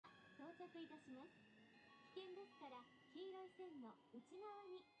いたします。危険ですから黄色い線の内側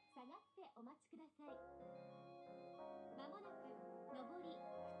に下がってお待ちください。まもなく上り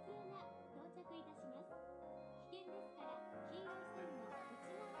普通が到着いたします。危険ですから黄色い線の内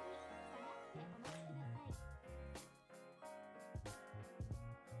側に下がってお待ちください。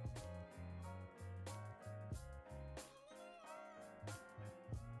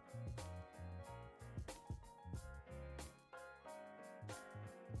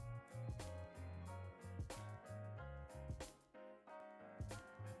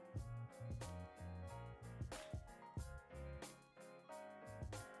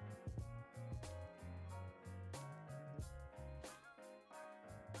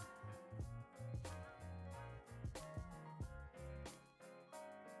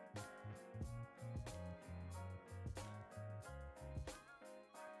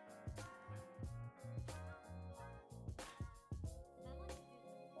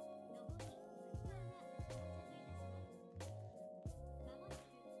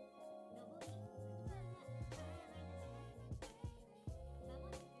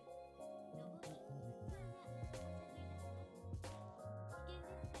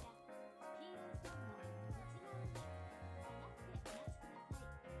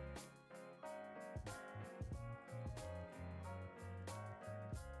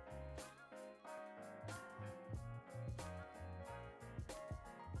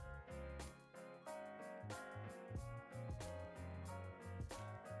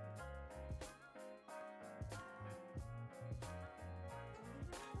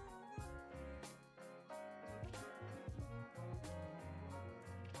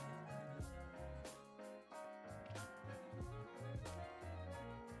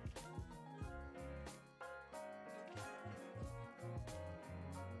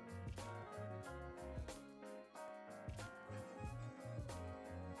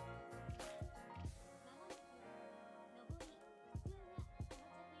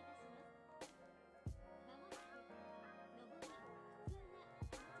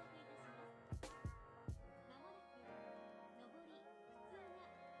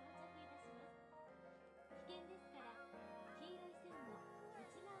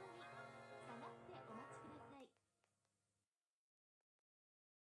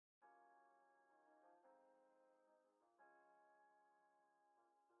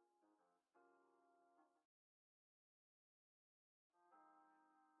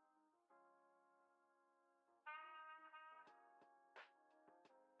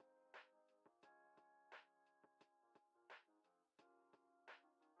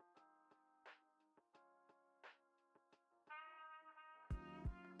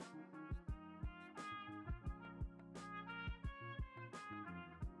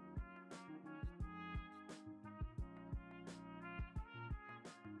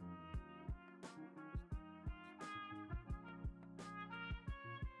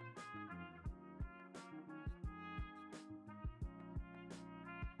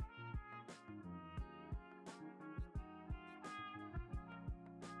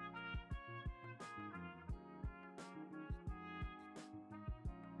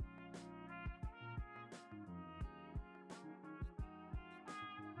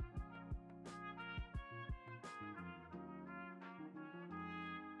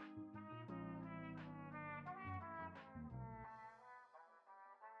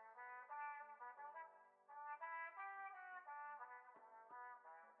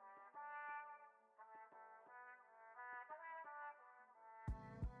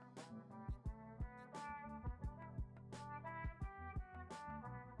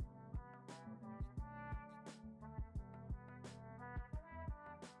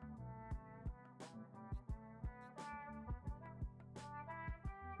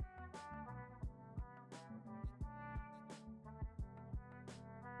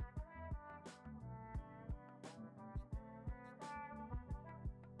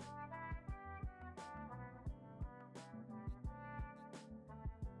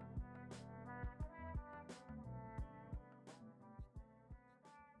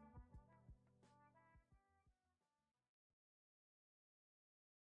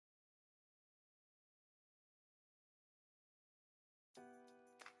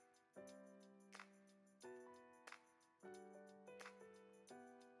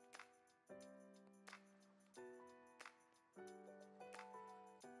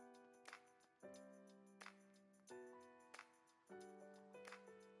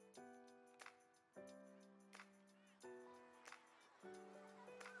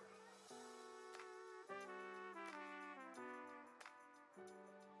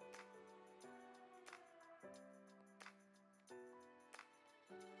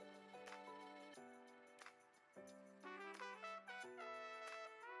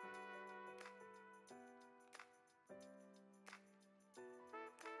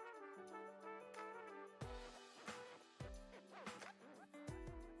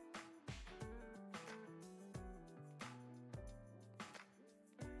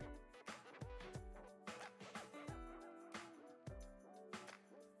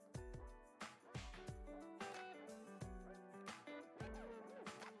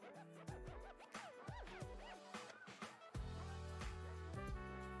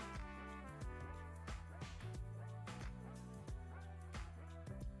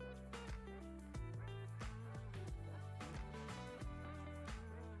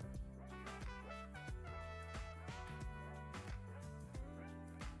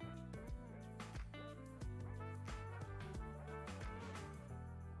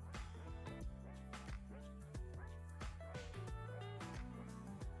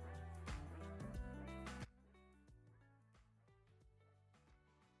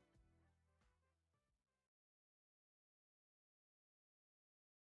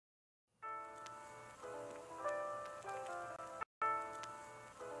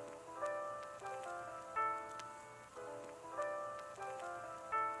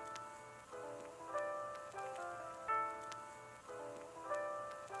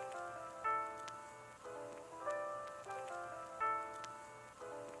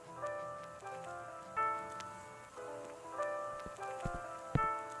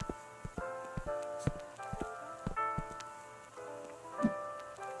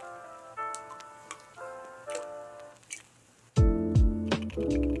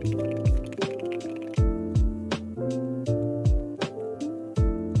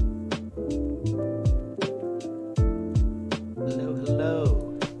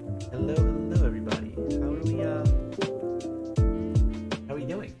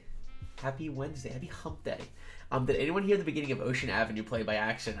Happy Wednesday. Happy hump day. Did anyone hear the beginning of Ocean Avenue play by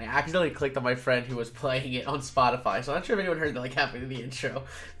accident? I accidentally clicked on my friend who was playing it on Spotify, so I'm not sure if anyone heard that like halfway through the intro,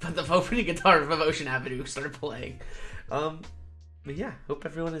 but the opening guitar from Ocean Avenue started playing. But yeah, hope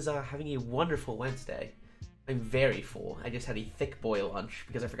everyone is having a wonderful Wednesday. I'm very full. I just had a thick boy lunch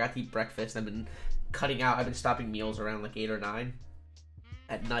because I forgot to eat breakfast. I've been stopping meals around like 8 or 9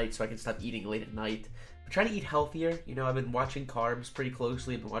 at night so I can stop eating late at night. I'm trying to eat healthier. You know, I've been watching carbs pretty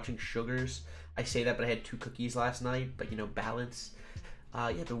closely. I've been watching sugars. I say that, but I had 2 cookies last night. But you know, balance.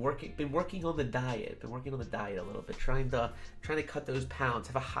 Yeah, been working on the diet. Been working on the diet a little bit, trying to cut those pounds.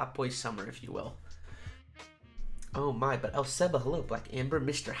 Have a hot boy summer, if you will. Oh my! But El Seba, hello, Black Amber,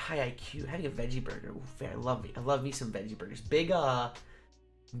 Mr. High IQ, having a veggie burger. Ooh, fair, I love me some veggie burgers. Big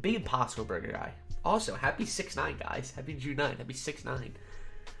Impossible Burger guy. Also, happy 6/9, guys. Happy June 9th. Happy 6/9.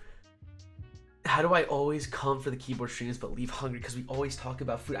 How do I always come for the keyboard streams but leave hungry? Because we always talk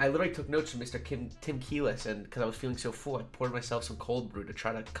about food. I literally took notes from Mr. Tim Keelis, and because I was feeling so full, I poured myself some cold brew to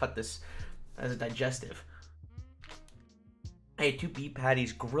try to cut this as a digestive. I had 2 beef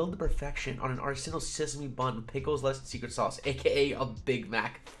patties grilled to perfection on an artisanal sesame bun with pickles, lettuce, and secret sauce, aka a Big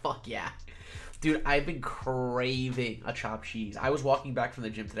Mac. Fuck yeah. Dude, I've been craving a chopped cheese. I was walking back from the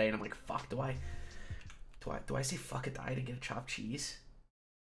gym today and I'm like, fuck, do I say fuck a diet and get a chopped cheese?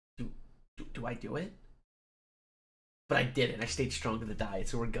 Do I do it? But I didn't. I stayed strong to the diet,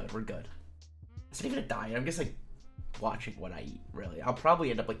 so we're good. It's not even a diet. I'm just like watching what I eat, really. I'll probably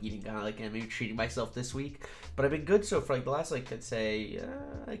end up like eating kind of like maybe treating myself this week, but I've been good so for like the last like I'd say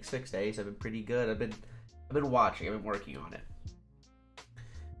like 6 days. I've been pretty good. I've been watching. I've been working on it.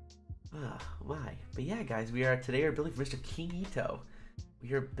 My. But yeah, guys, today we're building for Mr. King Ito.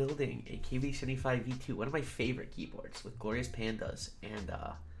 We are building a KBD75v2, one of my favorite keyboards with glorious pandas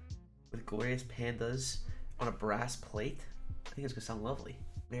on a brass plate. I think it's gonna sound lovely.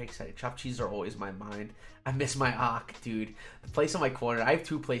 Very excited. Chopped cheese are always my mind. I miss my Ock, dude. The place on my corner. I have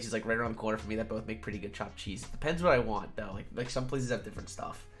 2 places like right around the corner from me that both make pretty good chopped cheese. It depends what I want though. Like some places have different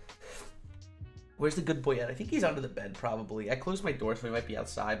stuff. Where's the good boy at? I think he's under the bed probably. I closed my door so he might be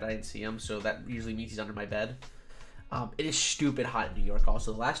outside, but I didn't see him, so that usually means he's under my bed. It is stupid hot in New York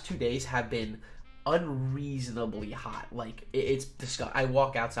also. The last 2 days have been unreasonably hot. Like it's disgusting. I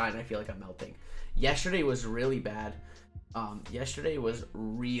walk outside and I feel like I'm melting. Yesterday was really bad.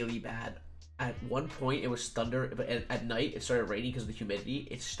 At one point it was thunder, but at night it started raining because of the humidity.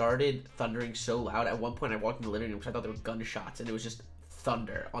 It started thundering so loud. At one point I walked in the living room because I thought there were gunshots, and it was just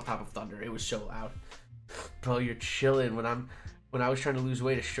thunder on top of thunder. It was so loud. Bro, you're chilling. When I was trying to lose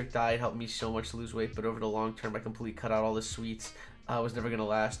weight, a strict diet helped me so much to lose weight, but over the long term I completely cut out all the sweets. Was never gonna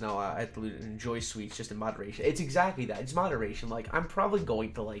last. Now I have to enjoy sweets just in moderation. It's exactly that. It's moderation. Like I'm probably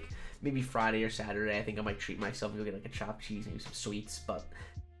going to like maybe Friday or Saturday. I think I might treat myself and go get like a chopped cheese, maybe some sweets. But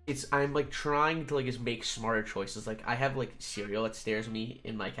I'm like trying to like just make smarter choices. Like I have like cereal that stares me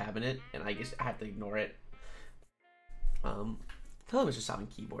in my cabinet, and I have to ignore it. Hello, Mr. Sound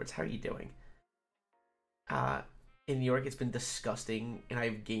Keyboards. How are you doing? In New York, it's been disgusting, and I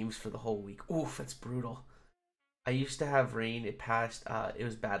have games for the whole week. Oof, that's brutal. I used to have rain. It passed. It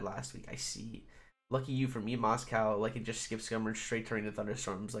was bad last week. I see. Lucky you. For me, Moscow, like it just skips summer straight to rain and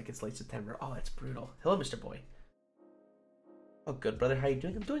thunderstorms like it's late September. Oh, that's brutal. Hello, Mr. Boy. Oh, good, brother. How you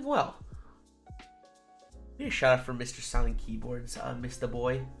doing? I'm doing well. Maybe a shout out for Mr. Silent Keyboards, Mr.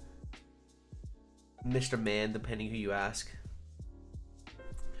 Boy. Mr. Man, depending who you ask.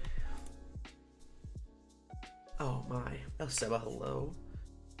 Oh, my. El Seba, hello.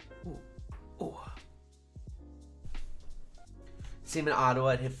 Ooh. Ooh. Same in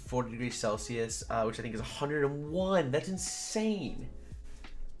Ottawa, it hit 40 degrees Celsius, which I think is 101. That's insane.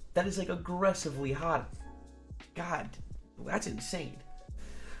 That is like aggressively hot. God, that's insane.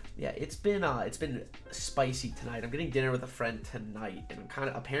 Yeah, it's been spicy tonight. I'm getting dinner with a friend tonight, and I'm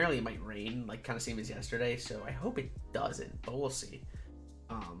apparently it might rain, like kind of same as yesterday. So I hope it doesn't, but we'll see.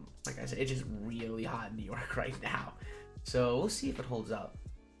 Like I said, it's just really hot in New York right now, so we'll see if it holds up.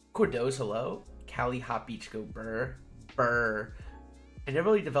 Cordo's, hello. Cali Hot Beach, go burr. I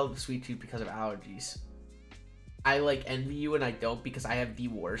never really developed a sweet tooth because of allergies. I like envy you and I don't, because I have the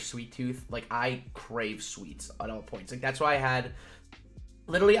worst sweet tooth. Like I crave sweets at all points. Like that's why I had,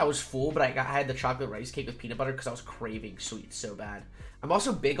 literally I was full, but I had the chocolate rice cake with peanut butter because I was craving sweets so bad. I'm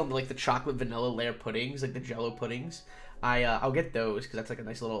also big on like the chocolate vanilla layer puddings, like the Jello puddings. I'll get those because that's like a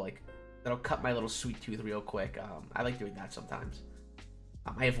nice little like, that'll cut my little sweet tooth real quick. I like doing that sometimes.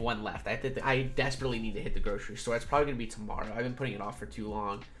 I have one left. I desperately need to hit the grocery store. It's probably gonna be tomorrow. I've been putting it off for too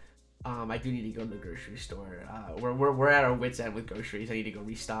long. I do need to go to the grocery store. We're at our wits' end with groceries. I need to go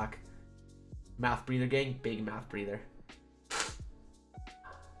restock. Mouth breather, gang. Big mouth breather.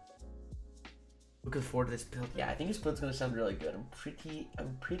 Looking forward to this build. Yeah, I think this build's gonna sound really good. I'm pretty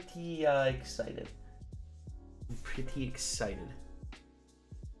excited. I'm pretty excited.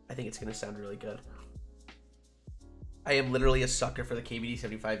 I think it's gonna sound really good. I am literally a sucker for the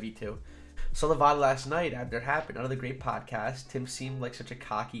KBD75v2. Saw the VOD last night after it happened. Another great podcast. Tim seemed like such a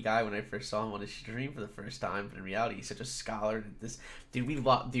cocky guy when I first saw him on his stream for the first time, but in reality, he's such a scholar. We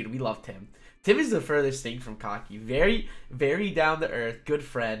love Tim. Tim is the furthest thing from cocky. Very, very down to earth, good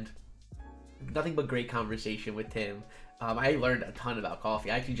friend. Nothing but great conversation with Tim. I learned a ton about coffee.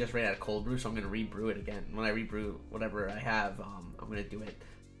 I actually just ran out of cold brew, so I'm gonna rebrew it again. When I rebrew whatever I have, I'm gonna do it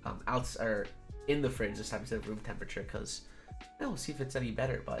in the fridge this time instead of room temperature, because we'll see if it's any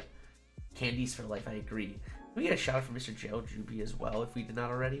better. But candies for life, I agree. We get a shout out from Mr. Joe Juby as well if we did not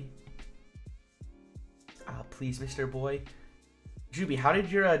already. Please, Mr. Boy. Juby, how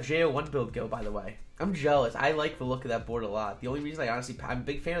did your JO1 build go, by the way? I'm jealous. I like the look of that board a lot. The only reason I'm a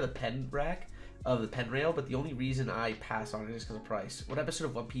big fan of the pen rack, of the pen rail, but the only reason I pass on it is because of price. What episode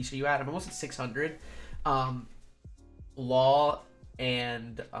of One Piece are you at? I'm almost at 600. Law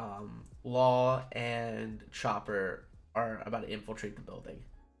and Chopper are about to infiltrate the building.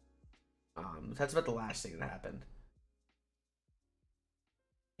 That's about the last thing that happened.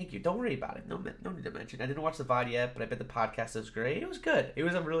 Thank you. Don't worry about it. No need to mention. I didn't watch the VOD yet, but I bet the podcast was great. It was good. It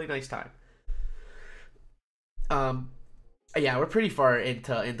was a really nice time. Yeah, we're pretty far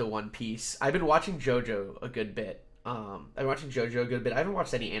into One Piece. I've been watching JoJo a good bit. I haven't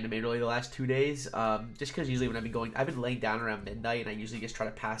watched any anime really the last 2 days. Just because usually when I've been laying down around midnight, and I usually just try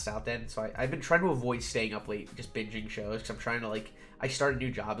to pass out then. So I've been trying to avoid staying up late, just binging shows. Because I'm trying to I start a new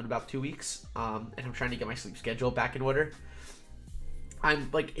job in about 2 weeks. And I'm trying to get my sleep schedule back in order.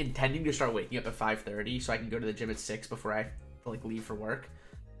 I'm intending to start waking up at 5:30 so I can go to the gym at 6 before I leave for work.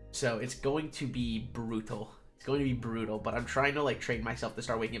 So it's going to be brutal. But I'm trying to train myself to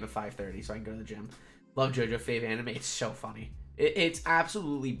start waking up at 5:30 so I can go to the gym. Love JoJo fave anime. It's so funny. It's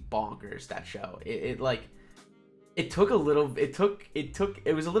absolutely bonkers, that show. It was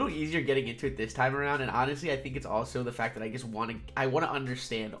a little easier getting into it this time around, and honestly I think it's also the fact that I want to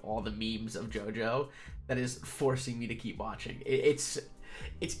understand all the memes of JoJo that is forcing me to keep watching. It's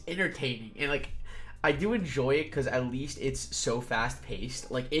entertaining, and I do enjoy it because at least it's so fast paced.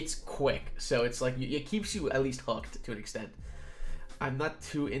 It's quick, so it's it keeps you at least hooked to an extent. I'm not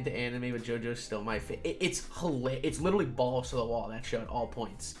too into anime, but JoJo's still my favorite. It's hilarious. It's literally balls to the wall, that show, at all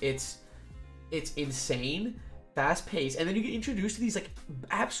points. It's insane, fast paced, and then you get introduced to these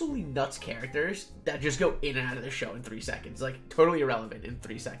absolutely nuts characters that just go in and out of the show in 3 seconds, totally irrelevant in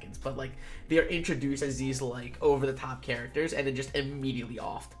 3 seconds, but they are introduced as these over the top characters and then just immediately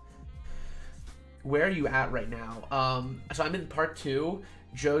offed. Where are you at right now? So I'm in part 2.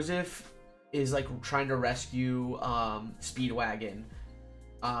 Joseph is trying to rescue Speedwagon,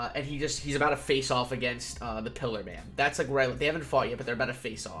 and he's about to face off against the Pillar Man. That's where they haven't fought yet, but they're about to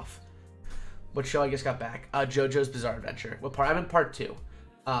face off. What show I just got back? JoJo's Bizarre Adventure. What part? I'm in part 2.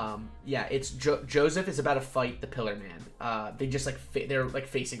 Yeah, it's Joseph is about to fight the Pillar Man. They just they're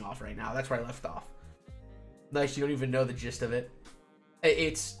facing off right now. That's where I left off. Nice. You don't even know the gist of it.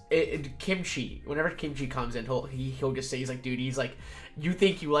 It's Kimchi. Whenever Kimchi comes in, he'll just say, he's dude, he's you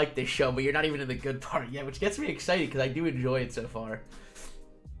think you like this show, but you're not even in the good part yet, which gets me excited because I do enjoy it so far.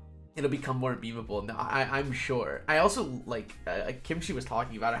 It'll become more memeable. No, I'm sure. I also Kimchi was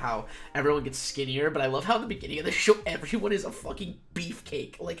talking about how everyone gets skinnier, but I love how in the beginning of the show everyone is a fucking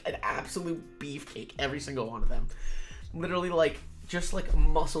beefcake, an absolute beefcake, every single one of them, literally just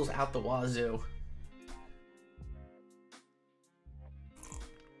muscles out the wazoo.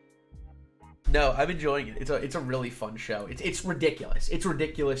 No, I'm enjoying it. It's a really fun show. It's ridiculous. It's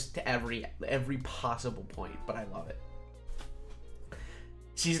ridiculous to every possible point, but I love it.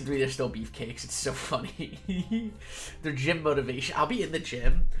 Season 3, they're still beefcakes. It's so funny. Their gym motivation. I'll be in the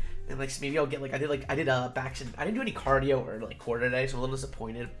gym, and maybe I'll get I did backs, and I didn't do any cardio or core today, so I'm a little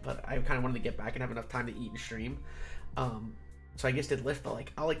disappointed. But I kind of wanted to get back and have enough time to eat and stream. So I guess did lift, but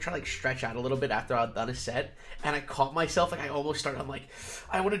I'll try to stretch out a little bit after I've done a set, and I caught myself I almost started. I'm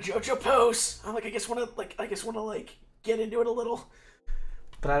I want a JoJo pose. I'm I just want to get into it a little,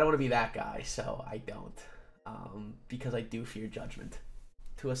 but I don't want to be that guy, so I don't, because I do fear judgment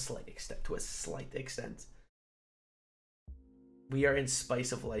to a slight extent. We are in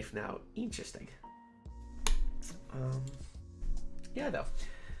Spice of Life now. Interesting. Yeah, though.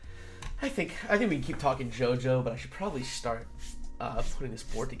 I think we can keep talking JoJo, but I should probably start putting this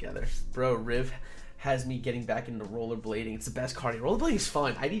board together. Bro, Riv has me getting back into rollerblading. It's the best cardio. Rollerblading is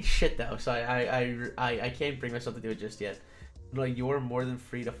fun. I need shit though, so I can't bring myself to do it just yet. No, you're more than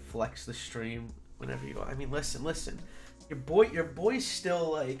free to flex the stream whenever you want. I mean, listen. Your boy's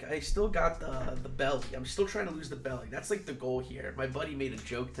still like, I still got the belly. I'm still trying to lose the belly. That's like the goal here. My buddy made a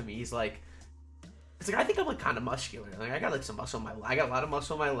joke to me. He's like, it's like, I think I'm like kind of muscular. Like I got like some muscle in I got a lot of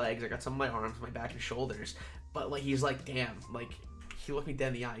muscle in my legs. I got some in my arms, my back and shoulders. But like, he's like, damn, like he looked me dead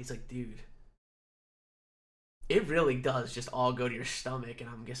in the eye. He's like, dude, it really does just all go to your stomach. And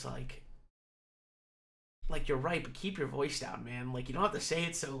I'm just like, you're right, but keep your voice down, man. Like, you don't have to say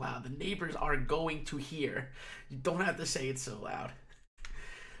it so loud. The neighbors are going to hear. You don't have to say it so loud.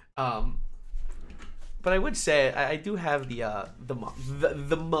 But I would say I do have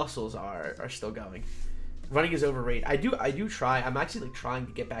the muscles are still going. Running is overrated. I do try. I'm actually like trying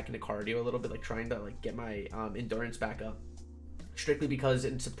to get back into cardio a little bit, like trying to like get my endurance back up. Strictly because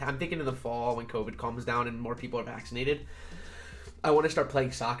in September, I'm thinking in the fall when COVID calms down and more people are vaccinated, I want to start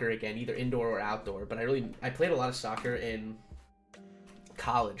playing soccer again, either indoor or outdoor. But I played a lot of soccer in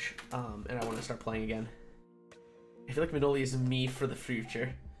college, and I want to start playing again. I feel like Manoli is me for the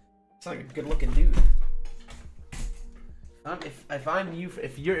future. It's like a good-looking dude.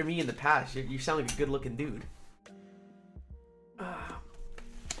 If you're me in the past, you sound like a good-looking dude. But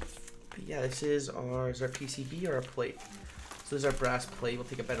yeah, this is our PCB or our plate. So this is our brass plate. We'll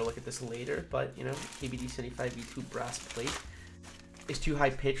take a better look at this later. But you know, KBD75v2 brass plate. Is too high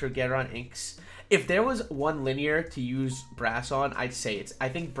pitch or get on inks. If there was one linear to use brass on, I'd say it's. I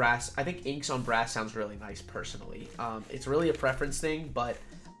think inks on brass sounds really nice personally. It's really a preference thing, but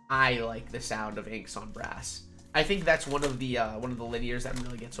I like the sound of inks on brass. I think that's one of the linears that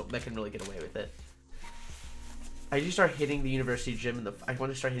can really get away with it. I want to start hitting the university gym in the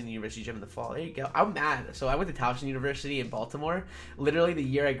fall. There you go. I'm mad. So I went to Towson University in Baltimore. Literally the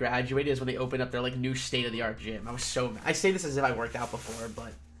year I graduated is when they opened up their like new state-of-the-art gym. I was so mad. I say this as if I worked out before,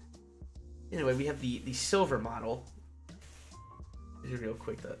 but anyway, we have the silver model. Just real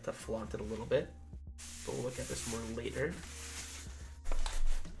quick to flaunt it a little bit. But we'll look at this more later.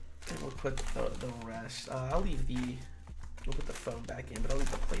 And we'll put the rest. We'll put the phone back in, but I'll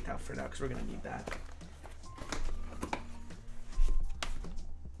leave the plate out for now because we're gonna need that.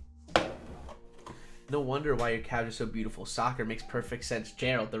 No wonder why your calves are so beautiful. Soccer makes perfect sense.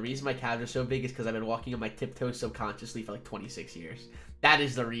 Gerald, the reason my calves are so big is because I've been walking on my tiptoes subconsciously for like 26 years. That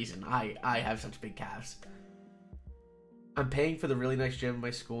is the reason I have such big calves. I'm paying for the really nice gym in my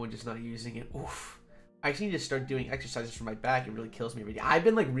school and just not using it. Oof. I actually need to start doing exercises for my back. It really kills me every day. I've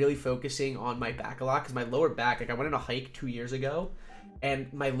been like really focusing on my back a lot because my lower back, like I went on a hike 2 years ago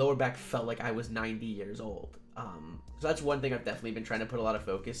and my lower back felt like I was 90 years old. So that's one thing I've definitely been trying to put a lot of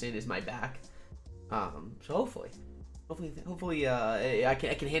focus in is my back. So hopefully I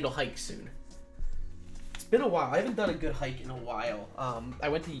can handle hikes soon. It's been a while. I haven't done a good hike in a while. I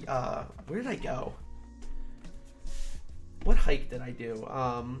went to where did I go? What hike did I do?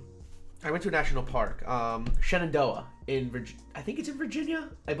 I went to a national park, Shenandoah in I think it's in Virginia.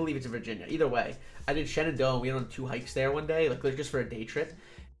 I believe it's in Virginia. Either way, I did Shenandoah. We went on 2 hikes there one day, like just for a day trip.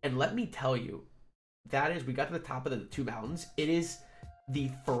 And let me tell you, we got to the top of the 2 mountains. It is the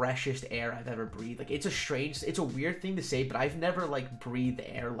freshest air I've ever breathed. Like it's a weird thing to say, but I've never like breathed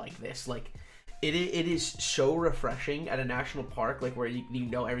air like this. Like it is so refreshing at a national park, like where you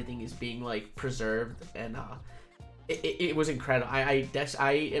know everything is being like preserved, and it was incredible. I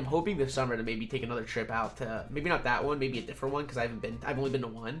am hoping this summer to maybe take another trip out to, maybe not that one, maybe a different one, because I've only been to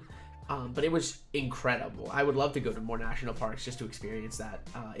one. But it was incredible. I would love to go to more national parks just to experience that.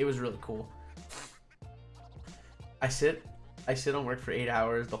 It was really cool. I sit on work for 8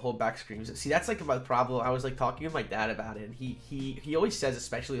 hours, the whole back screams. See, that's like my problem. I was like talking with my dad about it, and he always says,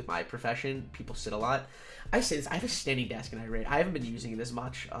 especially with my profession, people sit a lot. I say this, I have a standing desk and I haven't been using it as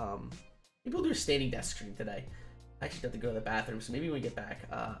much. Maybe we'll do a standing desk stream today. I actually have to go to the bathroom, so maybe when we get back,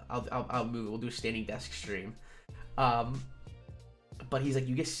 I'll move. We'll do a standing desk stream. But he's like,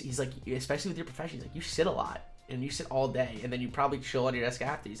 especially with your profession, he's like, you sit a lot and you sit all day, and then you probably chill on your desk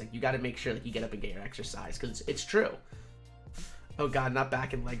after. He's like, you got to make sure that you get up and get your exercise, because it's true. Oh god, not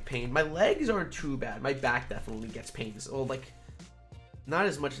back and leg pain. My legs aren't too bad. My back definitely gets pains. Well, like, not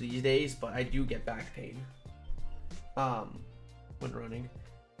as much these days, but I do get back pain when running.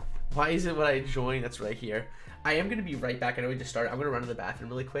 Why is it when I join? That's right here. I am going to be right back. I know we just started. I'm going to run to the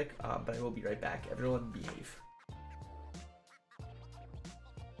bathroom really quick, but I will be right back. Everyone behave.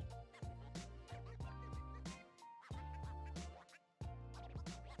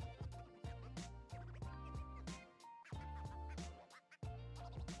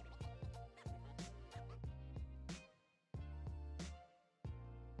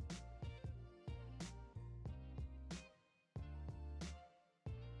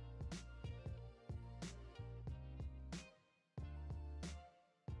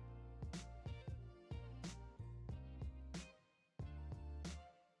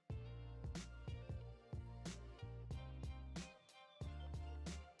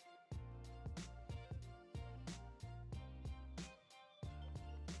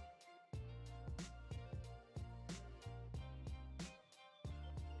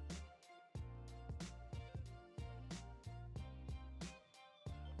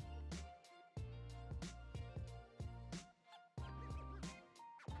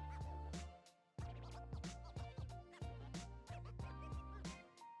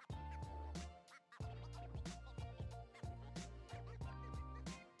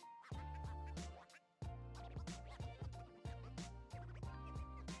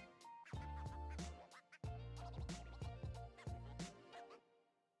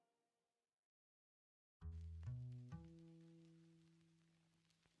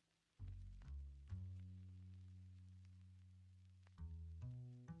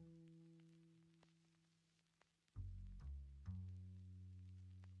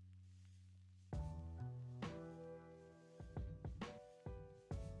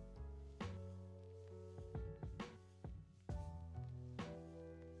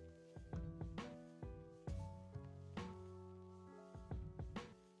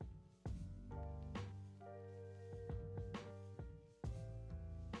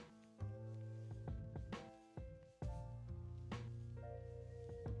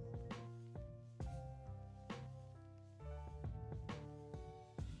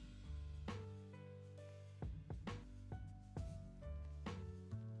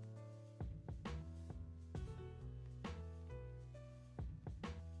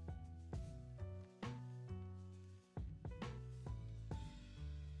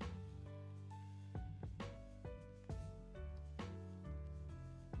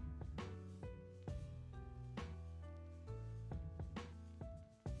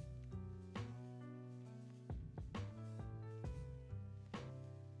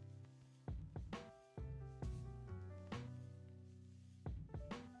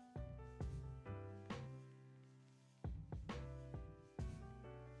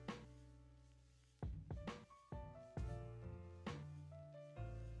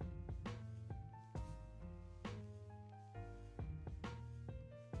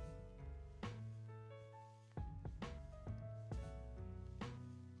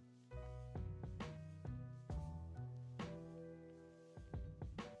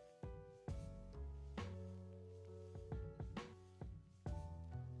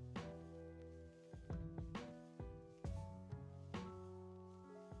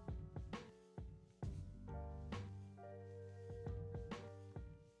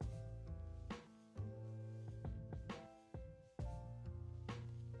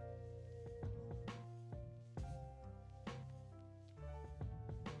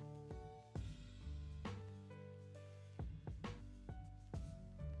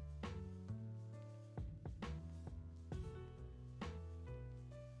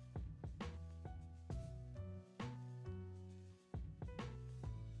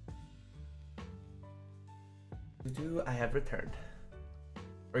 I have returned.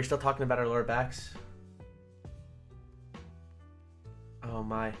 Are you still talking about our lower backs? Oh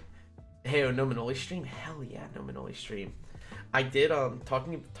my. Hey, no Manoli stream? Hell yeah, no Manoli stream. I did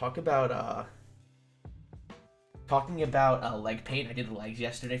talking about leg pain. I did legs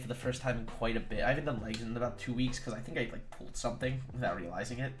yesterday for the first time in quite a bit. I haven't done legs in about 2 weeks because I think I like pulled something without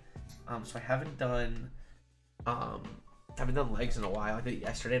realizing it. So I haven't done legs in a while. I did it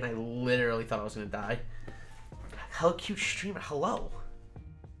yesterday and I literally thought I was gonna die. Hell cute streamer, hello.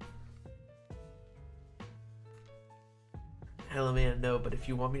 Hello man, no, but if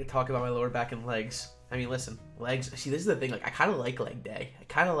you want me to talk about my lower back and legs, I mean listen, legs, see this is the thing, like I kinda like leg day.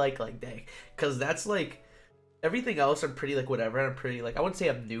 Cause that's like everything else I'm pretty like whatever, and I'm pretty like I wouldn't say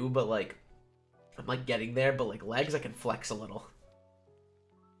I'm new, but like I'm like getting there, but like legs I can flex a little.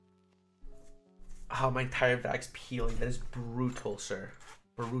 Oh, my entire back's peeling. That is brutal, sir.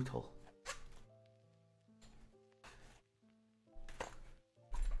 Brutal.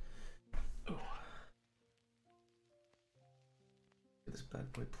 Oh. Get this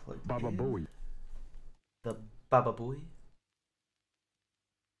bad boy plugged Baba in. Booey. The Baba Booey.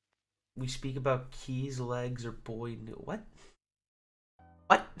 We speak about keys, legs, or boy new. What?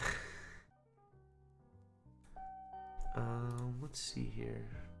 What? Let's see here.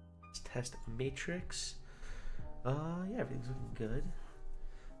 Let's test matrix. Yeah, everything's looking good.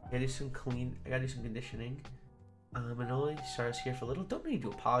 I gotta do some conditioning. Manoli, sorry I was here for a little. Don't need to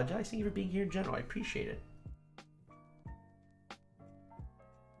apologize. Thank you for being here in general. I appreciate it.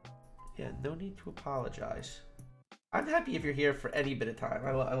 Yeah, no need to apologize. I'm happy if you're here for any bit of time.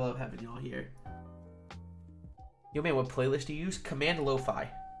 I love having y'all here. Yo man, what playlist do you use? Command Lo-Fi.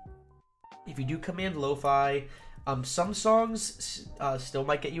 If you do Command Lo-Fi, some songs still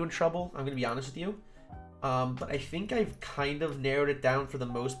might get you in trouble. I'm gonna be honest with you. But I think I've kind of narrowed it down for the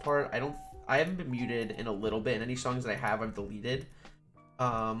most part. I haven't been muted in a little bit, and any songs that I have, I've deleted.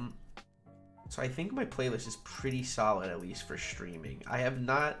 So I think my playlist is pretty solid, at least for streaming. I've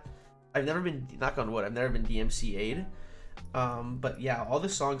never been, knock on wood, I've never been DMCA'd. But yeah, all the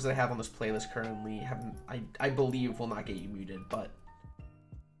songs that I have on this playlist currently I believe will not get you muted, but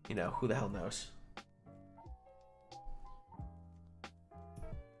you know, who the hell knows?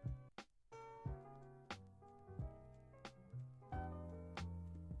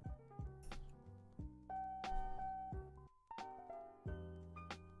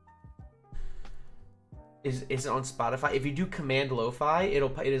 Is it on Spotify? If you do Command Lo-Fi, it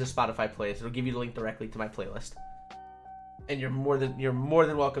is a Spotify playlist. It'll give you the link directly to my playlist. And you're more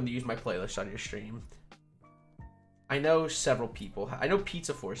than welcome to use my playlist on your stream. I know several people. I know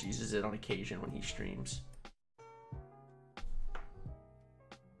Pizza Force uses it on occasion when he streams.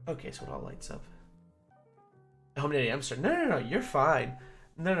 Okay, so it all lights up. I'm sorry. No, you're fine.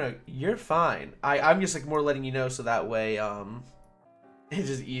 No, you're fine. I'm just like more letting you know so that way it's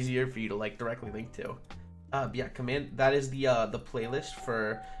just easier for you to like directly link to. Yeah, command, that is the playlist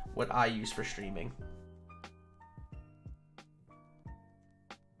for what I use for streaming.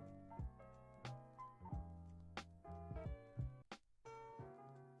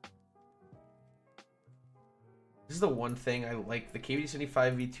 This is the one thing I like. The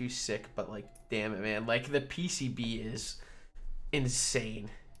KBD75v2 sick, but like, damn it, man. Like, the PCB is insane.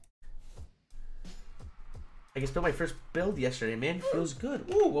 I just built my first build yesterday, man. Feels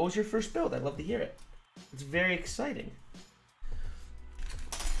good. Ooh, what was your first build? I'd love to hear it. It's very exciting.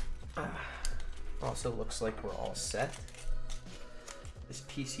 Also looks like we're all set. This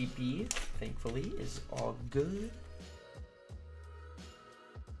PCB, thankfully, is all good.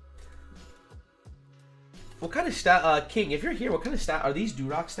 What kind of stab, King, if you're here, what kind of stab, are these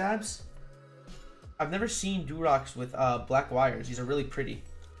Durock stabs? I've never seen Durocks with black wires. These are really pretty.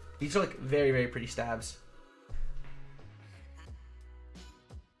 These are like very, very pretty stabs.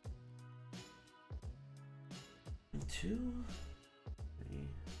 Two, three,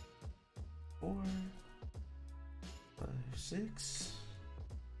 4, 5, 6,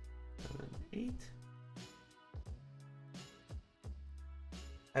 7, 8.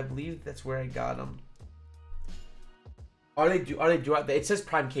 I believe that's where I got them. Are they Durock? It says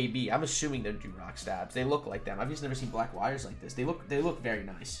Prime KB. I'm assuming they're Durock stabs. They look like them. I've just never seen black wires like this. They look very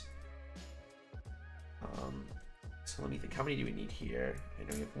nice. So let me think. How many do we need here? I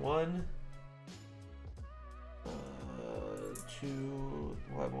know we have 1. 2,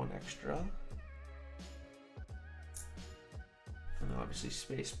 we'll have 1 extra. And then obviously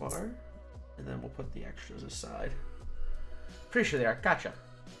spacebar. And then we'll put the extras aside. Pretty sure they are. Gotcha.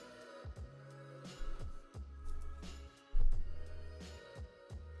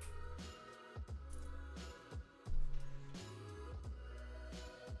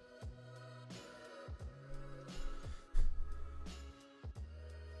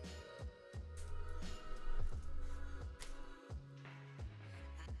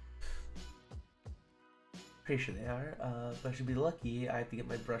 Pretty sure they are. But I should be lucky. I have to get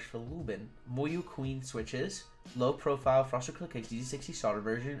my brush for Lubin. Moyu Queen switches. Low profile Frosted Acrylic Cakes DZ60 solder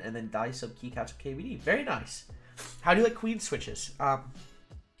version. And then dye sub Keycaps of KBD. Very nice. How do you like Queen switches?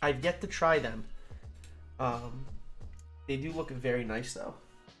 I've yet to try them. They do look very nice though.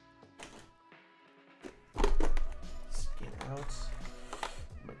 Let's get out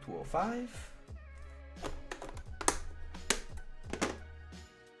my 205.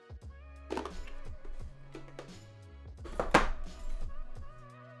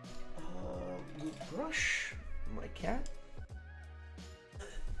 Brush, my cat.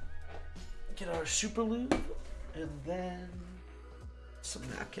 Get our super lube, and then some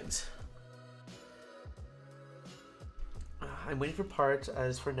napkins. I'm waiting for parts,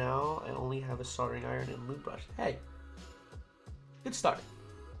 as for now, I only have a soldering iron and lube brush. Hey, good start.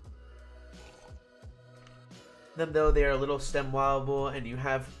 Them though, they are a little stem wobbleable, and you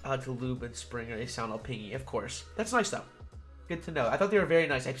have to lube and spring or they sound all pingy. Of course, that's nice though. Good to know. I thought they were very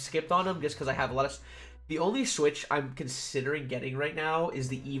nice. I skipped on them just because I have a lot of. The only switch I'm considering getting right now is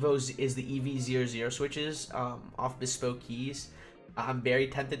the EV00 switches off Bespoke Keys. I'm very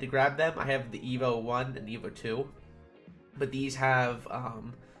tempted to grab them. I have the Evo 1 and Evo 2, but these have I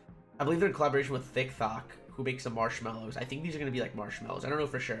believe they're in collaboration with Thick Thok, who makes the marshmallows. I think these are going to be like marshmallows. I don't know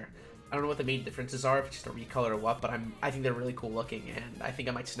for sure. I don't know what the main differences are, if it's just a recolor or what, but I think they're really cool looking, and I think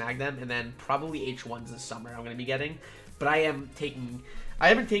I might snag them. And then probably H1s this summer I'm going to be getting. But I have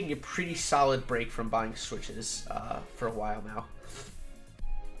been taking a pretty solid break from buying switches for a while now,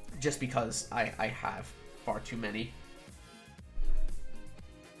 just because I have far too many.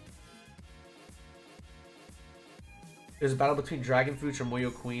 There's a battle between Dragon Fruits or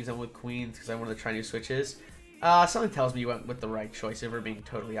Moyo Queens. I'm with Queens because I wanted to try new switches. Something tells me you went with the right choice. If we're being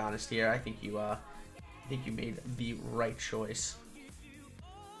totally honest here, I think you made the right choice.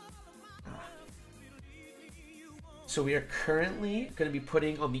 So we are currently going to be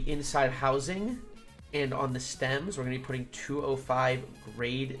putting on the inside housing and on the stems, we're going to be putting 205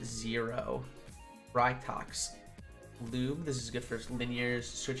 grade 0 Britox lube. This is good for linears,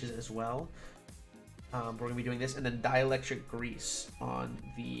 switches as well. We're going to be doing this, and then dielectric grease on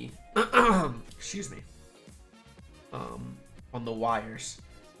the excuse me, on the wires.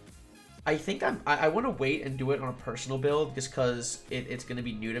 I think I want to wait and do it on a personal build just because it's going to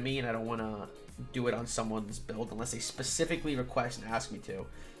be new to me, and I don't want to do it on someone's build unless they specifically request and ask me to.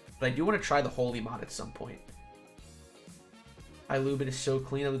 But I do want to try the Holy mod at some point. Lubing is so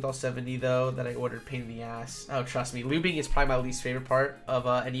clean. I lubed all 70 though that I ordered pain in the ass. Oh, trust me, lubing is probably my least favorite part of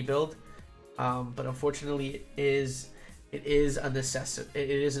any build. But unfortunately, it is a necessity. It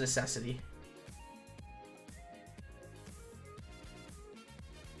is a necessity.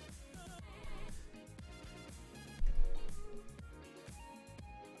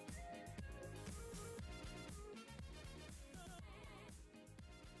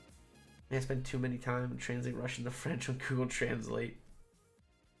 I spent too many time translating Russian to French on Google Translate.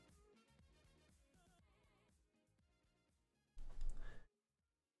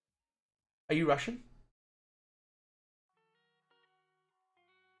 Are you Russian?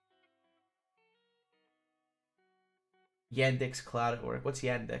 Yandex Cloud at work. What's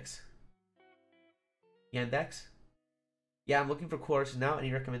Yandex? Yandex? Yeah, I'm looking for courses now.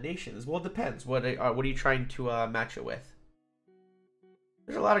 Any recommendations? Well, it depends. What are you trying to match it with?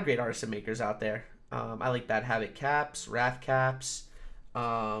 There's a lot of great artisan makers out there. I like Bad Habit Caps, Wrath Caps,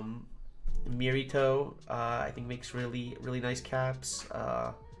 Mirito. I think makes really nice caps.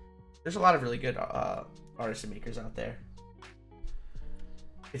 There's a lot of really good artisan makers out there.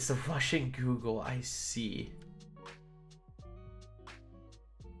 It's the Russian Google. I see.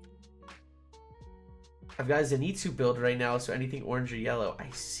 I've got a Zenitsu build right now, so anything orange or yellow. I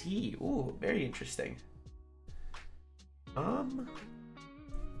see. Ooh, very interesting.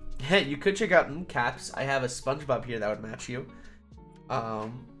 Yeah, you could check out Caps. I have a SpongeBob here that would match you.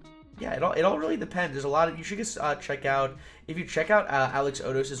 Yeah, it all really depends. There's a lot of, you should just check out, if you check out Alex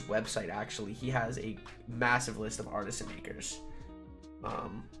Odos' website, actually, he has a massive list of artisan makers.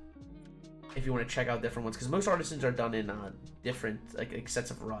 If you want to check out different ones, because most artisans are done in different like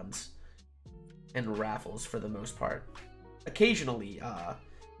sets of runs and raffles for the most part. Occasionally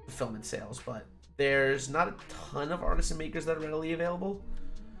fulfillment sales, but there's not a ton of artisan makers that are readily available.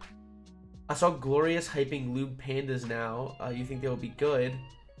 I saw Glorious hyping Lube Pandas now. You think they will be good?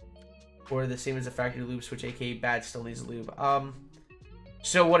 Or the same as the factory lube switch, aka bad, still needs lube.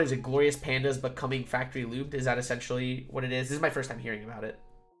 So what is it? Glorious Pandas becoming factory lubed? Is that essentially what it is? This is my first time hearing about it.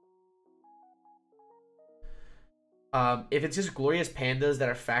 If it's just Glorious Pandas that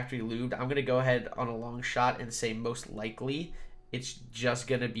are factory lubed, I'm gonna go ahead on a long shot and say most likely it's just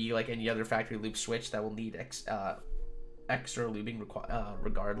gonna be like any other factory lube switch that will need extra lubing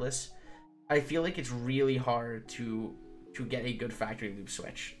regardless. I feel like it's really hard to get a good factory lube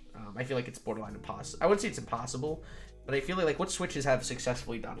switch. I feel like it's borderline impossible. I wouldn't say it's impossible, but I feel like what switches have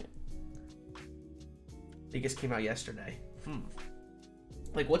successfully done it? They just came out yesterday.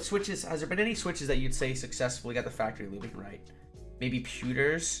 Like what switches, has there been any switches that you'd say successfully got the factory lubing right? Maybe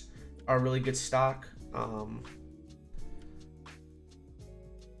pewters are really good stock. I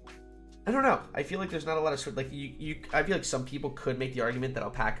don't know. I feel like there's not a lot of like I feel like some people could make the argument that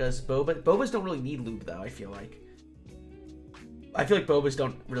alpacas, bobas don't really need lube though. I feel like bobas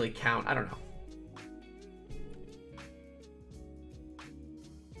don't really count. I don't know.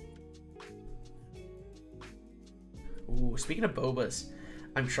 Ooh, speaking of bobas,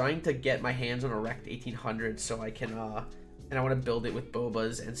 I'm trying to get my hands on a Rect 1800 so I can and I want to build it with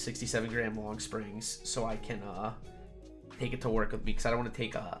bobas and 67-gram long springs so I can take it to work with me, because I don't want to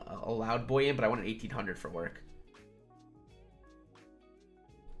take a loud boy in, but I want an 1800 for work.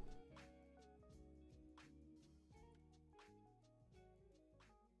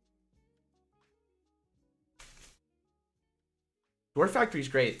 Dwarf Factory's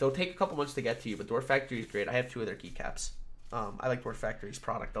great. They'll take a couple months to get to you, but Dwarf Factory's great. I have 2 of their keycaps. I like Dwarf Factory's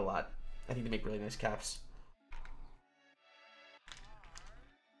product a lot. I think they make really nice caps.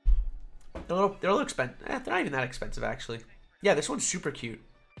 They're a little expensive. They're not even that expensive, actually. Yeah, this one's super cute.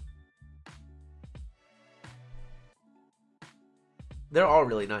 They're all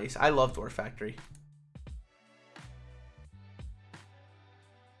really nice. I love Dwarf Factory.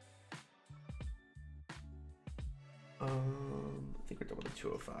 I think we're done with the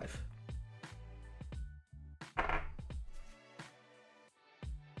 205.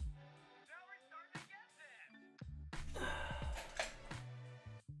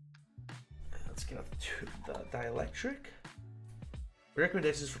 Let's get up to the dielectric. We recommend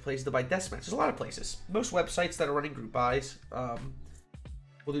this for places to buy desk mats. There's a lot of places. Most websites that are running group buys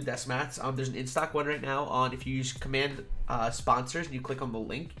will do desk mats. There's an in-stock one right now on, if you use command sponsors and you click on the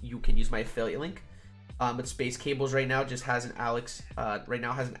link, you can use my affiliate link. But Space Cables right now just has an Alex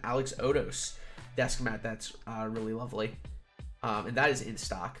Odos desk mat that's really lovely. And that is in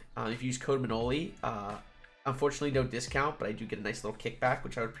stock. If you use code Manoli, unfortunately no discount, but I do get a nice little kickback,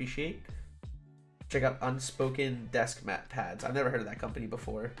 which I would appreciate. Check out Unspoken Desk Mat Pads. I've never heard of that company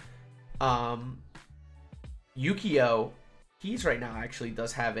before. Yukio Keys right now actually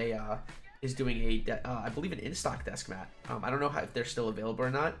does have a is doing a I believe an in-stock desk mat. I don't know if they're still available or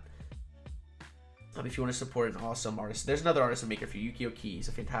not. If you want to support an awesome artist, there's another artisan maker for you, Yukio Keys,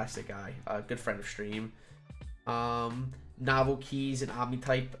 a fantastic guy, a good friend of stream. Novel Keys and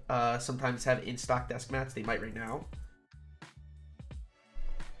Omnitype sometimes have in-stock desk mats. They might right now.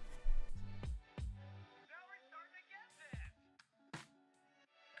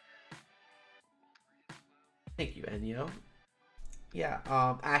 Thank you, Enyo. Yeah,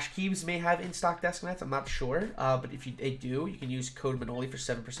 Ash Keeps may have in-stock desk mats. I'm not sure, but if they do, you can use code Manoli for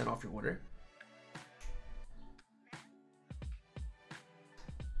 7% off your order.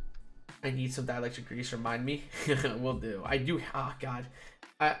 I need some dielectric grease. Remind me. Will do. I do. Oh God,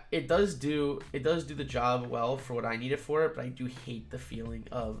 it does do the job well for what I need it for. But I do hate the feeling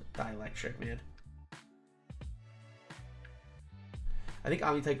of dielectric, man. I think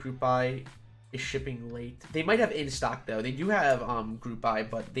Omnitype Group Buy is shipping late. They might have in stock though. They do have Group Buy,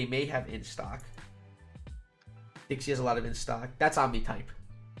 but they may have in stock. Dixie has a lot of in stock. That's Omnitype.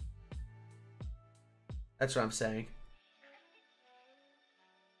 That's what I'm saying.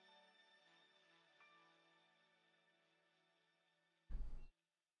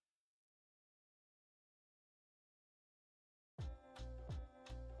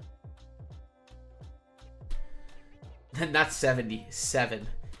 And that's 77.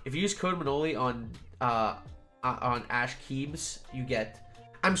 If you use code Manoli on Ash Keebs, you get,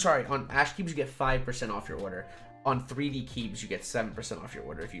 I'm sorry, on Ash Keebs you get 5% off your order. On 3D Keebs you get 7% off your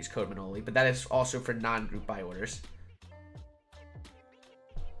order if you use code Manoli, but that is also for non-group buy orders.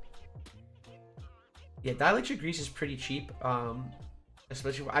 Yeah, dielectric grease is pretty cheap.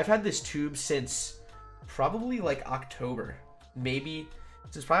 Especially, I've had this tube since probably like October, maybe.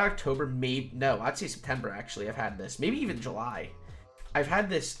 Since probably October, maybe, no, I'd say September actually. I've had this, maybe even July. I've had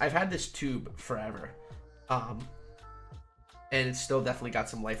this tube forever, and it's still definitely got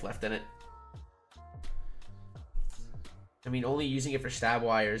some life left in it. I mean, only using it for stab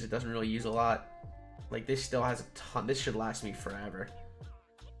wires, it doesn't really use a lot. Like, this still has a ton. This should last me forever.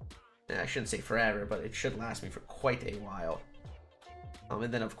 I shouldn't say forever, but it should last me for quite a while.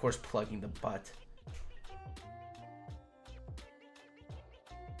 And then of course plugging the butt.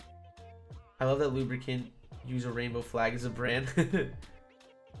 I love that lubricant Use a rainbow flag as a brand.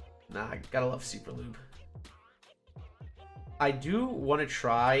 Nah, I gotta love Super Lube. I do want to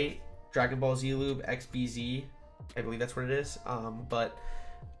try Dragon Ball Z Lube XBZ. I believe that's what it is. But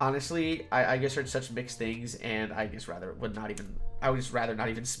honestly, I just heard such mixed things, and I just would just rather not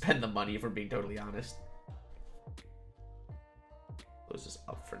even spend the money, if we're being totally honest. Close this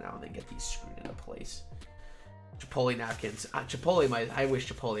up for now and then get these screwed into place. Chipotle napkins. I wish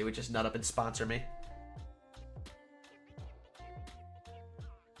Chipotle would just nut up and sponsor me.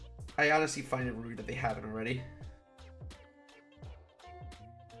 I honestly find it rude that they haven't already.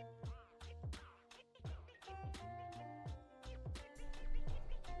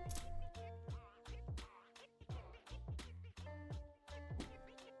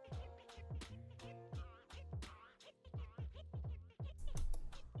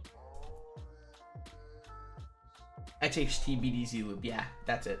 KBD75v2 Lube, yeah,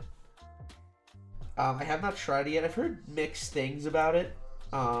 that's it. I have not tried it yet. I've heard mixed things about it.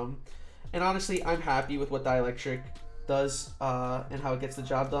 And honestly, I'm happy with what Dielectric does and how it gets the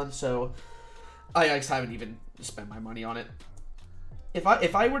job done. So I just haven't even spent my money on it. If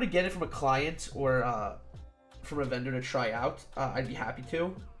I were to get it from a client or from a vendor to try out, I'd be happy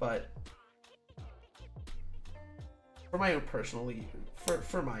to. But for my own personal use,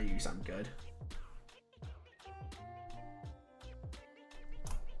 for my use, I'm good.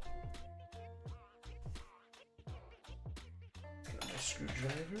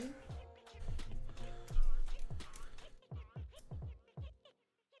 Screwdriver.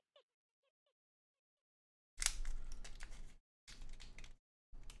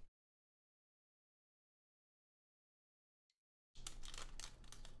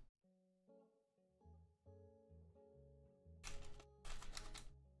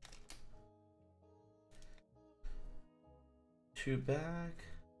 Two back.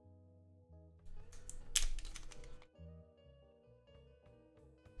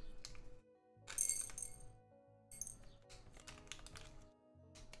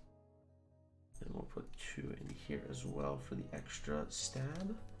 We'll put two in here as well for the extra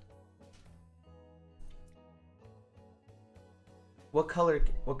stab. What color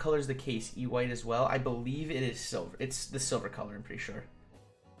is the case? E-white as well? I believe it is silver. It's the silver color, I'm pretty sure.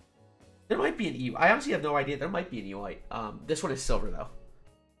 There might be an E. I honestly have no idea. There might be an E-white. This one is silver though.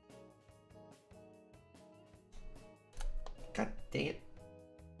 God dang it.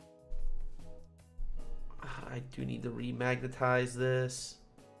 I do need to remagnetize this.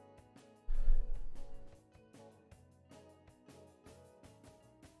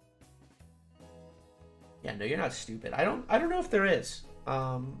 Yeah, no, you're not stupid. I don't know if there is.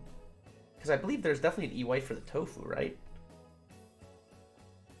 Because I believe there's definitely an E-white for the tofu, right?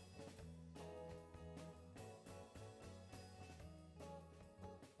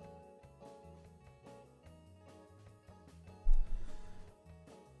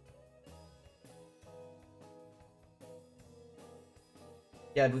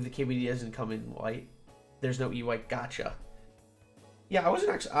 Yeah, I believe the KBD doesn't come in white. There's no E-white. Gotcha. Yeah, I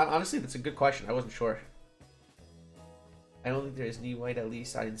wasn't actually... Honestly, that's a good question. I wasn't sure. I don't think there is an E-white, at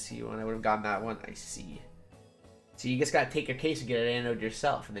least. I didn't see one. I would have gotten that one. I see. So you just gotta take your case and get it anode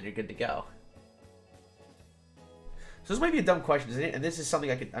yourself, and then you're good to go. So this might be a dumb question, isn't it? And this is something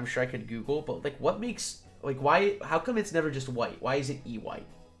I'm sure I could Google, but like, what makes, like, why? How come it's never just white? Why is it E-white?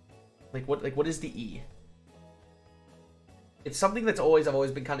 Like, what is the E? It's something that's I've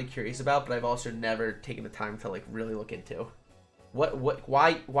always been kind of curious about, but I've also never taken the time to like really look into.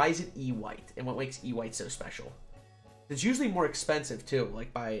 Why is it E-white, and what makes E-white so special? It's usually more expensive too,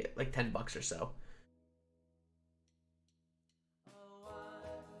 like by like $10 or so.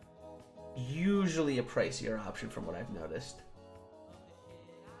 Usually a pricier option from what I've noticed.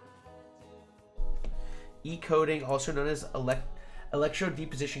 E-coating, also known as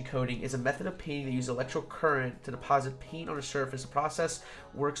electrodeposition coating, is a method of painting that uses electrical current to deposit paint on a surface. The process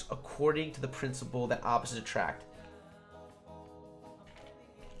works according to the principle that opposites attract.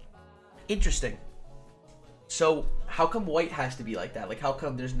 Interesting. So how come white has to be like that? Like, how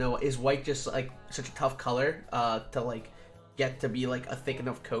come there's no... Is white just like such a tough color to like get to be like a thick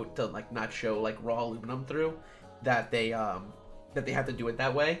enough coat to like not show like raw aluminum through, that they have to do it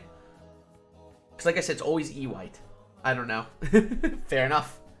that way? Because like I said, it's always E-white. I don't know. Fair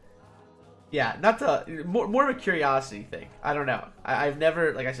enough. Yeah, not to... More of a curiosity thing. I don't know. I've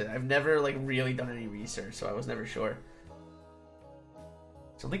never... Like I said, I've never like really done any research, so I was never sure.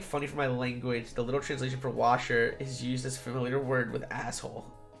 Something funny for my language. The literal translation for washer is used as a familiar word with asshole.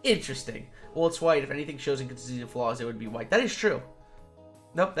 Interesting. Well, it's white. If anything shows inconsistencies and flaws, it would be white. That is true.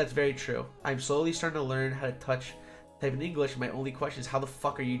 Nope, that's very true. I'm slowly starting to learn how to touch Type in English, my only question is how the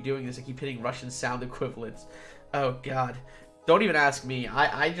fuck are you doing this? I keep hitting Russian sound equivalents. Oh god. Don't even ask me.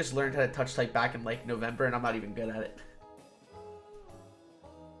 I just learned how to touch type back in like November and I'm not even good at it.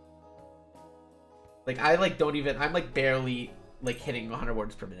 Like I like don't even, I'm like barely like hitting 100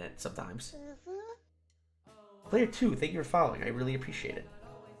 words per minute sometimes. Player 2, thank you for following. I really appreciate it.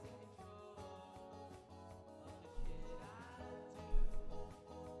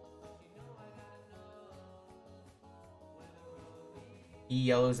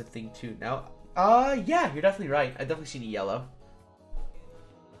 E-yellow is a thing too. Now, yeah, you're definitely right. I've definitely seen E-yellow.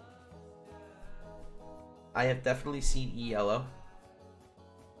 I have definitely seen E-yellow.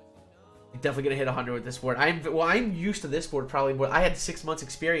 You're definitely gonna hit 100 with this board. I'm used to this board probably more. I had 6 months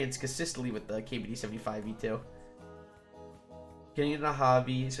experience consistently with the KBD75v2. Getting into a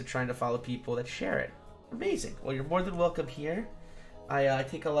hobby, so trying to follow people that share it. Amazing. Well, you're more than welcome here. I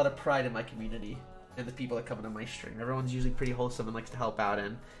take a lot of pride in my community and the people that come into my stream. Everyone's usually pretty wholesome and likes to help out,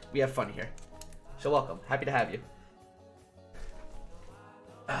 and we have fun here. So welcome. Happy to have you.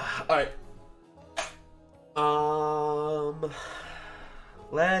 Alright.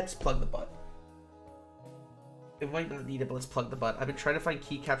 Let's plug the butt. It might not need it, but let's plug the butt. I've been trying to find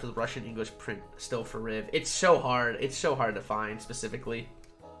keycaps with Russian English print still for Riv. It's so hard. It's so hard to find specifically.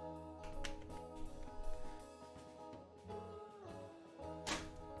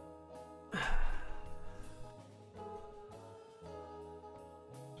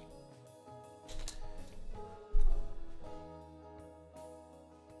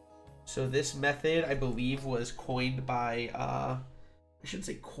 So this method, I believe, was coined by, I shouldn't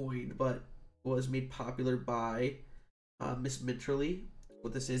say coined, but was made popular by Miss Minterly.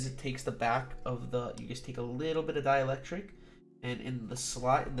 What this is, it takes the back of the, you just take a little bit of dielectric, and in the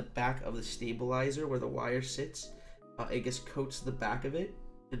slot in the back of the stabilizer where the wire sits, it just coats the back of it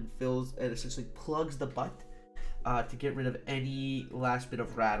and fills, and essentially plugs the butt to get rid of any last bit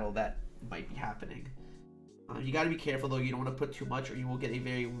of rattle that might be happening. You got to be careful though, you don't want to put too much or you will get a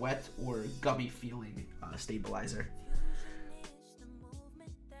very wet or gummy feeling stabilizer.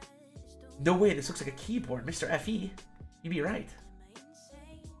 No way, this looks like a keyboard, Mr. FE. You'd be right.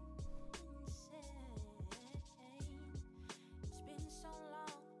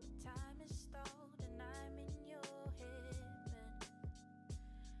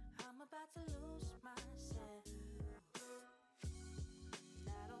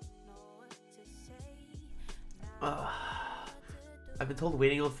 I've been told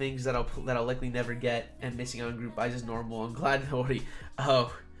waiting on things that I'll likely never get and missing out on group buys is normal. I'm glad nobody.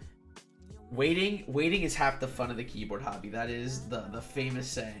 Oh, waiting is half the fun of the keyboard hobby. That is the famous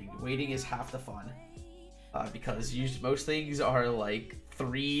saying. Waiting is half the fun, because most things are like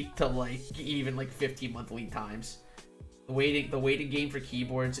 3 to like even like 15-month lead times. The waiting game for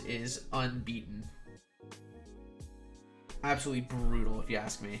keyboards is unbeaten. Absolutely brutal, if you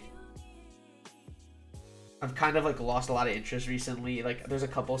ask me. I've kind of like lost a lot of interest recently. Like there's a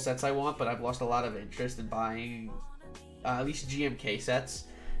couple sets I want, but I've lost a lot of interest in buying at least GMK sets.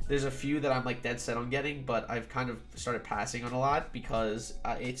 There's a few that I'm like dead set on getting, but I've kind of started passing on a lot because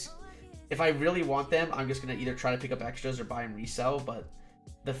if I really want them, I'm just gonna either try to pick up extras or buy and resell. But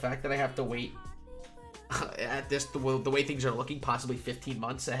the fact that I have to wait at the way things are looking, possibly 15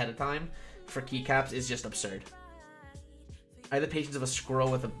 months ahead of time for keycaps is just absurd. I have the patience of a squirrel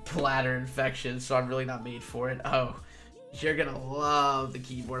with a bladder infection, so I'm really not made for it. Oh, you're gonna love the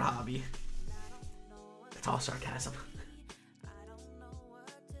keyboard hobby. It's all sarcasm.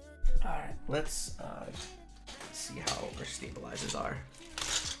 Alright, let's see how our stabilizers are.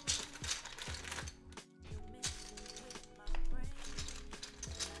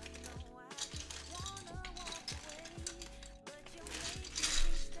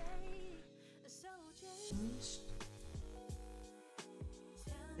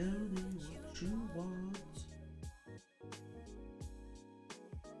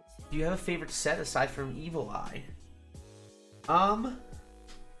 Do you have a favorite set aside from Evil Eye?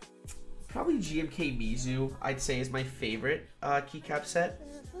 Probably GMK Mizu, I'd say, is my favorite keycap set.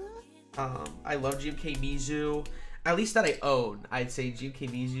 I love GMK Mizu, at least that I own. I'd say GMK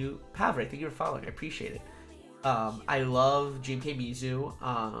Mizu. Pavre, thank you for following. I appreciate it. I love GMK Mizu.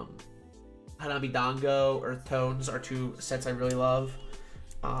 Hanami Dango, Earth Tones are two sets I really love.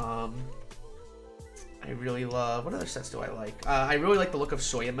 I really love, what other sets do I like? I really like the look of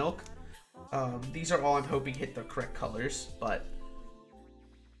Soya Milk. These are all I'm hoping hit the correct colors, but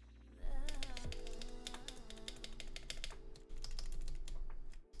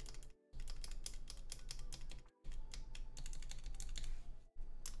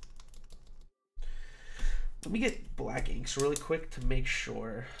let me get black inks really quick to make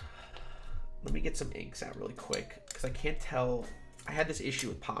sure Let me get some inks out really quick because I can't tell. I had this issue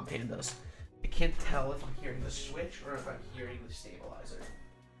with Palm Pandas. I can't tell if I'm hearing the switch or if I'm hearing the stabilizer.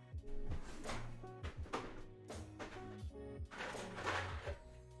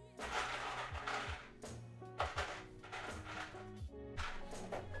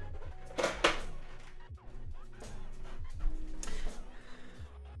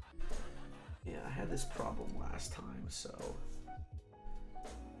 Yeah, I had this problem last time, so.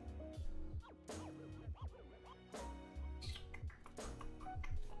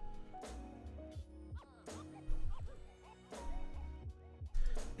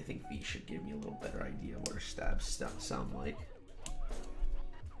 I think these should give me a little better idea of what our stabs sound like.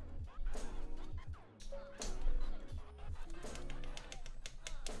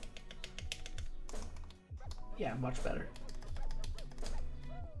 Yeah, much better.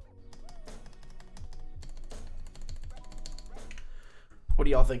 What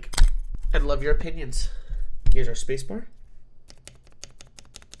do y'all think? I'd love your opinions. Here's our spacebar.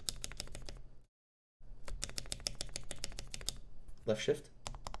 Left shift.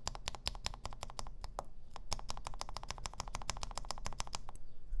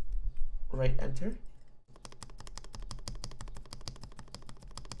 Right enter.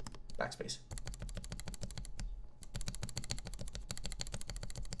 Backspace.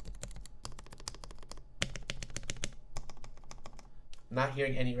 Not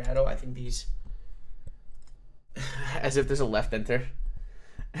hearing any rattle. I think these as if there's a left enter.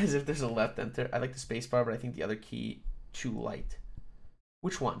 As if there's a left enter. I like the spacebar, but I think the other key too light.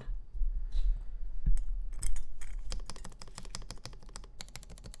 Which one?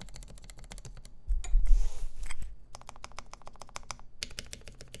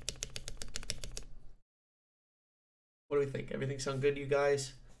 What do we think? Everything sound good to you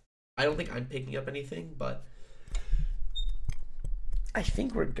guys? I don't think I'm picking up anything, but I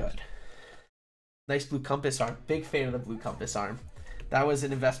think we're good. Nice blue compass arm. Big fan of the blue compass arm. That was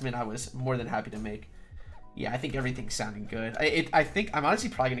an investment I was more than happy to make. Yeah, I think everything's sounding good. I think I'm honestly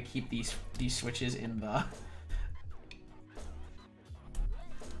probably gonna keep these switches in the.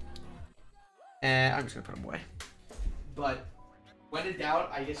 And I'm just gonna put them away. But when in doubt,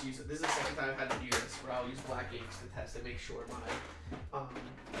 I just use it. This is the second time I've had to do this, where I'll use black inks to test and make sure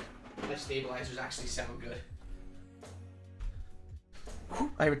my stabilizers actually sound good. Whew,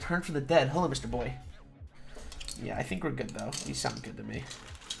 I returned from the dead. Hello, Mr. Boy. Yeah, I think we're good though. These sound good to me.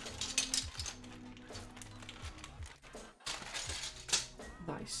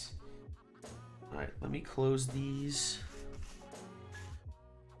 Nice. All right, let me close these.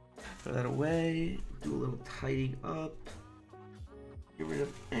 Throw that away. Do a little tidying up. Get rid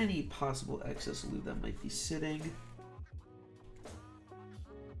of any possible excess lube that might be sitting.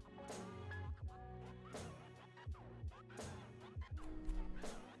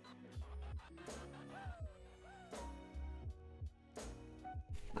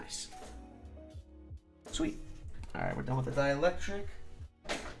 Nice. Sweet. All right, we're done with the dielectric.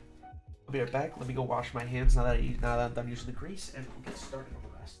 I'll be right back. Let me go wash my hands now that I'm done using the grease, and we'll get started on the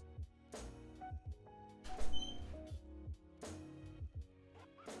rest.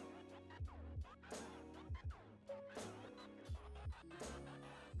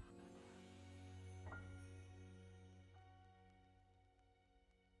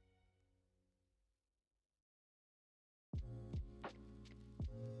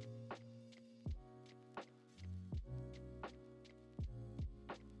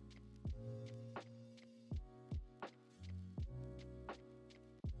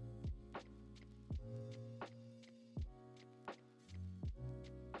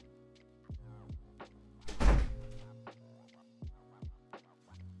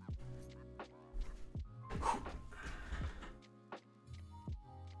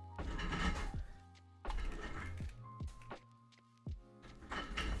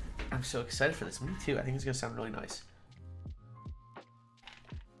 I'm so excited for this. Me too. I think it's gonna sound really nice.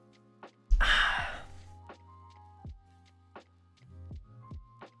 All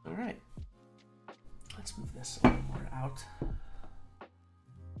right. Let's move this a little more out.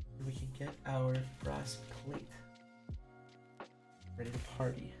 And we can get our brass plate ready to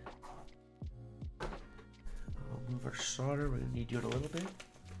party. I'll move our solder. We're gonna need you in a little bit.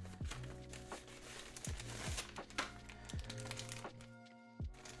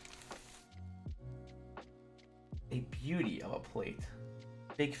 A beauty of a plate.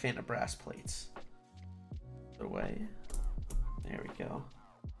 Big fan of brass plates. Put away. There we go.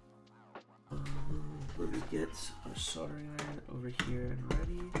 Let me get our soldering iron over here and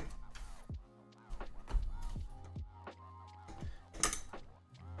ready.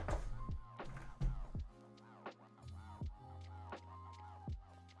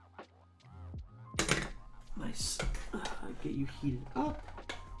 you heated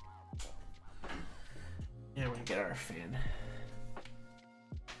up. And we're gonna get our fan.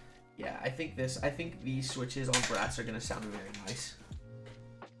 Yeah, I think these switches on brass are gonna sound very nice.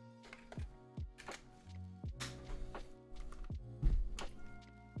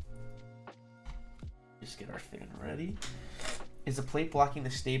 Just get our fan ready. Is the plate blocking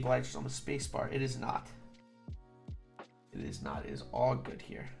the stabilizers on the spacebar? It is not. It is not. It is all good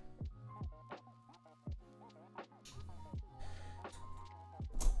here.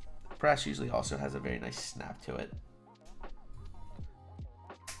 Brass usually also has a very nice snap to it.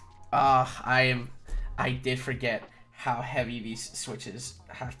 I did forget how heavy these switches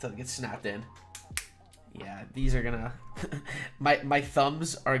have to get snapped in. Yeah, these are gonna my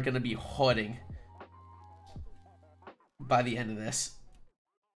thumbs are gonna be hurting by the end of this.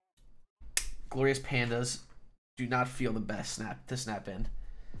 Glorious Pandas do not feel the best to snap in.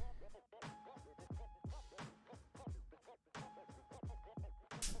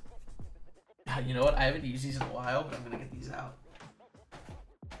 You know what? I haven't used these in a while, but I'm gonna get these out.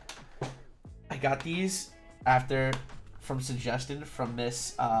 I got these from suggestion from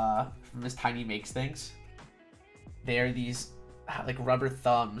Miss Tiny Makes Things. They're these like rubber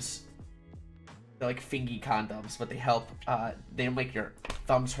thumbs. They're like fingy condoms, but they help. They don't make your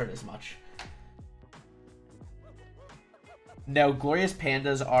thumbs hurt as much. No, Glorious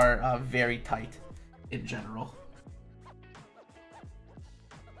Pandas are very tight in general.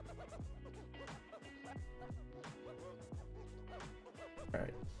 All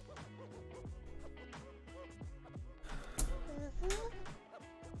right.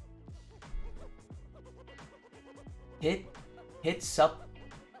 Hit sup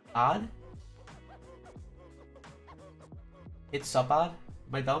odd. Hit sup odd.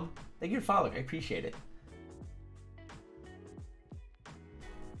 My dumb. Thank you for following. I appreciate it.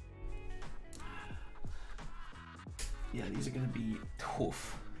 Yeah, these are gonna be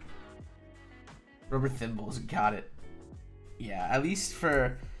tough. Rubber thimbles, got it. Yeah, at least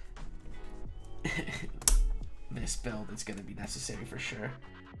for this build, it's gonna be necessary for sure.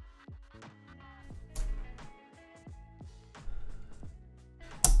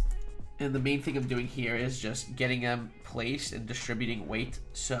 And the main thing I'm doing here is just getting them placed and distributing weight.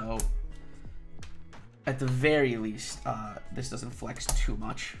 So at the very least, this doesn't flex too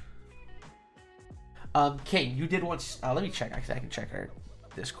much. Kane, you did once, let me check, actually I can check our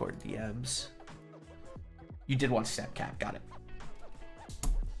Discord DMs. You did want step cap, got it.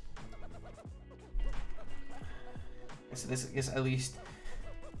 So this is at least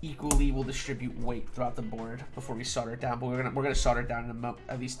equally will distribute weight throughout the board before we solder it down. But we're gonna solder it down in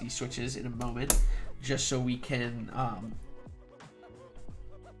at least these switches in a moment, just so we can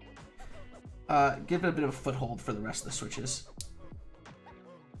give it a bit of a foothold for the rest of the switches.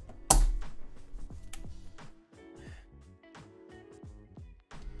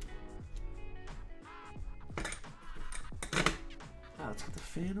 Let's get the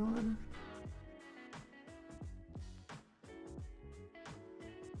fan on.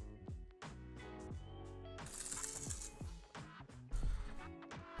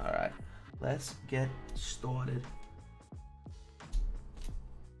 All right, let's get started.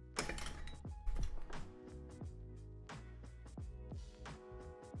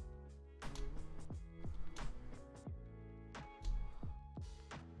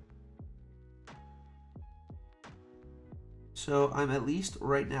 So I'm at least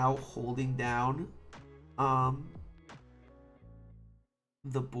right now holding down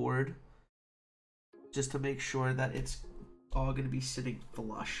the board just to make sure that it's all going to be sitting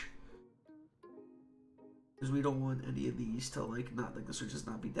flush, because we don't want any of these to not the switches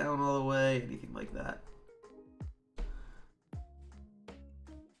not be down all the way, anything like that.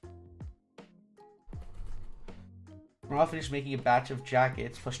 We're all finished making a batch of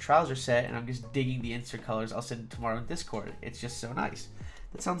jackets plus trouser set, and I'm just digging the insert colors. I'll send it tomorrow in Discord. It's just so nice.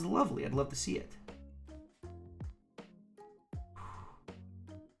 That sounds lovely. I'd love to see it.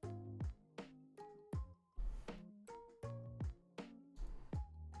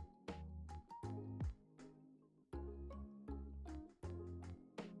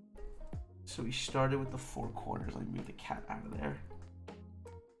 So we started with the four corners. Let me move the cat out of there.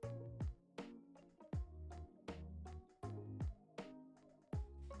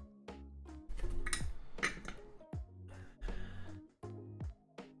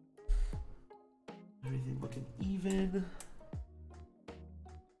 Everything looking even.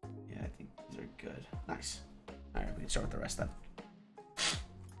 Yeah, I think these are good. Nice. All right, we can start with the rest then.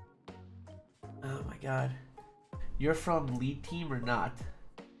 Oh my god. You're from lead team or not?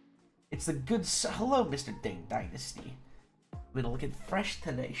 It's the good... Hello, Mr. Ding Dynasty. I'm looking fresh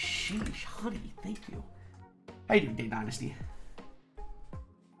today. Sheesh, honey, thank you. How you doing, Ding Dynasty?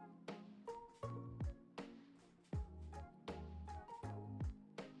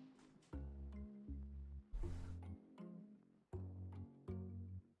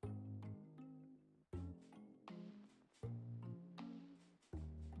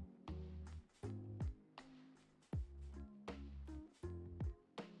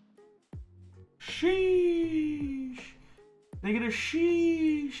 Sheesh. Can I get a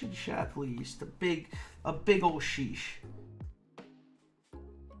sheesh in chat, please? A big old sheesh.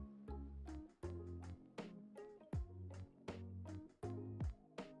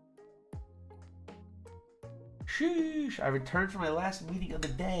 Sheesh. I returned from my last meeting of the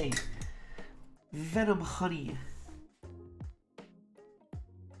day. Venom honey.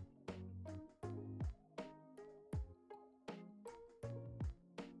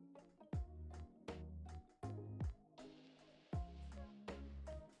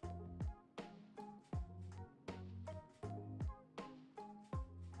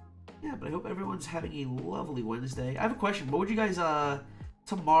 Yeah, but I hope everyone's having a lovely Wednesday. I have a question. What would you guys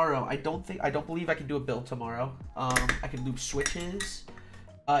tomorrow? I don't believe I can do a build tomorrow. I can loop switches.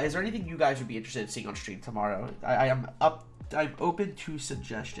 Is there anything you guys would be interested in seeing on stream tomorrow? I'm open to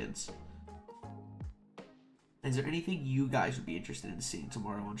suggestions. Is there anything you guys would be interested in seeing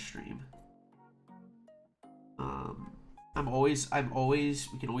tomorrow on stream? We can always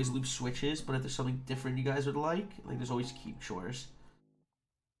loop switches, but if there's something different you guys would like there's always keep chores.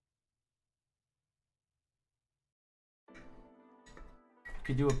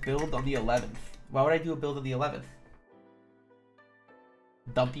 Could do a build on the 11th. Why would I do a build on the 11th?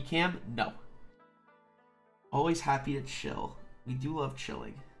 Dumpy cam? No. Always happy to chill. We do love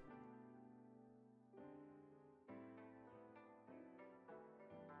chilling.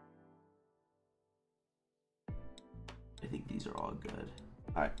 I think these are all good.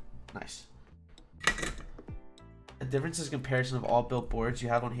 Alright, nice. A difference is comparison of all built boards you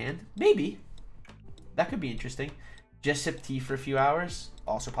have on hand? Maybe. That could be interesting. Just sip tea for a few hours?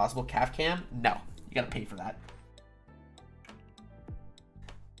 Also possible. Calf cam? No. You gotta pay for that.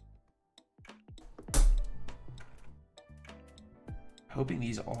 Hoping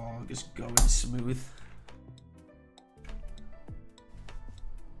these all just go in smooth.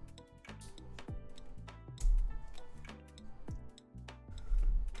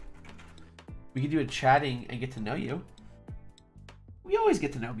 We could do a chatting and get to know you. We always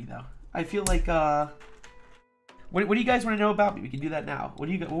get to know me though. I feel like what do you guys want to know about me? We can do that now. What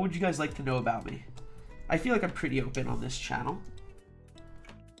would you guys like to know about me? I feel like I'm pretty open on this channel.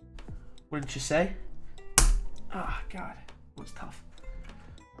 Wouldn't you say? Ah, God. That was tough.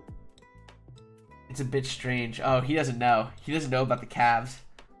 It's a bit strange. Oh, he doesn't know. He doesn't know about the calves.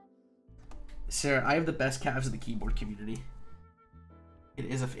 Sir, I have the best calves in the keyboard community. It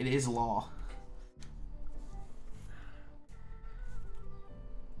is law.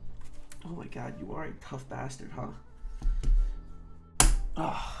 Oh my God, you are a tough bastard, huh?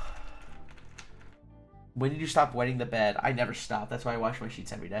 Oh. When did you stop wetting the bed? I never stop. That's why I wash my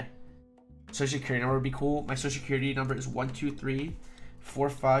sheets every day. Social security number would be cool. My social security number is 1, 2, 3, 4,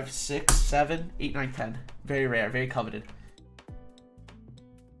 5, 6, 7, 8, 9, 10. Very rare, very coveted.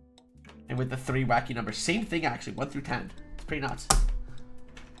 And with the 3 wacky numbers. Same thing actually, 1 through 10. It's pretty nuts.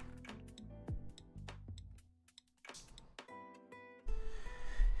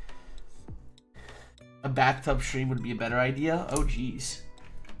 A bathtub stream would be a better idea. Oh, geez.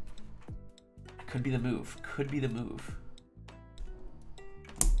 Could be the move. Could be the move.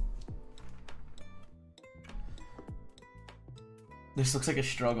 This looks like a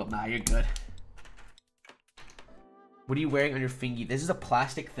struggle. Nah, you're good. What are you wearing on your fingy? This is a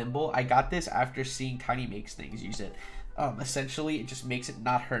plastic thimble. I got this after seeing Tiny Makes Things use it. Essentially, it just makes it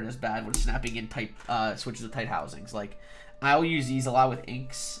not hurt as bad when snapping in tight switches of tight housings. Like, I'll use these a lot with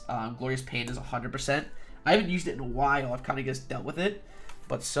inks. Glorious Pain is 100%. I haven't used it in a while. I've kind of just dealt with it.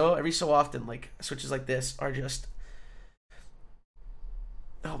 But every so often, like, switches like this are just...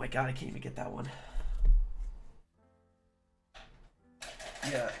 Oh my God, I can't even get that one.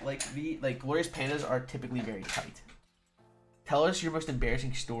 Yeah, like Glorious Pandas are typically very tight. Tell us your most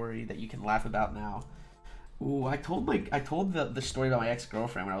embarrassing story that you can laugh about now. Ooh, I told the story about my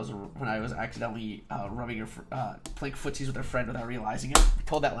ex-girlfriend when I was accidentally playing footsies with her friend without realizing it. I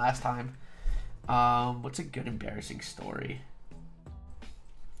told that last time. What's a good embarrassing story?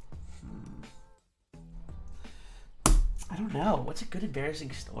 I don't know. What's a good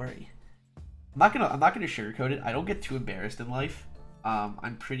embarrassing story? I'm not gonna sugarcoat it. I don't get too embarrassed in life. I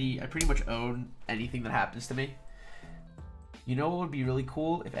pretty much own anything that happens to me. You know what would be really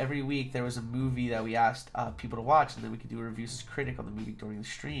cool? If every week there was a movie that we asked people to watch, and then we could do a reviews as critic on the movie during the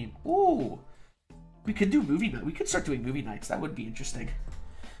stream. Ooh, we could do movie night. We could start doing movie nights. That would be interesting.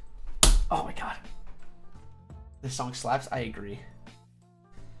 Oh my God, this song slaps. I agree,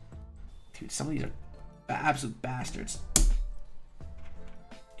 dude. Some of these are absolute bastards.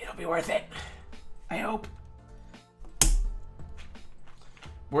 It'll be worth it. I hope.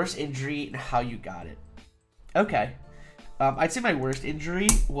 Worst injury and how you got it. Okay. I'd say my worst injury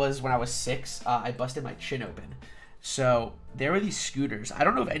was when I was 6. I busted my chin open. So there were these scooters. I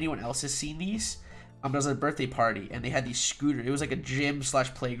don't know if anyone else has seen these. It was at a birthday party, and they had these scooters. It was like a gym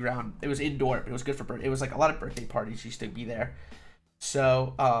 / playground. It was indoor, but it was good for birthday. It was like a lot of birthday parties used to be there.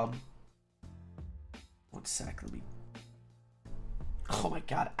 So, 1 sec, let me... Oh my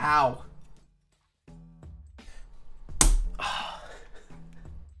god, ow.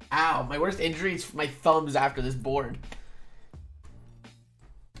 Ow, my worst injury is my thumbs after this board.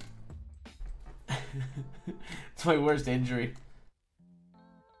 It's my worst injury.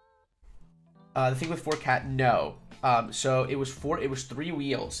 The thing with 4 cat, no. So it was 3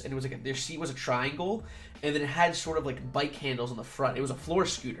 wheels, and it was like their seat was a triangle, and then it had sort of like bike handles on the front. It was a floor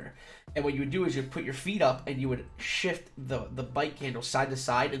scooter, and what you would do is you'd put your feet up, and you would shift the bike handle side to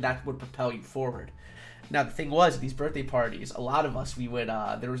side, and that would propel you forward. Now the thing was, at these birthday parties, a lot of us, we would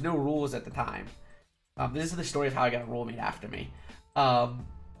there was no rules at the time. This is the story of how I got a roommate after me. A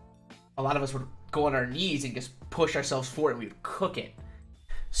lot of us would go on our knees and just push ourselves forward, and we would cook it.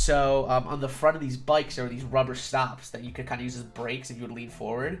 So on the front of these bikes, there were these rubber stops that you could kind of use as brakes if you would lean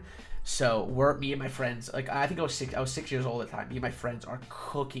forward. So me and my friends, like I think I was 6 years old at the time. Me and my friends are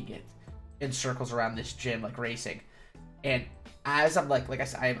cooking it in circles around this gym, like racing. And as I'm like I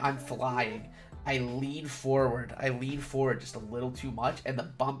said, I'm flying. I lean forward just a little too much, and the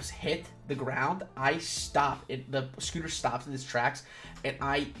bumps hit the ground. I stop. The scooter stops in its tracks, and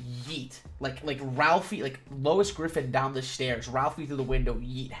I yeet like Ralphie, like Lois Griffin down the stairs. Ralphie through the window,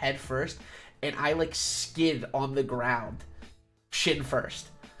 yeet head first, and I like skid on the ground, shin first.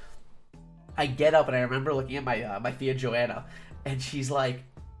 I get up, and I remember looking at my Thea Joanna, and she's like,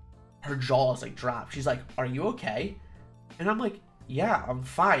 her jaw is like dropped. She's like, "Are you okay?" And I'm like, "Yeah, I'm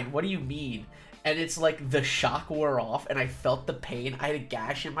fine. What do you mean?" And it's like the shock wore off, and I felt the pain. I had a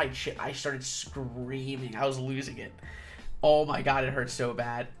gash in my chin. I started screaming. I was losing it. Oh my god, it hurt so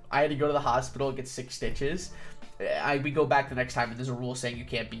bad. I had to go to the hospital and get 6 stitches. We go back the next time, and there's a rule saying you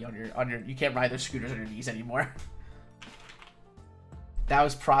can't be you can't ride those scooters on your knees anymore.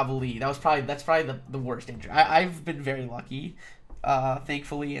 That's probably the worst injury. I've been very lucky,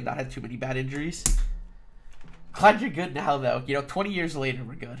 thankfully, and not had too many bad injuries. Glad you're good now, though. 20 years later,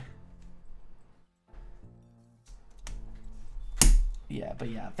 we're good. Yeah, but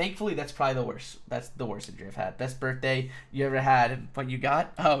yeah, thankfully that's probably the worst. That's the worst injury I've had. Best birthday you ever had, and what you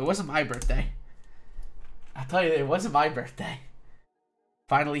got? Oh, it wasn't my birthday. I'll tell you, it wasn't my birthday.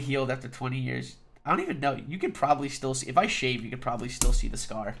 Finally healed after 20 years. I don't even know. You could probably still see, if I shave, you could probably still see the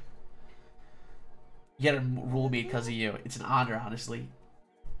scar. You had a rule made because of you. It's an honor, honestly.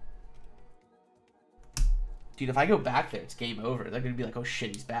 Dude, if I go back there, it's game over. They're gonna be like, "Oh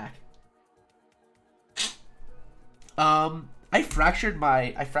shit, he's back." I fractured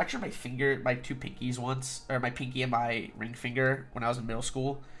my finger, my 2 pinkies once, or my pinky and my ring finger when I was in middle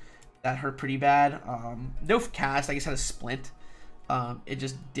school. That hurt pretty bad. No cast, I just had a splint. It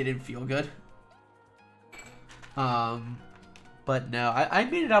just didn't feel good. But no, I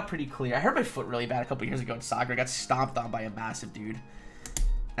made it out pretty clear. I hurt my foot really bad a couple years ago in soccer. I got stomped on by a massive dude.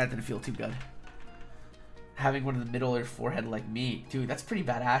 That didn't feel too good. Having one in the middle of your forehead like me, dude, that's pretty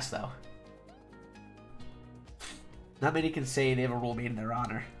badass though. Not many can say they have a rule made in their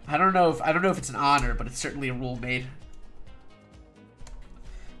honor. I don't know if it's an honor, but it's certainly a rule made.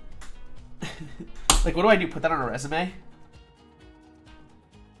 Like, what do I do? Put that on a resume?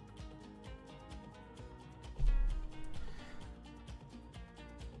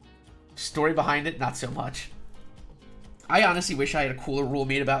 Story behind it, not so much. I honestly wish I had a cooler rule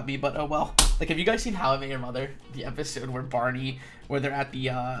made about me, but oh well. Like, have you guys seen How I Met Your Mother? The episode where they're at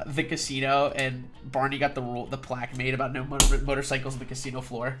the casino, and Barney got the plaque made about no motorcycles on the casino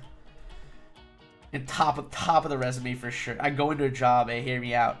floor. And top of the resume for sure. I go into a job, hey, hear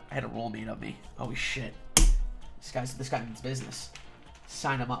me out. I had a rule made of me. Holy shit. This guy means business.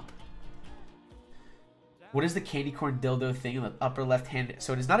 Sign him up. What is the candy corn dildo thing in the upper left hand?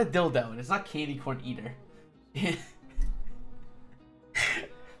 So it is not a dildo, and it's not candy corn either.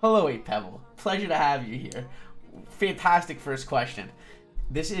 Hello, 8Pebble. Pleasure to have you here. Fantastic first question.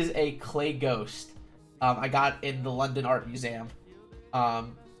 This is a clay ghost I got in the London Art Museum.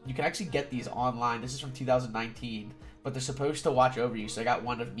 You can actually get these online. This is from 2019, but they're supposed to watch over you. So I got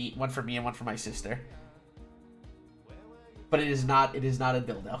one for me and one for my sister. But it is not a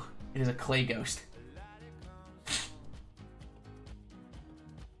dildo. It is a clay ghost.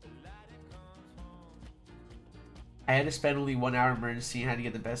 I had to spend only 1 hour emergency and had to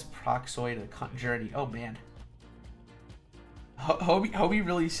get the best proxoid of the journey. Oh man. Hobie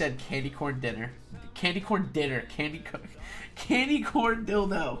really said candy corn dinner. Candy corn dinner. Candy corn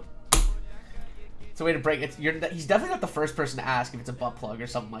dildo. It's a way to break it. He's definitely not the first person to ask if it's a butt plug or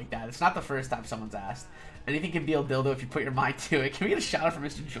something like that. It's not the first time someone's asked. Anything can be a dildo if you put your mind to it. Can we get a shout out from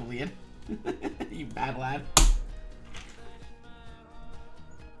Mr. Julian? You bad lad.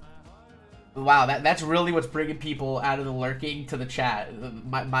 Wow, that's really what's bringing people out of the lurking to the chat.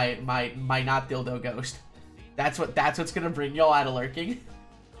 My not dildo ghost. That's what's gonna bring y'all out of lurking.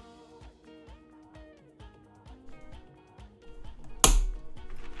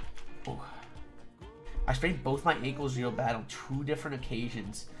 Oh. I sprained both my ankles real bad on 2 different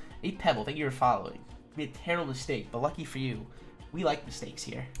occasions. Hey Pebble, thank you for following. You made a terrible mistake, but lucky for you, we like mistakes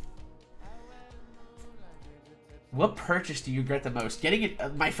here. What purchase do you regret the most? Getting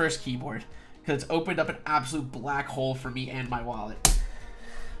it, my first keyboard, because it's opened up an absolute black hole for me and my wallet.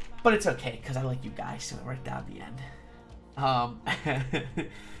 But it's okay, because I like you guys, so it worked out in the end.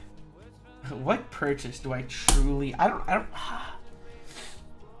 What purchase do I truly... I don't...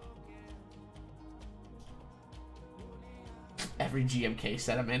 Every GMK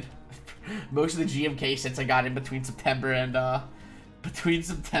set I'm in. Most of the GMK sets I got in between September and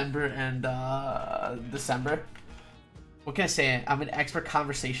December. What can I say? I'm an expert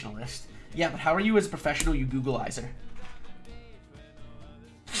conversationalist. Yeah, but how are you as a professional, you Googleizer?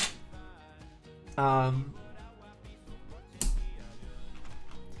 Hello,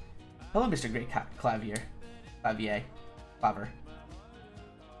 Mr. Great Clavier. Claver.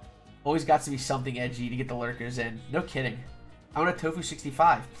 Always got to be something edgy to get the lurkers in. No kidding. I want a Tofu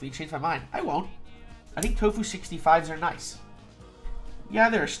 65. Please change my mind. I won't. I think Tofu 65s are nice. Yeah,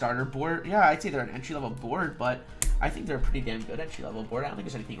 they're a starter board. Yeah, I'd say they're an entry-level board, but I think they're a pretty damn good entry-level board. I don't think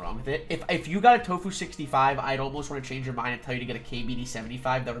there's anything wrong with it. If you got a Tofu 65, I'd almost want to change your mind and tell you to get a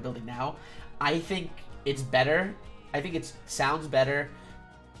KBD75 that we're building now. I think it's better. I think it sounds better,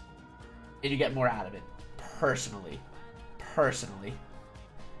 and you get more out of it. Personally.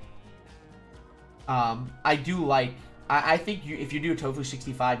 I do like... I think if you do a Tofu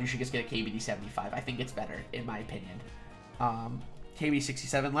 65, you should just get a KBD75. I think it's better, in my opinion.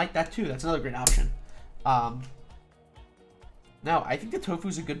 KBD67, like that too. That's another great option. No, I think the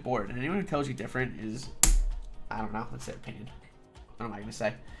Tofu's a good board, and anyone who tells you different is, I don't know, that's their opinion. What am I gonna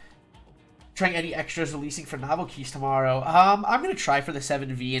say? Trying any extras releasing for novel keys tomorrow. I'm gonna try for the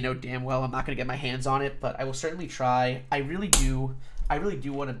 7V and know damn well I'm not gonna get my hands on it, but I will certainly try. I really do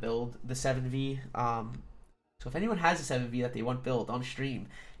want to build the 7V. So if anyone has a 7V that they want build on stream,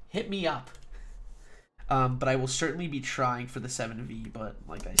 hit me up. But I will certainly be trying for the 7V, but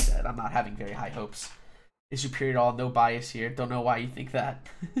like I said, I'm not having very high hopes. Is superior at all, no bias here. Don't know why you think that.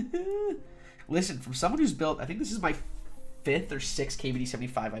 Listen, from someone who's built, I think this is my 5th or 6th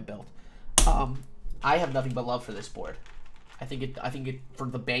KBD75 I built. I have nothing but love for this board. I think it for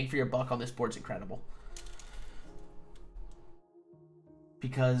the bang for your buck on this board's incredible.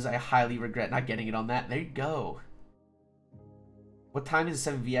 Because I highly regret not getting it on that. There you go. What time is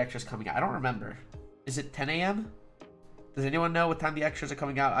the 7V extras coming out? I don't remember. Is it 10 a.m.? Does anyone know what time the extras are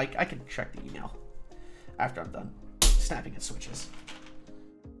coming out? I can check the email after I'm done snapping at switches.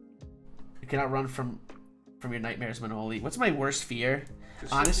 You cannot run from your nightmares, Manoli. What's my worst fear?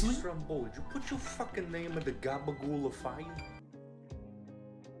 Honestly? Would you put your fucking name in the gabagool of fire?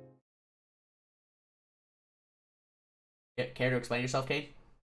 Care to explain yourself, Kane?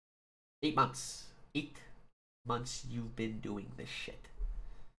 8 months. 8 months you've been doing this shit.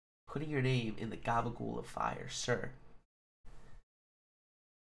 Putting your name in the gabagool of fire, sir.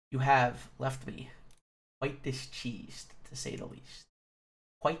 You have left me quite discheesed, to say the least.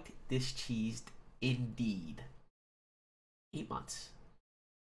 Quite discheesed indeed. 8 months.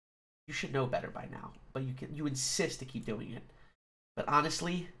 You should know better by now, but you insist to keep doing it. But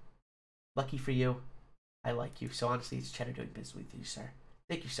honestly, lucky for you, I like you. So honestly, it's cheddar doing business with you, sir.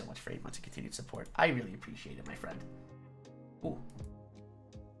 Thank you so much for 8 months of continued support. I really appreciate it, my friend. Ooh.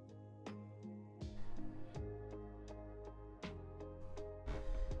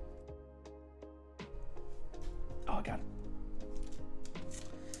 Oh, God.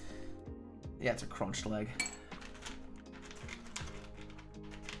 Yeah, it's a crunched leg.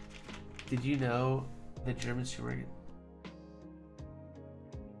 Did you know the Germans who were...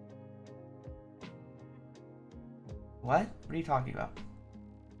 What? What are you talking about?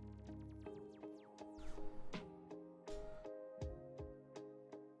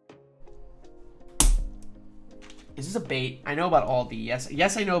 Is this a bait? I know about Aldi.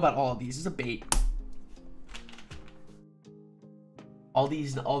 Yes, I know about Aldi. This is a bait. All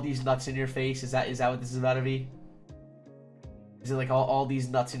these nuts in your face. Is that what this is about to be? Is it like all these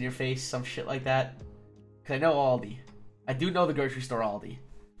nuts in your face? Some shit like that? Because I know Aldi. I do know the grocery store Aldi.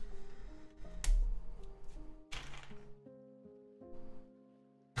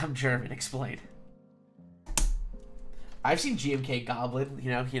 I'm German. Explain. I've seen GMK Goblin,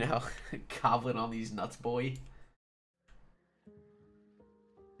 you know, Goblin on these nuts, boy.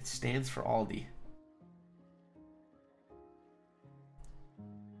 It stands for Aldi.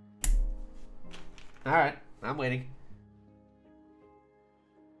 Alright, I'm waiting.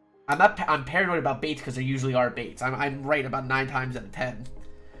 I'm paranoid about baits because there usually are baits. I'm right about 9 times out of 10.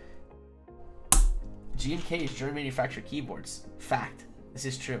 GMK is German manufactured keyboards. Fact. This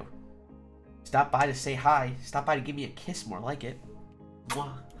is true. Stop by to say hi. Stop by to give me a kiss, more like it.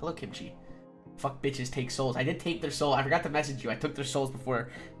 Mwah. Hello, Kimchi. Fuck bitches take souls. I did take their soul. I forgot to message you. I took their souls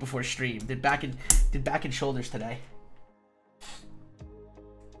before stream. Did back and shoulders today.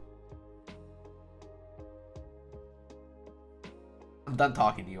 I'm done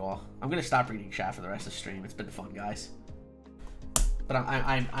talking to you all. I'm gonna stop reading chat for the rest of the stream. It's been fun, guys. But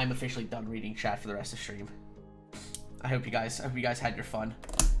I'm officially done reading chat for the rest of the stream. I hope you guys had your fun.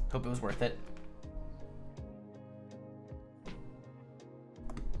 Hope it was worth it.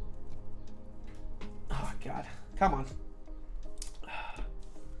 Oh god. Come on.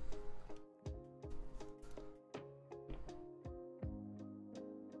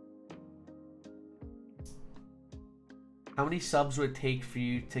 How many subs would it take for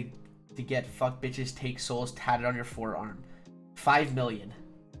you to get fuck bitches take souls tatted on your forearm? 5 million.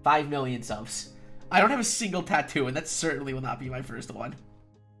 5 million subs. I don't have a single tattoo, and that certainly will not be my first one.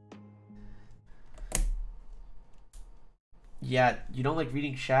 Yeah, you don't like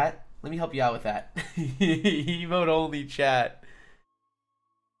reading chat? Let me help you out with that. Emote only chat.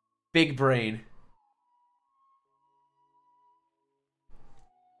 Big brain.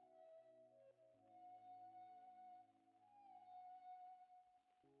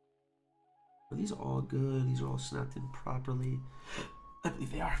 Are these all good? These are all snapped in properly. I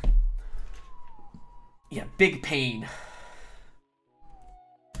believe they are. Yeah, big pain.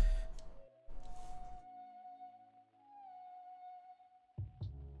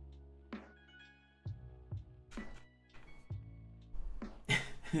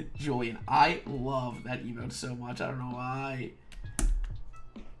 Julian, I love that emote so much. I don't know why.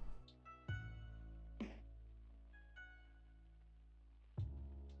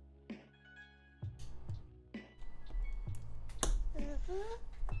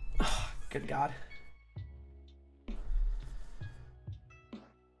 Good God.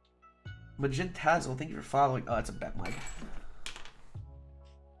 Magent Tazzle, thank you for following. Oh, that's a bet, Mike.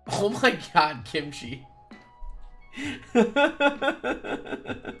 Oh my God, Kimchi.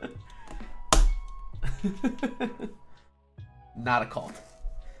 Not a cult.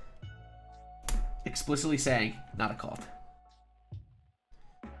 Explicitly saying, not a cult.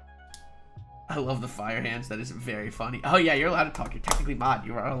 I love the fire hands. That is very funny. Oh yeah, you're allowed to talk. You're technically mod.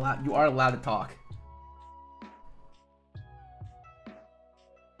 You are allowed to talk.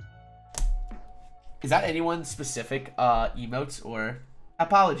 Is that anyone's specific emotes or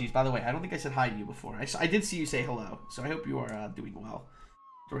apologies? By the way, I don't think I said hi to you before. I did see you say hello, so I hope you are doing well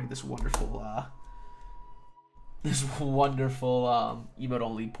during this wonderful emote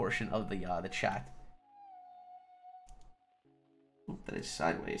only portion of the chat. Oh, that is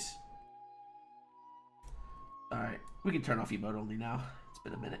sideways. Alright, we can turn off emote only now. It's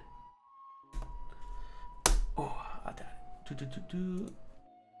been a minute. Oh, I died.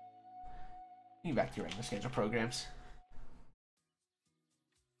 You back to your regular schedule programs.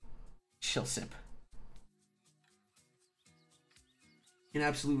 Chill sip. An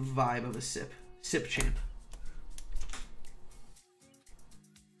absolute vibe of a sip. Sip champ.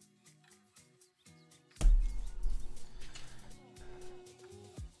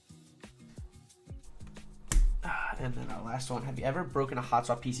 And then our last one. Have you ever broken a hot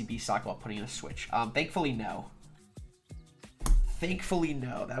swap PCB socket while putting in a switch? Thankfully, no. Thankfully,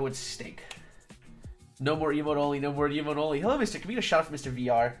 no. That would stink. No more emote only. No more emote only. Hello, Mr. Can we get a shout out for Mr.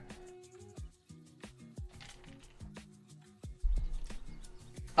 VR?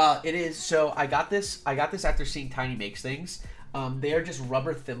 It is. So I got this after seeing Tiny Makes things. They are just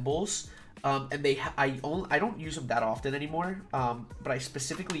rubber thimbles. And I don't use them that often anymore, but I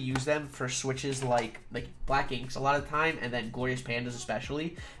specifically use them for switches like Black Inks a lot of the time, and then Glorious Pandas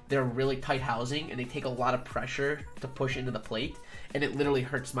especially. They're really tight housing, and they take a lot of pressure to push into the plate, and it literally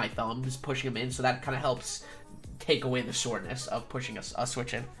hurts my thumbs pushing them in, so that kind of helps take away the soreness of pushing a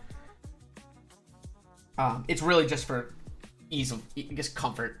switch in. It's really just for ease of, I guess,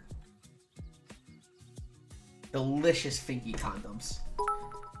 comfort. Delicious Finky condoms.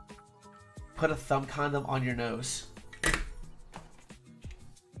 Put a thumb condom on your nose.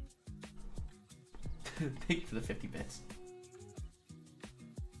 Thank you for the 50 bits.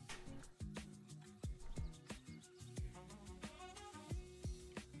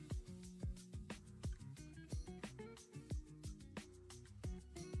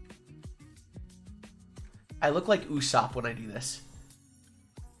 I look like Usopp when I do this.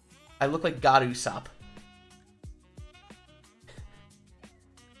 I look like God Usopp.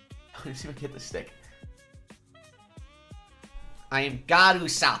 Let me see if I can hit the stick. I am God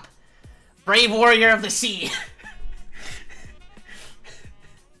Usopp, brave warrior of the sea.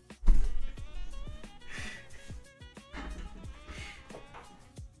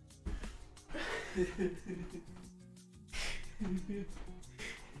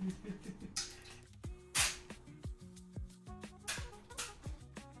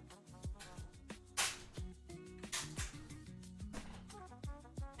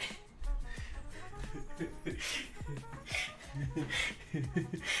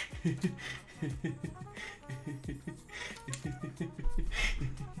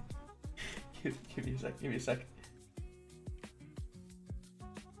 Give me a sec, give me a sec.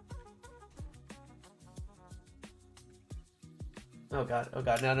 Oh god, oh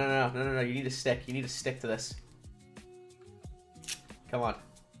god, no, you need to stick, you need to stick to this. Come on.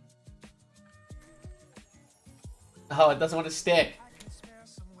 Oh, it doesn't want to stick.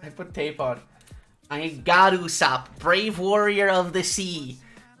 I put tape on. I am God Usopp, brave warrior of the sea.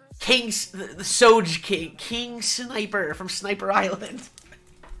 King, the Soj King, King Sniper from Sniper Island.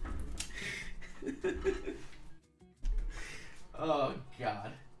 Oh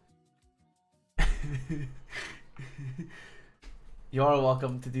god. You are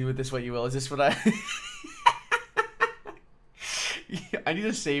welcome to do with this what you will. Is this what I... I need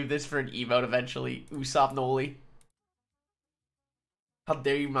to save this for an emote eventually. Usopp Noli. How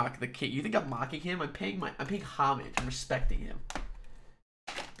dare you mock the king? You think I'm mocking him? I'm paying homage. I'm respecting him.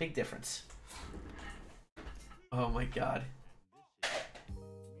 Big difference. Oh my god.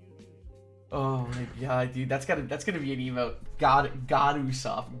 Oh my god, dude. That's gonna be an emote. God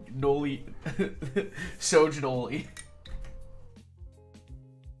Usopp. Noli. Soj Noli.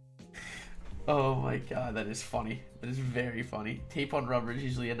 Oh my god, that is funny. That is very funny. Tape on rubber is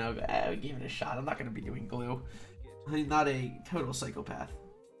usually a no-go. I gave it a shot. I'm not gonna be doing glue. I'm not a total psychopath.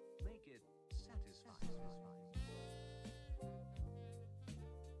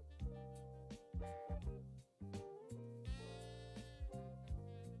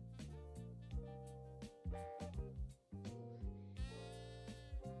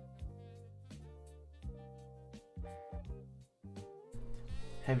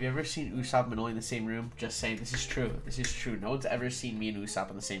 Have you ever seen Usopp and Manoli in the same room? Just saying, this is true. This is true. No one's ever seen me and Usopp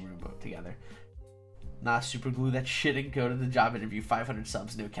in the same room together. Nah, super glue that shit and go to the job interview. 500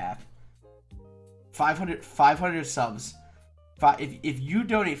 subs, no cap. 500 subs. If you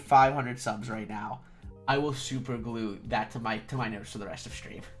donate 500 subs right now, I will super glue that to my notes for the rest of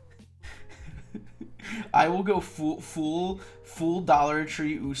stream. I will go full Dollar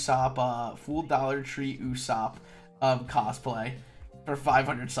Tree Usopp cosplay for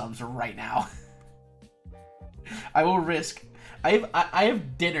 500 subs right now. I will risk. I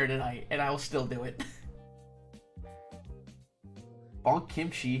have dinner tonight and I will still do it. Bonk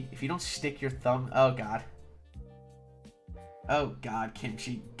Kimchi, if you don't stick your thumb... Oh, God. Oh, God,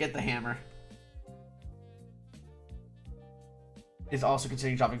 Kimchi. Get the hammer. Is also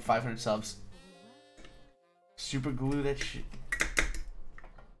considering dropping 500 subs. Super glue that shit.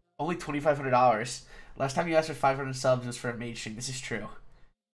 Only $2,500. Last time you asked for 500 subs was for a mage stream. This is true.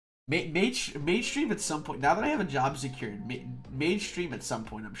 Mage stream at some point. Now that I have a job secured, mage stream at some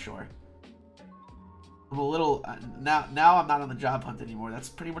point, I'm sure. I'm a little now I'm not on the job hunt anymore. That's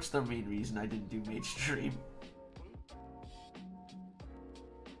pretty much the main reason I didn't do mage stream.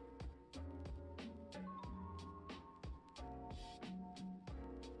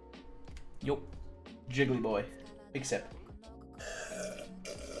 Yup. Jiggly boy. Big sip.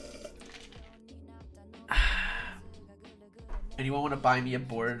 Anyone want to buy me a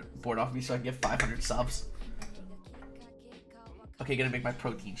board off me so I can get 500 subs? Okay, gonna make my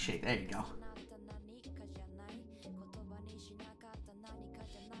protein shake. There you go.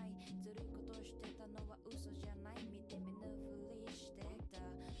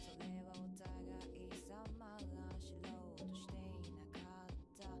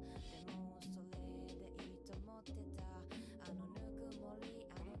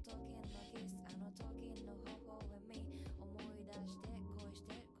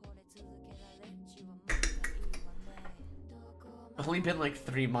 It's only been like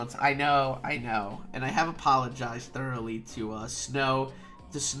 3 months. I know, and I have apologized thoroughly to Snow,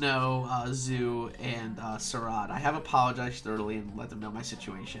 Zoo, and Sarad. I have apologized thoroughly and let them know my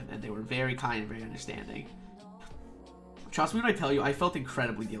situation, and they were very kind and very understanding. Trust me when I tell you, I felt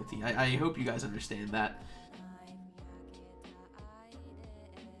incredibly guilty. I hope you guys understand that.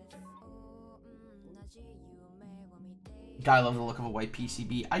 God, I love the look of a white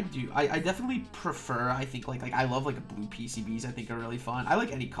PCB. I do. I definitely prefer, I think, like I love, like, blue PCBs. I think are really fun. I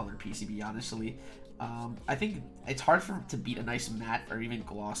like any color PCB, honestly. I think it's hard to beat a nice matte or even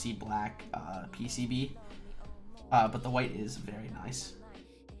glossy black PCB. But the white is very nice.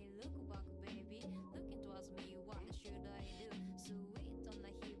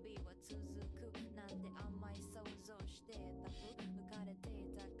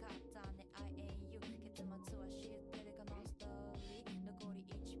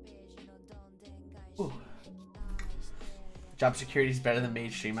 Ooh. Job security is better than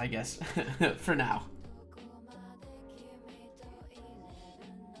mainstream, I guess, for now.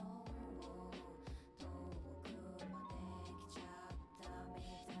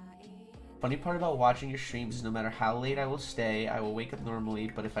 Funny part about watching your streams is no matter how late I will stay, I will wake up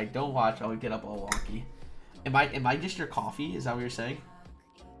normally, but if I don't watch, I will get up all wonky. Am I just your coffee? Is that what you're saying?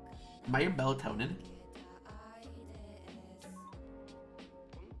 Am I your melatonin?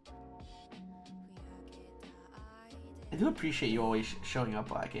 I do appreciate you always showing up,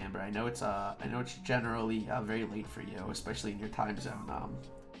 Black Amber. I know it's generally very late for you, especially in your time zone.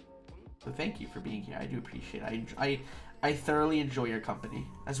 So thank you for being here. I do appreciate it. I thoroughly enjoy your company,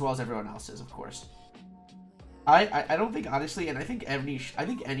 as well as everyone else's, of course. I don't think, honestly, and I think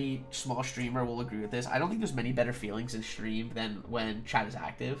any small streamer will agree with this. I don't think there's many better feelings in stream than when chat is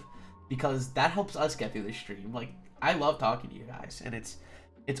active, because that helps us get through the stream. Like, I love talking to you guys, and it's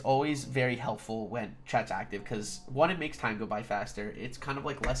always very helpful when chat's active, because one, it makes time go by faster. It's kind of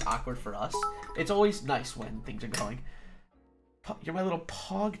like less awkward for us. It's always nice when things are going. You're my little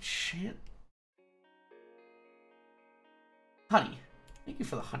pog chant. Honey, thank you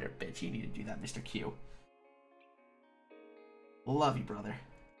for the 100 bits. You need to do that, Mr. Q. Love you, brother.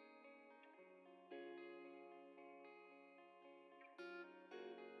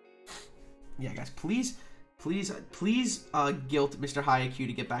 Yeah, guys, please guilt Mr. High IQ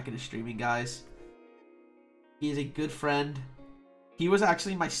to get back into streaming, guys. He is a good friend. He was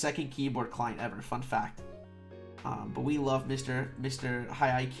actually my second keyboard client ever. Fun fact. But we love Mr.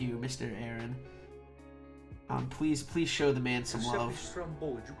 High IQ, Mr. Aaron. Please show the man some love.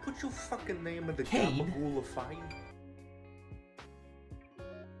 Did you put your fucking name in the Kane? Gabagoolify?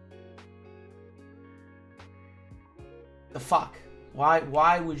 The fuck?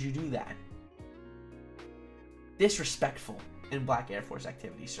 Why would you do that? Disrespectful in Black Air Force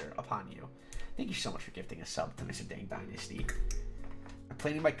activity, sir, upon you. Thank you so much for gifting a sub to Mr. Dang Dynasty. I'm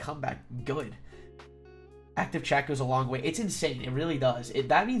planning my comeback. Good. Active chat goes a long way. It's insane. It really does.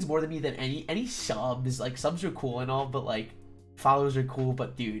 That means more to me than any subs. Like, subs are cool and all, but like follows are cool.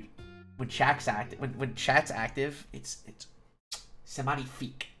 But dude, when chat's active, when chat's active, it's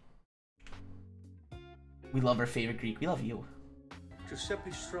magnifique. We love our favorite Greek. We love you.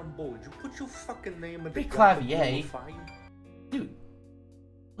 Giuseppe Strombo, did you put your fucking name in the Big Clavier. Gabagoolify? Dude,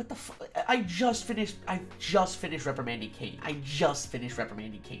 what the fuck? I just finished reprimanding Kane. I just finished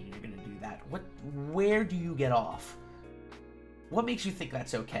reprimanding Kane, and you're gonna do that? What? Where do you get off? What makes you think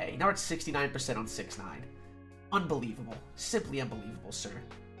that's okay? Now we're at 69% on 6-9. Unbelievable. Simply unbelievable, sir.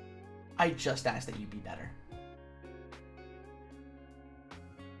 I just asked that you be better.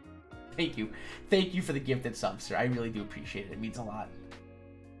 Thank you. Thank you for the gifted sub, sir. I really do appreciate it. It means a lot.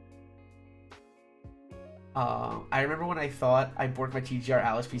 I remember when I thought I borked my TGR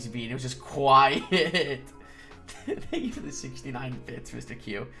Alice PCB and it was just quiet. Thank you for the 69 bits, Mr.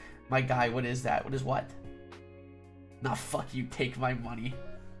 Q. My guy, what is that? What is what? Nah, fuck you. Take my money.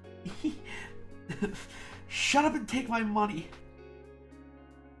 Shut up and take my money.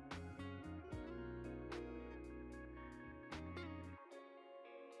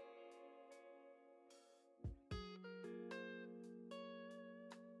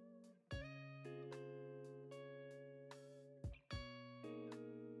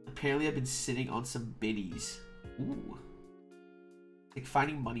 Apparently, I've been sitting on some biddies. Ooh. Like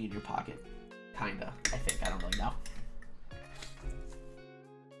finding money in your pocket. Kinda, I think. I don't really know.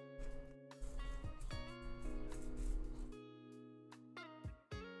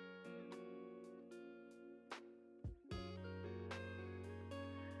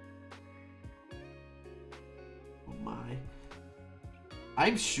 Oh my.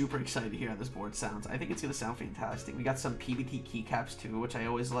 I'm super excited to hear how this board sounds. I think it's gonna sound fantastic. We got some PBT keycaps too, which I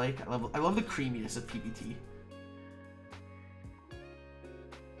always like. I love the creaminess of PBT.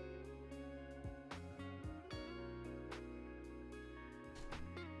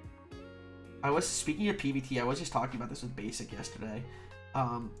 Speaking of PBT, I was just talking about this with Basic yesterday.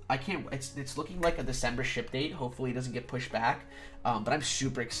 I can't. It's looking like a December ship date. Hopefully, it doesn't get pushed back. But I'm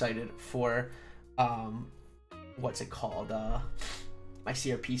super excited for what's it called? My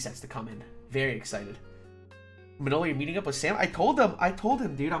CRP sets to come in. Very excited. Manoli, you're meeting up with Sam? I told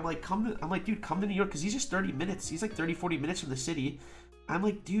him, dude, I'm like, dude, come to New York, because he's just 30 minutes. He's like 30, 40 minutes from the city. I'm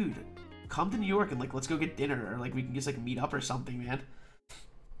like, dude, come to New York and like, let's go get dinner, or like, we can just like meet up or something, man.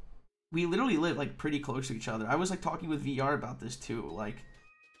 We literally live like pretty close to each other. I was like talking with VR about this too. Like,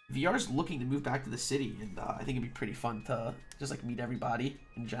 VR's looking to move back to the city, and I think it'd be pretty fun to just like meet everybody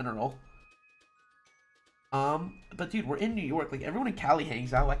in general. But dude, we're in New York. Like, everyone in Cali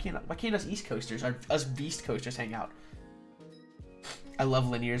hangs out. Why can't us East Coasters, or us Beast Coasters, hang out? I love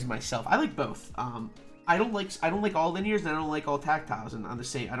linears myself. I like both. I don't like all linears, and I don't like all tactiles. And I'm the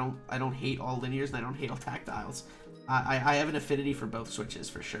same. I don't hate all linears, and I don't hate all tactiles. I have an affinity for both switches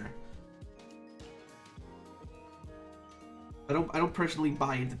for sure. I don't personally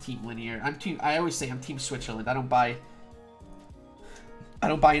buy into Team Linear. I always say I'm Team Switzerland. I don't buy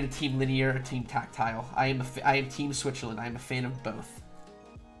into Team Linear or Team Tactile. I am Team Switzerland. I am a fan of both.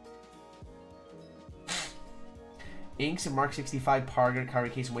 Inks and Mark 65 Parger Carry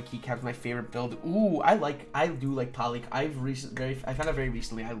Case and White Keycaps, my favorite build. Ooh, I do like poly. I found out very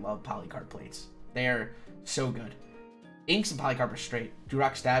recently I love polycard plates. They are so good. Inks and polycarb are straight.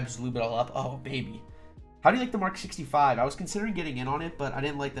 Durock stabs, lube it all up. Oh baby. How do you like the Mark 65? I was considering getting in on it, but I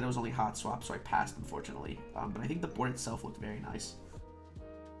didn't like that it was only hot swap, so I passed, unfortunately. But I think the board itself looked very nice.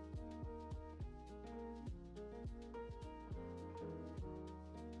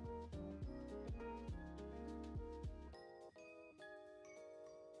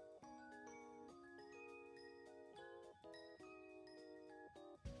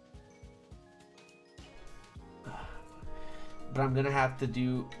 But I'm gonna have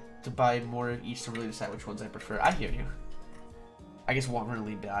to buy more of each to really decide which ones I prefer. I hear you. I guess one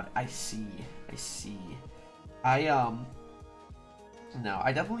really bad. I see. No,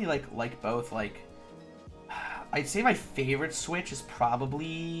 I definitely like both. Like, I'd say my favorite switch is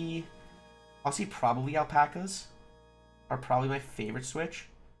probably, I'll say probably alpacas are probably my favorite switch.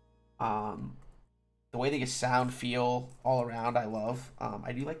 The way they get sound, feel, all around, I love.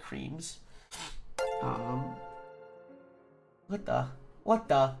 I do like creams. What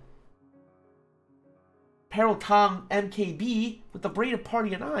the? Peril Tom MKB with the braided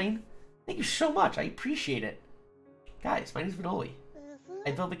party at 9. Thank you so much. I appreciate it. Guys, my name is Manoli.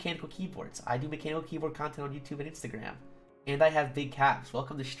 I build mechanical keyboards. I do mechanical keyboard content on YouTube and Instagram. And I have big caps.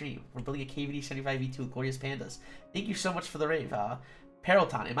 Welcome to stream. We're building a KBD75v2 with Glorious Pandas. Thank you so much for the rave.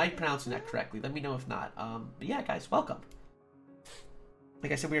 Perilton, am I pronouncing that correctly? Let me know if not. But yeah, guys, welcome.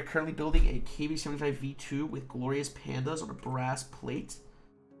 Like I said, we are currently building a KBD75v2 with Glorious Pandas on a brass plate.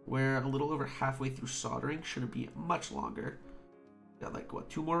 We're a little over halfway through soldering. Shouldn't be much longer. Got like, what,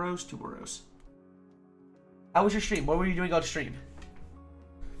 2 more rows? 2 more rows. How was your stream? What were you doing on stream?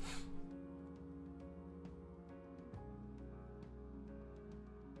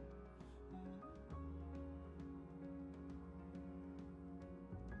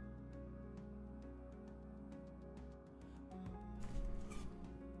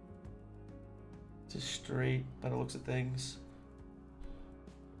 Just straight by the looks of things.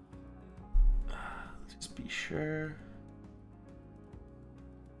 Let's just be sure.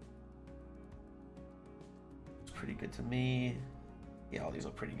 It's pretty good to me. Yeah, all these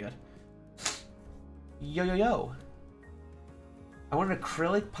look pretty good. Yo. I want an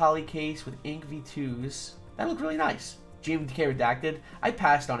acrylic poly case with ink V2s. That looked really nice. GMDK redacted. I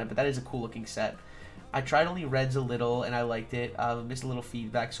passed on it, but that is a cool looking set. I tried only reds a little, and I liked it. Missed a little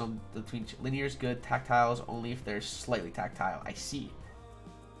feedback, so I'm between linear's good, tactiles only if they're slightly tactile. I see.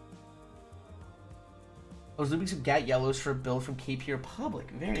 I was lubing some GAT yellows for a build from KP Republic.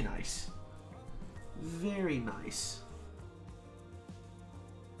 Very nice. Very nice.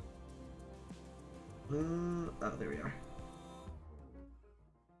 Oh, there we are.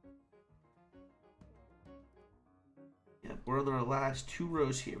 Yeah, we're on our last 2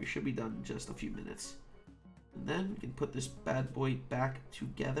 rows here. We should be done in just a few minutes. And then we can put this bad boy back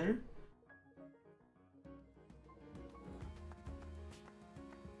together.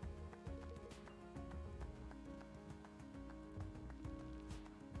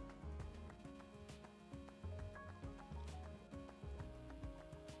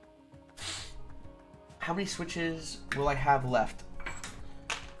 How many switches will I have left?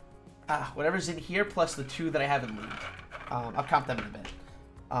 Whatever's in here plus the 2 that I haven't moved. I'll count them in a bit.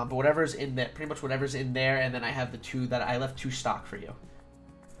 But whatever's in there, pretty much whatever's in there, and then I have the 2 that I left 2 stock for you.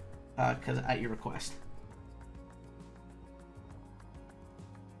 Because at your request.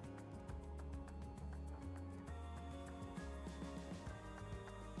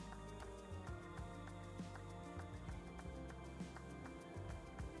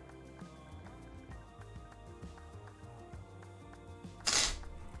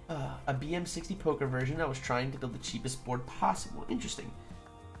 a BM60 poker version. I was trying to build the cheapest board possible. Interesting.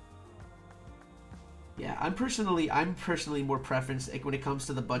 Yeah, I'm personally more preference like when it comes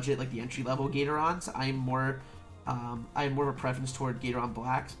to the budget, like the entry level Gatorons. I have more of a preference toward Gatoron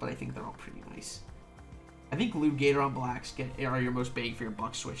Blacks, but I think they're all pretty nice. I think Lube Gatoron Blacks are your most bang for your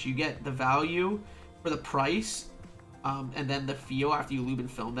buck switch. You get the value for the price, and then the feel after you lube and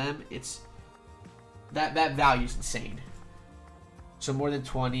film them. It's that value's insane. So more than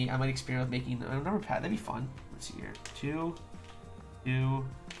 20. I might experiment with making a number pad. That'd be fun. Let's see here. 2, 2,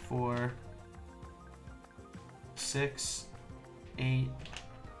 4, 6, 8,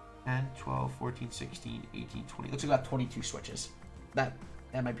 10, 12, 14, 16, 18, 20. Looks like about 22 switches. That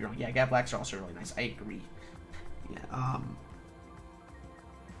might be wrong. Yeah, Gap Blacks are also really nice. I agree. Yeah,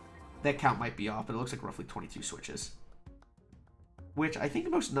 that count might be off, but it looks like roughly 22 switches. Which I think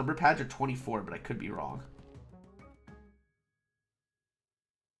most number pads are 24, but I could be wrong.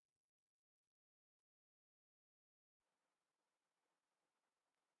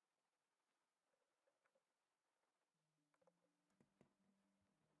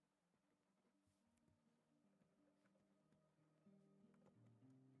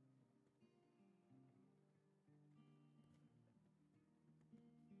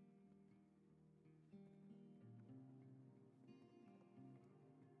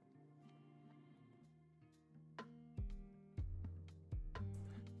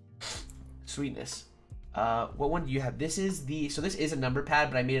 Sweetness. What one do you have? This is a number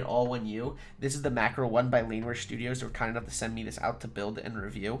pad, but I made it all 1U. This is the macro one by Laneware Studios. They were kind enough to send me this out to build and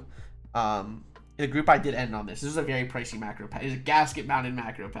review. The group I did end on this. This is a very pricey macro pad. It's a gasket mounted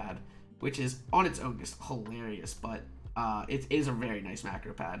macro pad, which is on its own just hilarious, but it is a very nice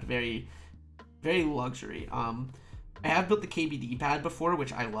macro pad. Very, very luxury. I have built the KBD pad before,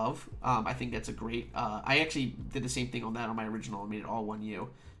 which I love. I think that's a great. I actually did the same thing on that on my original and made it all 1U.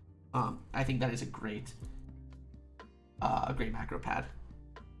 I think that is a great macro pad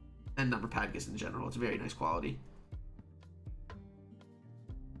and number pad just in general. It's very nice quality.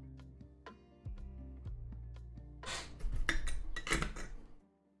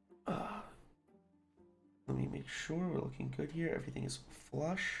 Let me make sure we're looking good here. Everything is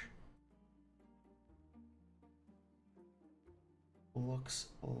flush. Looks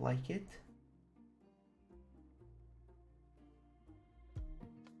like it.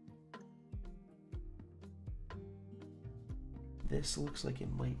 This looks like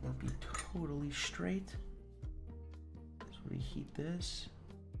it might not be totally straight. So we heat this.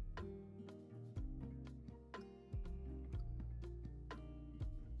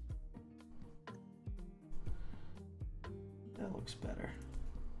 That looks better.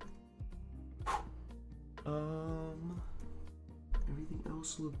 Everything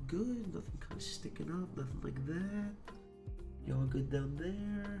else looked good. Nothing kind of sticking up. Nothing like that. Y'all good down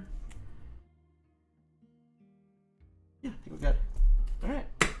there? Yeah, I think we're good. All right.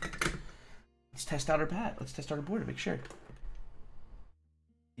 Let's test out our pad. Let's test out our board to make sure.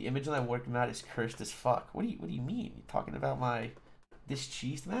 The image that I'm working at is cursed as fuck. What do you mean? You talking about this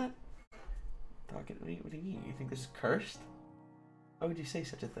cheese mat? What do you mean? You think this is cursed? Why would you say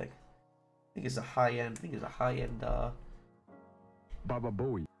such a thing? I think it's a high end. Baba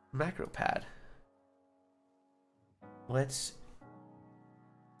Bowie macro pad. Let's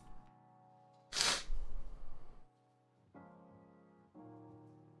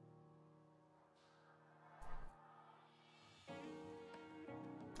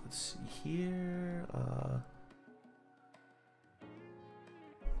see here.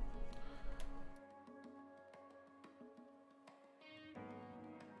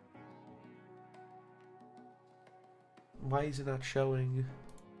 Why is it not showing?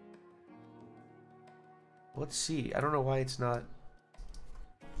 Let's see. I don't know why it's not.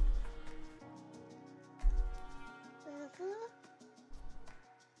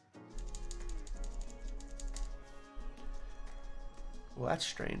 Well, that's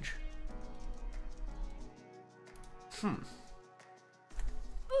strange.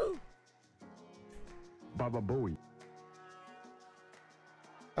 Baba Bowie.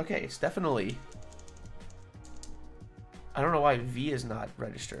 Okay, it's definitely. I don't know why V is not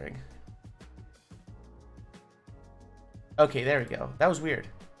registering. Okay, there we go. That was weird.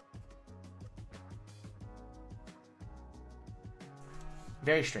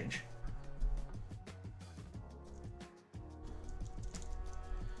 Very strange.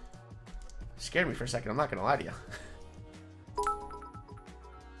 Scared me for a second, I'm not gonna lie to you.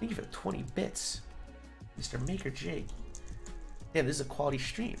 Thank you for the 20 bits, Mr. Maker Jake. Damn, this is a quality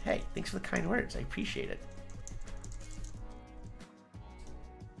stream. Hey, thanks for the kind words. I appreciate it.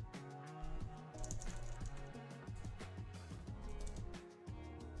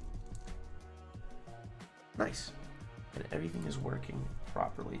 Nice. And everything is working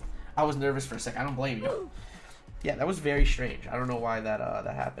properly. I was nervous for a sec. I don't blame you. Yeah, that was very strange. I don't know why that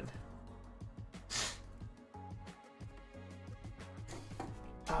that happened.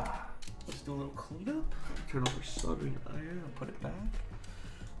 Let's do a little cleanup. Turn over soldering iron and put it back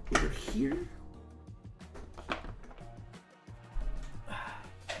over here.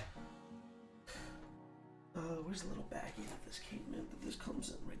 Where's the little baggie that this came in? That this comes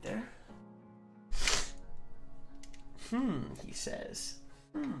in right there. He says.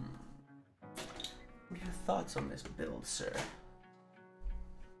 What are your thoughts on this build, sir?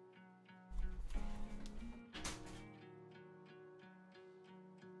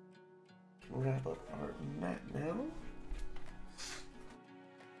 Can wrap up our mat now.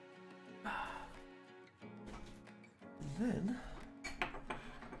 And then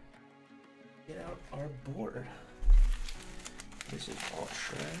get out our board. This is all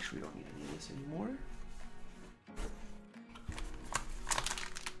trash. We don't need any of this anymore.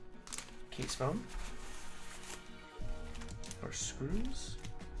 Case foam. Our screws.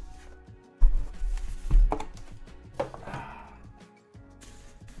 I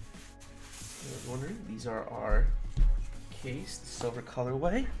was wondering, these are our case, the silver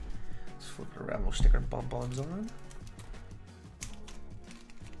colorway. Let's flip it around. We'll stick our bump-ons on.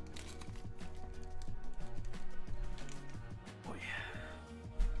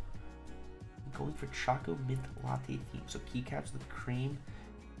 Going for choco mint latte theme. So keycaps with cream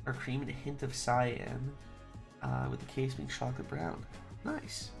and a hint of cyan, with the case being chocolate brown.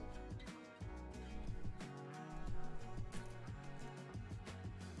 Nice.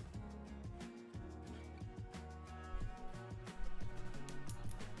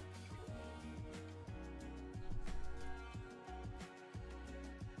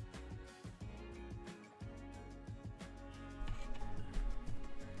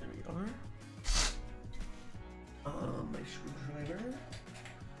 There we are. My screwdriver.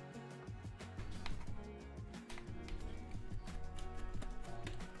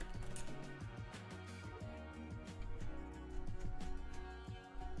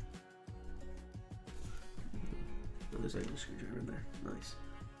 Oh, there's like a screwdriver in there. Nice.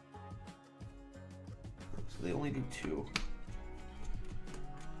 So they only do 2.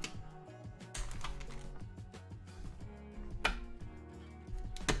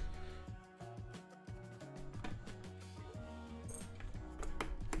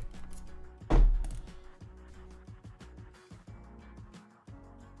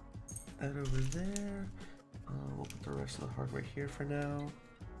 That over there. We'll put the rest of the hardware here for now.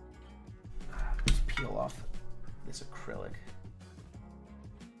 Just peel off this acrylic.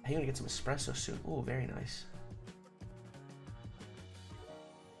 I'm gonna get some espresso soon. Oh, very nice.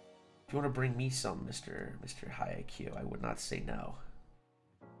 If you want to bring me some, Mr. High IQ, I would not say no.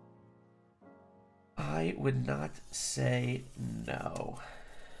 I would not say no.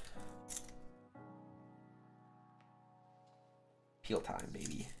 Peel time,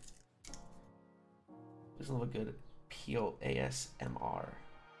 baby. There's a little good peel ASMR.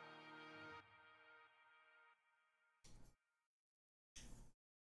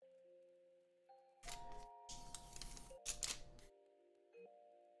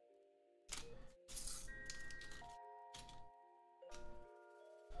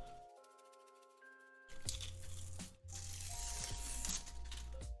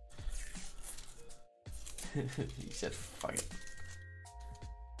 He said, fuck it.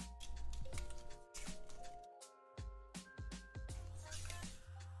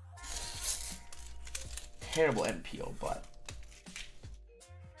 Terrible end peel, but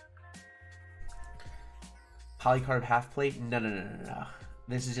polycarb half plate. No.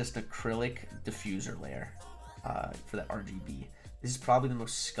 This is just acrylic diffuser layer for that RGB. This is probably the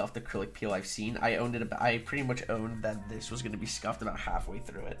most scuffed acrylic peel I've seen. I pretty much owned that this was going to be scuffed about halfway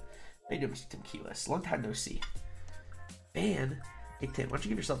through it. How you doing, Mr. Tim Keyless? Long time no see. Man, hey Tim, why don't you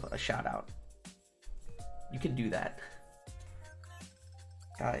give yourself a shout out? You can do that.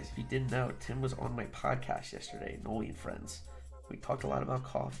 Guys, if you didn't know, Tim was on my podcast yesterday, Manoli and Friends. We talked a lot about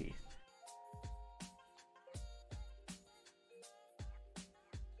coffee.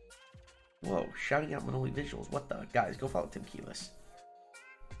 Whoa, shouting out Manoli visuals. What the? Guys, go follow Tim Keyless.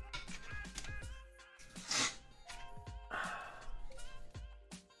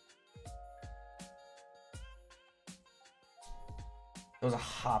 It was a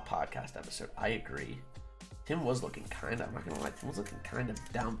hot podcast episode. I agree. Tim was looking kind of, I'm not going to lie, Tim was looking kind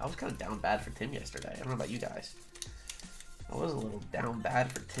of down. I was kind of down bad for Tim yesterday. I don't know about you guys. I was a little down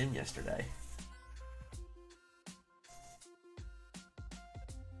bad for Tim yesterday.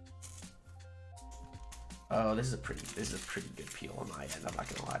 Oh, this is a pretty good peel on my end. I'm not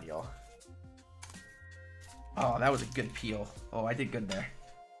going to lie to y'all. Oh, that was a good peel. Oh, I did good there.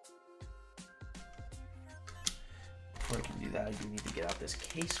 Before I can do that, I do need to get out this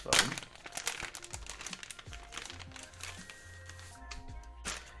case foam.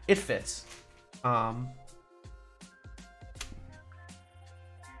 It fits.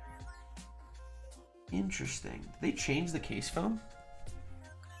 Interesting. Did they change the case foam?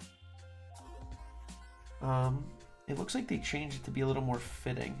 It looks like they changed it to be a little more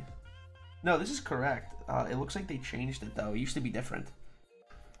fitting. No, this is correct. It looks like they changed it though. It used to be different.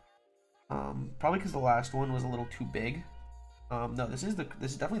 Probably because the last one was a little too big. No, this is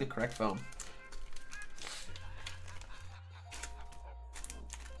definitely the correct foam.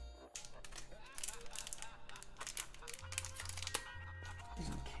 These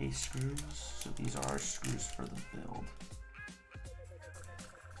are case screws. So these are our screws for the build.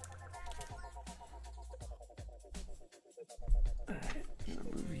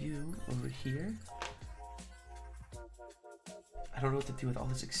 Over here. I don't know what to do with all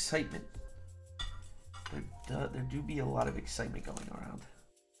this excitement. There do be a lot of excitement going around.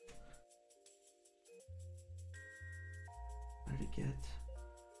 Try to get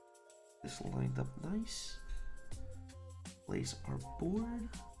this lined up nice. Place our board.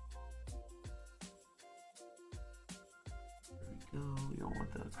 There we go. You don't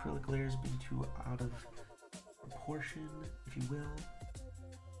want the acrylic layers being too out of proportion, if you will.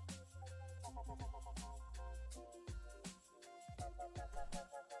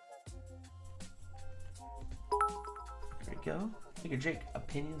 Go. Maker Jake,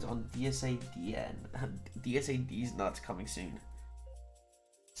 opinions on DSA-DN. DSA-D's nuts coming soon.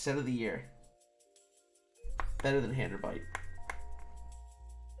 Set of the year. Better than Hand or Bite.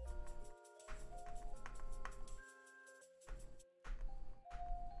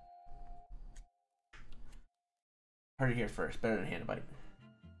 Heard it here first. Better than Hand or Bite.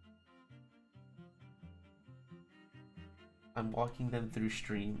 I'm walking them through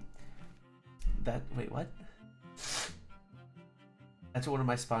stream. Wait, what? That's what one of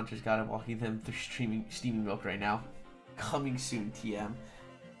my sponsors got. I'm walking them through steaming milk right now. Coming soon, TM.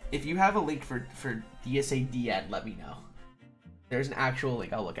 If you have a link for DSA-DN, let me know. There's an actual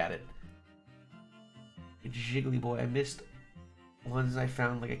link. I'll look at it. Jiggly boy. I missed ones I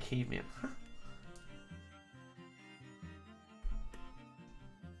found like a caveman. Huh?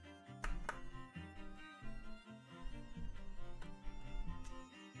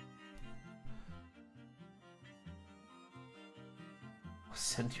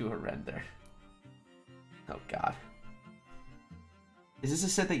 Send you a render. Oh god. Is this a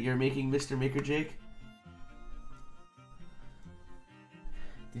set that you're making, Mr. Maker Jake?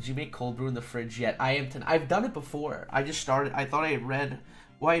 Did you make cold brew in the fridge yet? I am I've done it before. I just started. I thought I had read.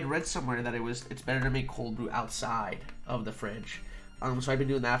 Well, I had read somewhere that it's better to make cold brew outside of the fridge. So I've been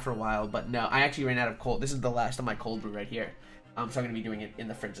doing that for a while. But no, I actually ran out of cold. This is the last of my cold brew right here. So I'm gonna be doing it in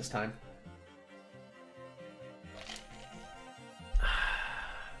the fridge this time.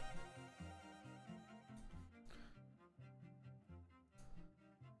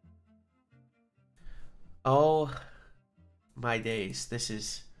 Oh my days, this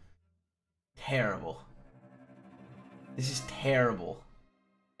is terrible. This is terrible.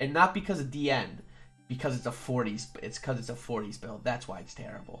 And not because of DN, because it's a 40s, it's because it's a 40s build. That's why it's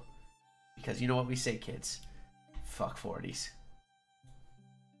terrible. Because you know what we say, kids? Fuck 40s.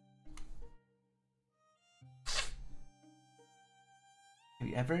 Have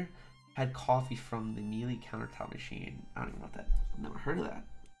you ever had coffee from the Mealy countertop machine? I don't even know what that, I've never heard of that.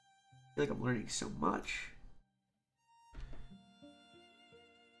 I feel like I'm learning so much.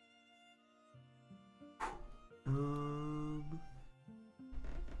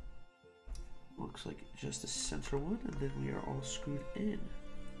 Looks like just the center one, and then we are all screwed in.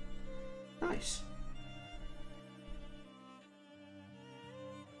 Nice.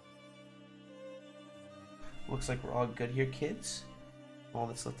 Looks like we're all good here, kids. All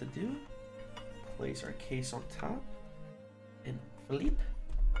that's left to do, place our case on top, and flip.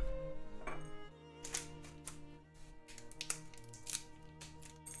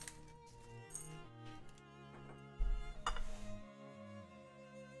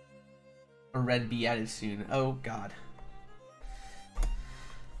 A red bee added soon. Oh god.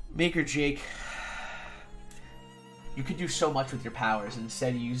 Maker Jake, you could do so much with your powers and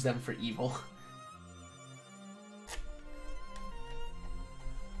instead use them for evil.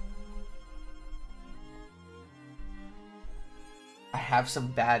 I have some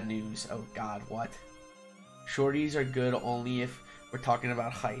bad news. Oh god, what? Shorties are good only if we're talking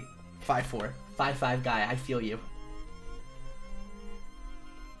about height. 5'4", 5'5" guy, I feel you.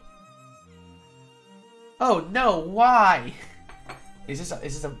 Oh no, why? Is this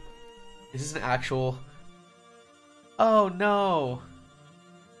an actual Oh no.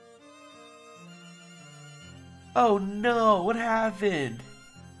 Oh no, what happened?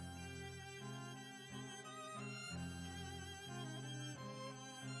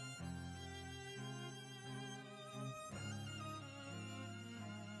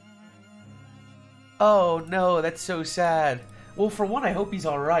 Oh no, that's so sad. Well, for one, I hope he's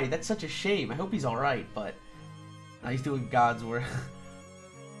alright. That's such a shame. I hope he's alright, but he's doing God's work.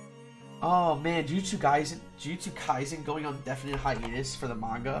 Oh man, Jujutsu Kaisen going on definite hiatus for the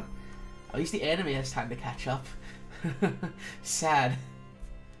manga. At least the anime has time to catch up. Sad.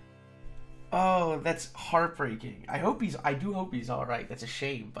 Oh, that's heartbreaking. I do hope he's alright. That's a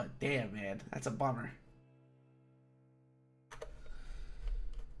shame, but damn man, that's a bummer.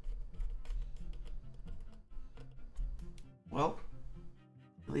 Well,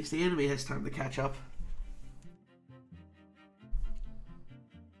 at least the anime has time to catch up.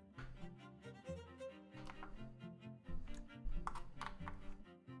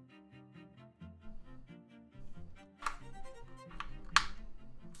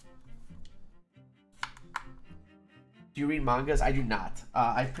 Do you read mangas? I do not.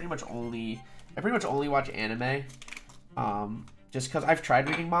 I pretty much only watch anime. Just because I've tried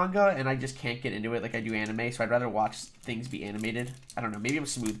reading manga and I just can't get into it like I do anime, so I'd rather watch things be animated. I don't know, maybe I'm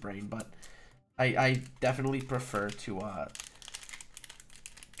smooth brain, but I definitely prefer to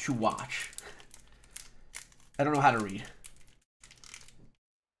watch. I don't know how to read.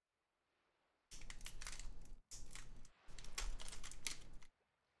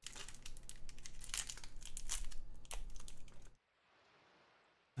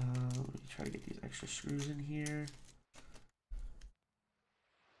 Let me try to get these extra screws in here.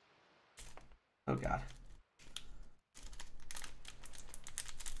 Oh god.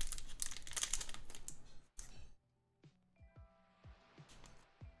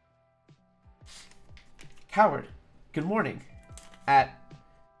 Coward, good morning. At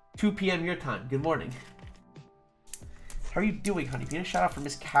 2 p.m. your time. Good morning. How are you doing, honey? Can you get a shout out for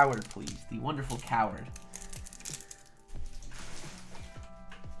Miss Coward, please? The wonderful Coward.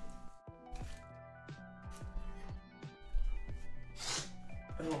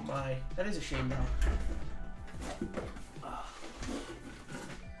 Oh my, that is a shame though.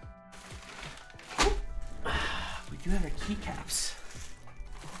 We do have our keycaps.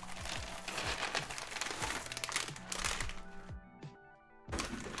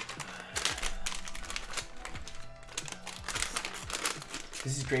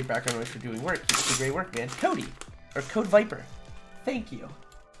 This is great background noise for doing work. Keep up the great work, man. Cody, or Code Viper, thank you.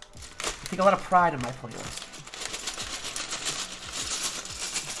 I take a lot of pride in my playlist.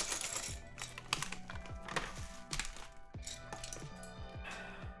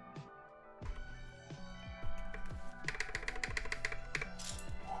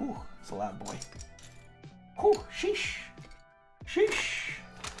 Whew, it's a loud boy. Whew, sheesh. Sheesh.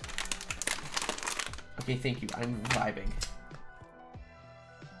 Okay, thank you. I'm vibing.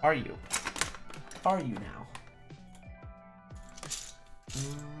 Are you? Are you now?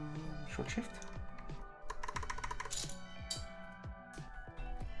 Short shift?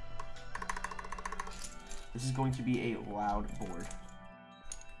 This is going to be a loud board.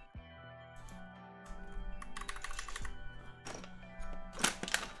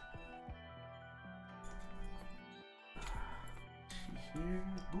 Here,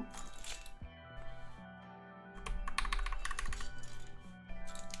 boop.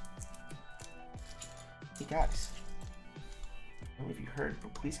 Hey guys, I don't know if you heard,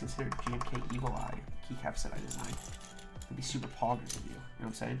 but please consider GMK Evil Eye keycaps that I designed. It'd be super poggers of you, you know what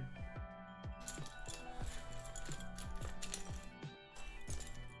I'm saying?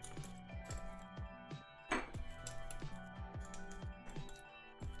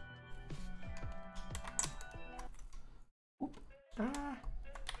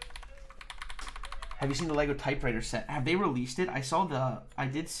 Have you seen the Lego typewriter set? Have they released it? I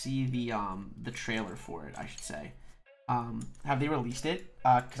did see the trailer for it, I should say. Have they released it?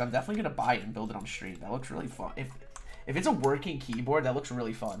 Because I'm definitely gonna buy it and build it on stream. That looks really fun. If it's a working keyboard, that looks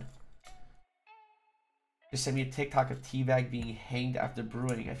really fun. Just send me a TikTok of teabag being hanged after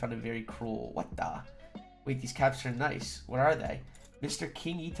brewing. I found it very cruel. What the? Wait, these caps are nice. What are they? Mr.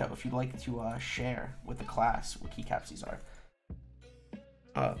 King Ito, if you'd like to share with the class what keycaps these are.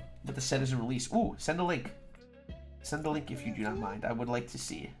 But the set isn't released. Ooh, send a link. Send a link if you do not mind. I would like to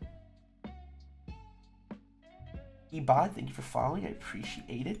see. Ebod, thank you for following. I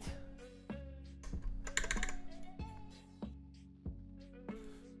appreciate it.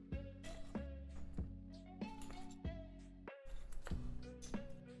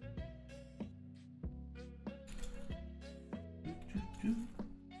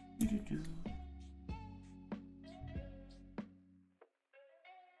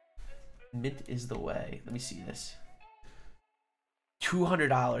 Mint is the way. Let me see this.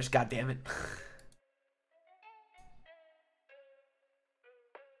 $200. God damn it.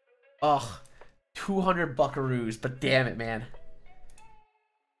 Ugh. 200 buckaroos, but damn it, man.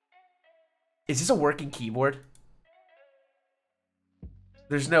 Is this a working keyboard?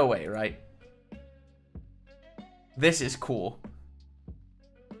 There's no way, right? This is cool.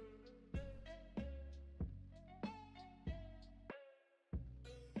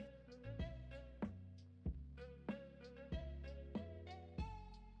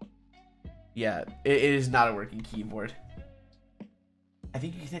 Yeah, it is not a working keyboard. I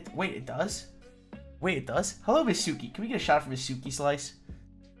think you can hit... Wait, it does? Wait, it does? Hello, Misuki. Can we get a shot from Misuki Slice?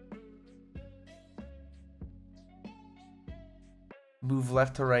 Move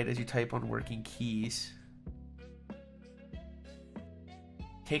left to right as you type on working keys.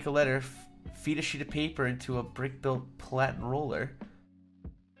 Take a letter, feed a sheet of paper into a brick-built platen roller.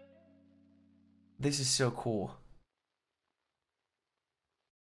 This is so cool.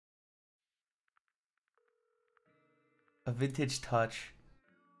 A vintage touch.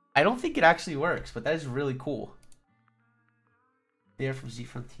 I don't think it actually works, but that is really cool. There from Z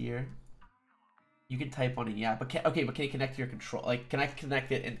Frontier. You can type on it, yeah. But can it connect to your control? Like, can I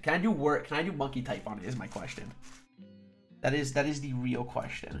connect it? And can I do work? Can I do monkey type on it? Is my question. That is the real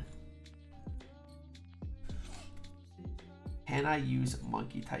question. Can I use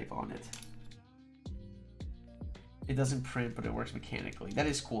monkey type on it? It doesn't print, but it works mechanically. That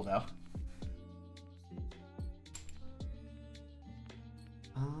is cool, though.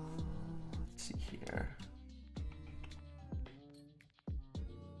 Let's see here.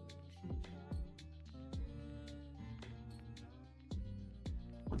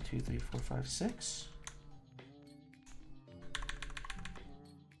 One, two, three, four, five, 6.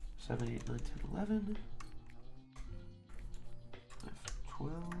 7, 8, 9, 10, 11.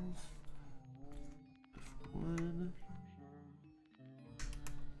 12. 1.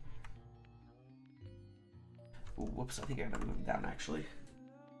 Ooh, whoops, I think I gotta move them down actually.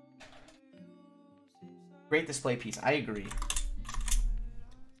 Great display piece, I agree.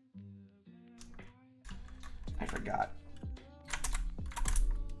 I forgot.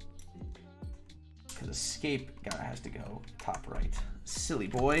 Because escape guy has to go top right. Silly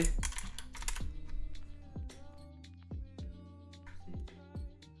boy.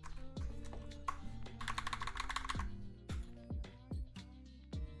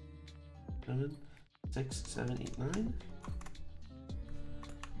 Seven, 6, 7, 8, 9.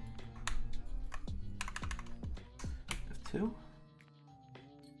 F2.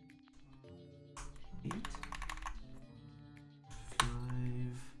 8. 5.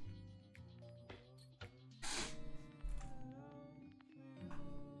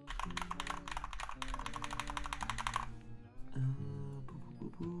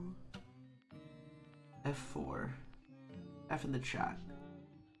 F4. F in the chat.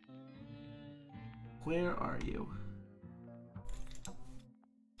 Where are you?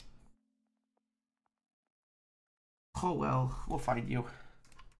 Oh well, we'll find you.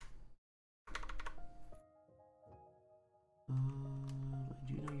 I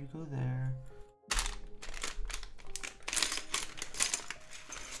do know you go there.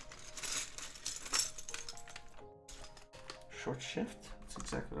 Short shift. That's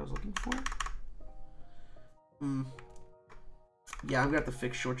exactly what I was looking for. Yeah, I'm gonna have to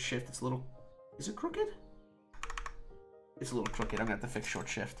fix short shift. It's a little... Is it crooked? It's a little crooked. I'm gonna have to fix short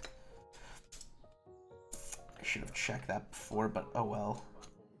shift. I should have checked that before, but oh well.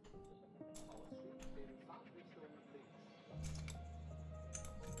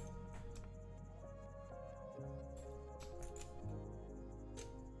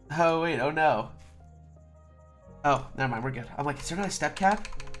 Oh wait, oh no. Oh, never mind, we're good. I'm like, is there not a step cap?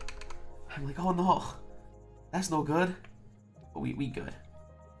 I'm like, oh no. That's no good. But we good. 1,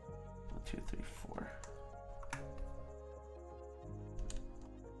 2, 3, 4.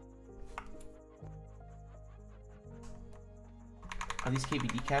 Are these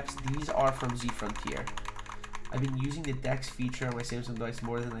KBD caps? These are from Z Frontier. I've been using the DeX feature on my Samsung device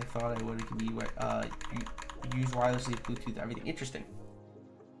more than I thought I would. It can be use wirelessly, Bluetooth, everything. Interesting.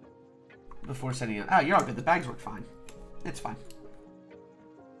 Before setting it. Oh, you're all good. The bags work fine. It's fine.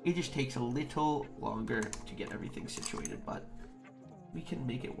 It just takes a little longer to get everything situated, but we can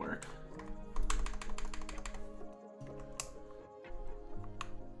make it work.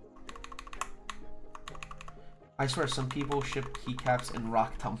 I swear some people ship keycaps and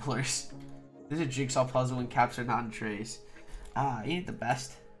rock tumblers. This is a jigsaw puzzle when caps are not in trays. Ah, ain't the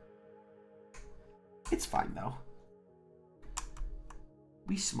best. It's fine though.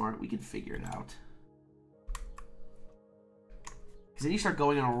 Be smart, we can figure it out. Because then you start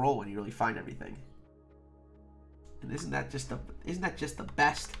going on a roll when you really find everything. And isn't that just the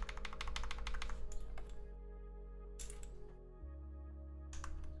best?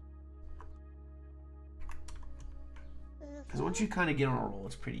 Because once you kind of get on a roll,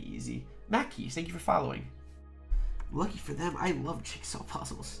 it's pretty easy. Mackeys, thank you for following. Lucky for them, I love jigsaw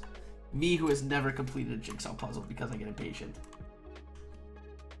puzzles. Me, who has never completed a jigsaw puzzle because I get impatient.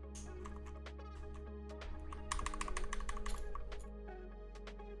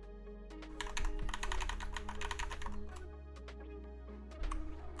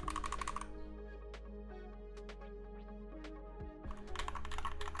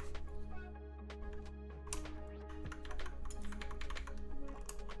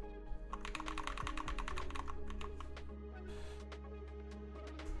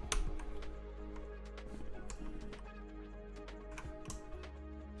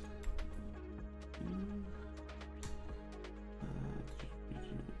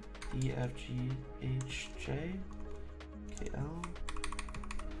 E, F, G, H, J, K, L,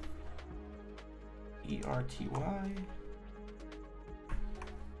 E, R, T, Y,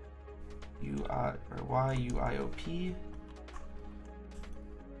 U, I, or Y, U, I, O, P.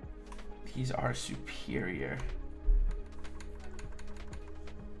 These are superior.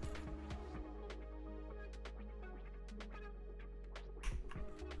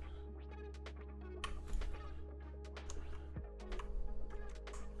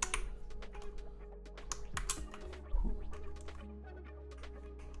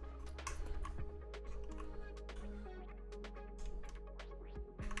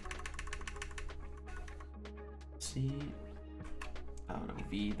 C, I don't know,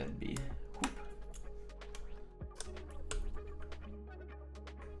 V, then B. Whoop.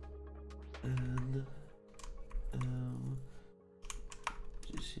 And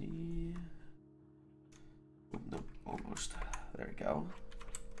C. Oh, no, almost. There we go.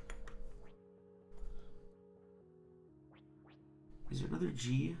 Is there another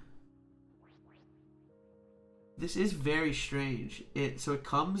G? This is very strange. So it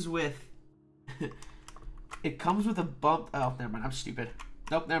comes with it comes with a bump. Oh, never mind. I'm stupid.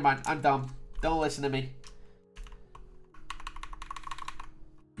 Nope, never mind. I'm dumb. Don't listen to me.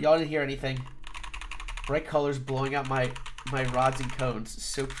 Y'all didn't hear anything. Bright colors blowing out my rods and cones.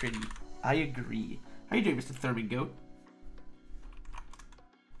 So pretty. I agree. How you doing, Mr. Thurman Goat?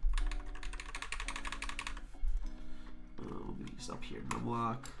 Oh, let me just up here.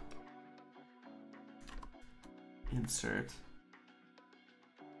 Numlock. Insert.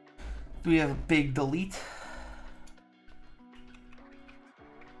 Do we have a big delete?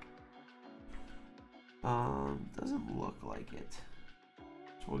 Doesn't look like it.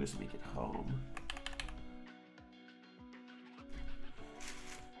 So we'll just make it home.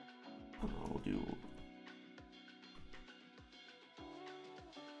 We'll do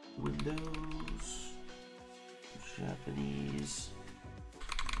Windows, Japanese,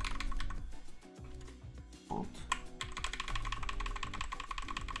 Alt,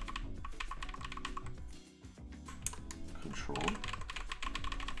 Control.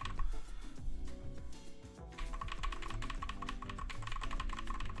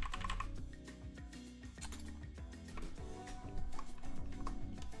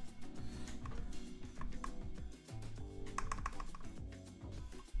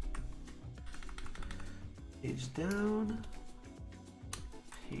 Page down,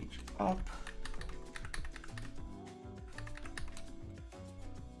 page up,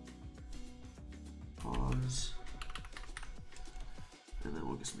 pause, and then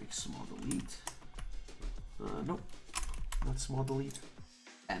we'll just make small delete. Nope, not small delete,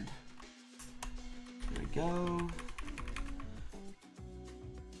 end. There we go.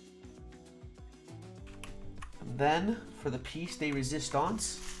 And then for the piece de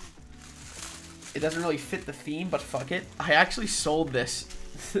resistance, it doesn't really fit the theme, but fuck it. I actually sold this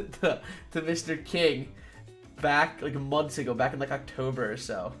to Mr. King back like months ago, back in like October or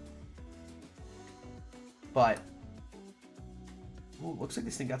so. But ooh, looks like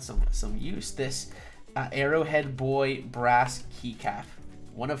this thing got some use. This Arrowhead Boy brass keycap,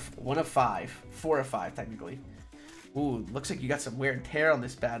 one of 5, 4 of 5 technically. Ooh, looks like you got some wear and tear on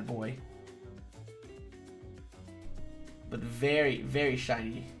this bad boy, but very, very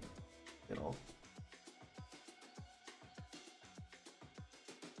shiny little.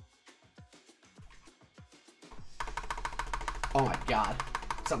 Oh my god,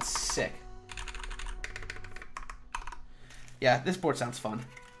 sounds sick. Yeah, this board sounds fun.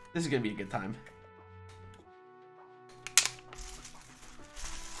 This is gonna be a good time.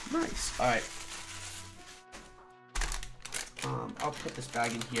 Nice. All right. I'll put this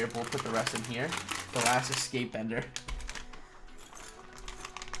bag in here, but we'll put the rest in here. The last escape bender.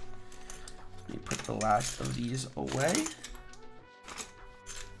 put the last of these away.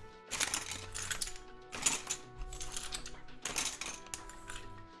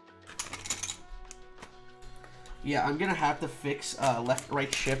 Yeah, I'm gonna have to fix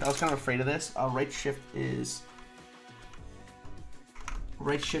left-right shift. I was kind of afraid of this. Right shift is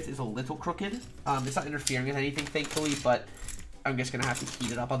a little crooked. It's not interfering with anything, thankfully, but I'm just gonna have to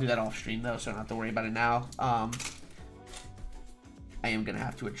heat it up. I'll do that off stream though, so I don't have to worry about it now. I am gonna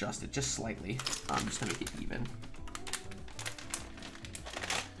have to adjust it just slightly, just to make it even.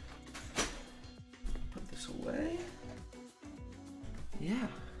 Put this away. Yeah.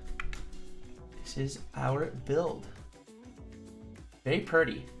 This is our build. Very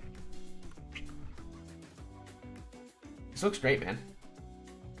pretty. This looks great, man.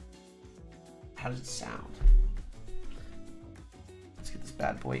 How does it sound? Let's get this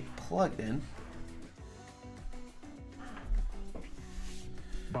bad boy plugged in.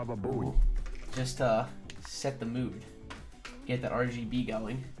 Baba Booey. Just set the mood. Get that RGB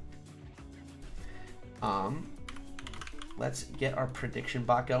going. Let's get our prediction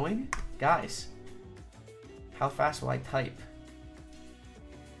bot going. Guys, how fast will I type?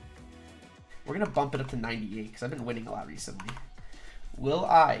 We're gonna bump it up to 98 because I've been winning a lot recently.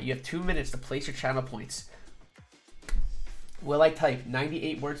 You have 2 minutes to place your channel points. Will I type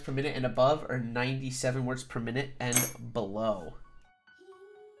 98 words per minute and above, or 97 words per minute and below?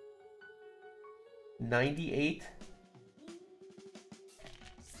 98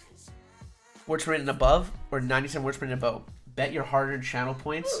 words per minute and above, or 97 words per minute and above? Bet your hard-earned channel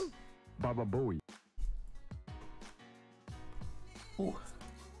points. Baba Booey. Ooh.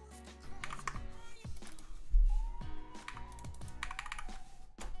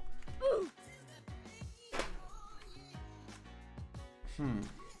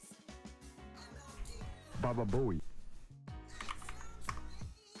 Baba Booey.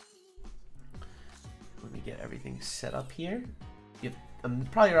 Let me get everything set up here. You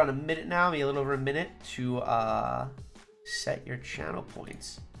have probably around a minute now, maybe a little over a minute to set your channel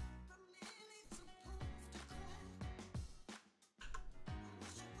points.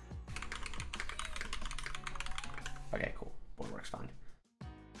 Okay, cool. Board works fine.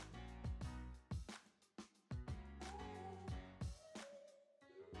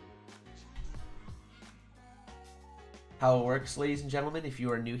 How it works, ladies and gentlemen, if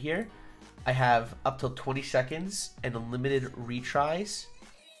you are new here, I have up till 20 seconds and unlimited retries.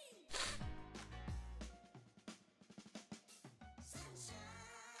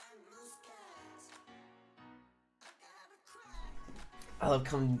 I love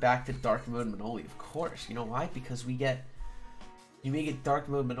coming back to dark mode Manoli, of course. You know why? Because you may get dark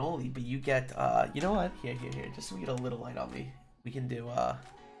mode Manoli, but you get, you know what? Here. Just so we get a little light on me. We can do,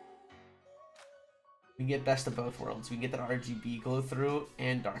 we can get best of both worlds. We can get that RGB glow through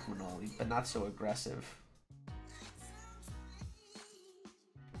and dark Manoli, but not so aggressive.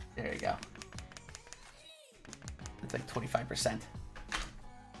 There you go. It's like 25%.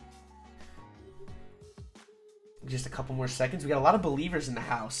 Just a couple more seconds. We got a lot of believers in the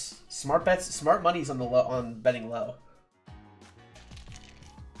house. Smart bets, smart money's on the low, on betting low.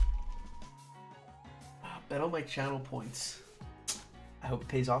 Bet on my channel points. I hope it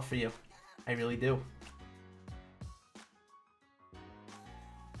pays off for you. I really do.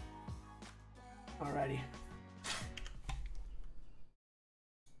 Alrighty.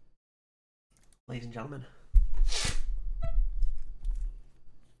 Ladies and gentlemen,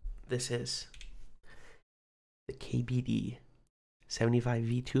 this is the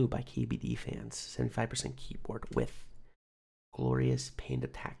KBD75v2 by KBD fans. 75% keyboard with glorious Panda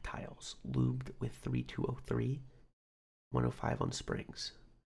tactiles, lubed with 3203, 105 on springs,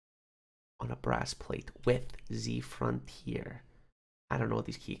 on a brass plate with Z Frontier. I don't know what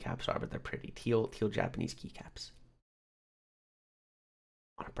these keycaps are, but they're pretty. Teal Japanese keycaps.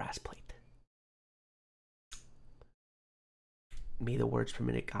 On a brass plate. May the words per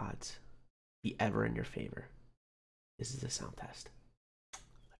minute gods be ever in your favor. This is the sound test.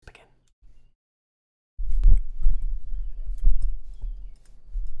 Let's begin.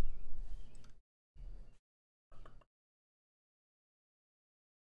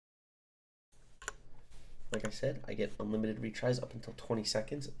 Like I said, I get unlimited retries up until 20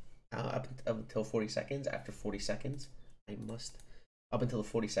 seconds. Up until 40 seconds. After 40 seconds, I must, up until the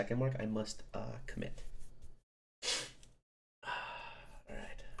 40-second mark, I must commit.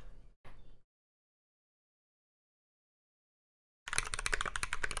 Alright.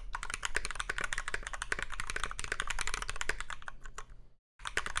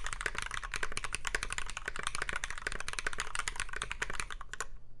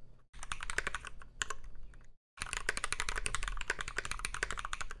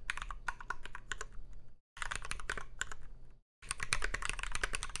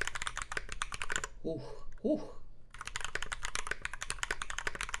 Ooh, ooh.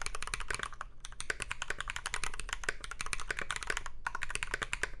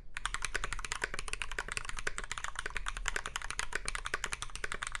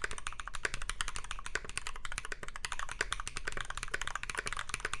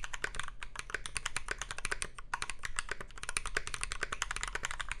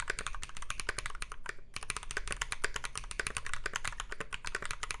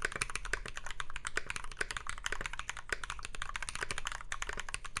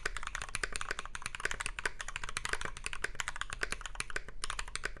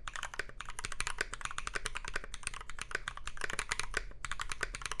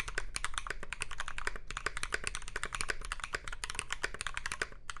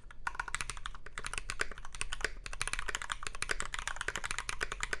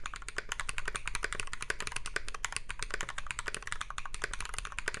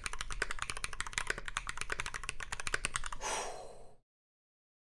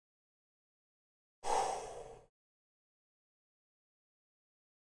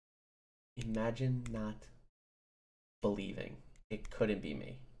 Imagine not believing. It couldn't be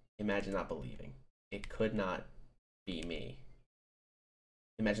me. Imagine not believing. It could not be me.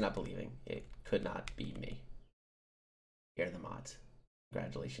 Imagine not believing. It could not be me. Here are the mods.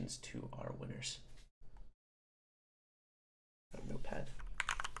 Congratulations to our winners. Notepad.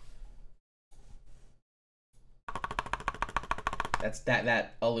 That's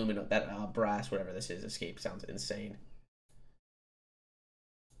that aluminum, that brass, whatever this is, escape sounds insane.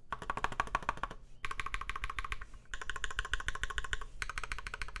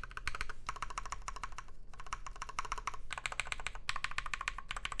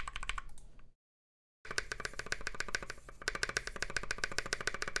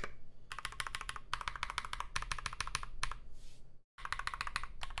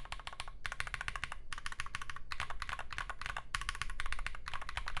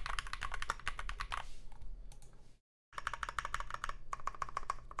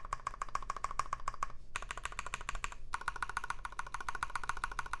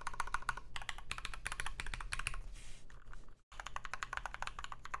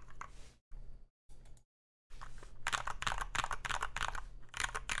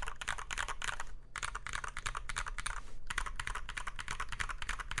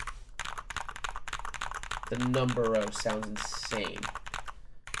 The number row sounds insane.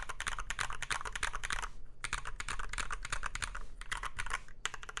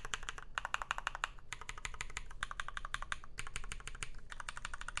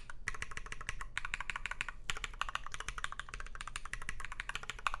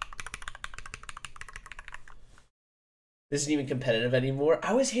 This isn't even competitive anymore.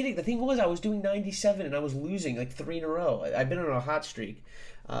 I was hitting, the thing was I was doing 97 and I was losing like 3 in a row. I've been on a hot streak.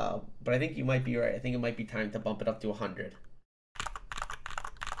 But I think you might be right. I think it might be time to bump it up to 100.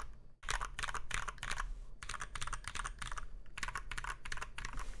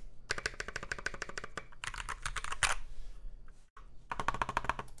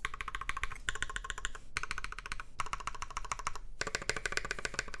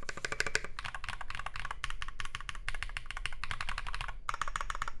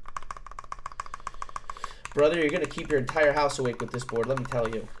 Brother, you're going to keep your entire house awake with this board, let me tell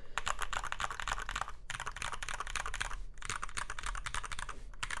you.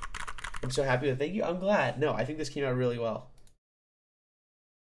 I'm so happy with it. Thank you. I'm glad. No, I think this came out really well.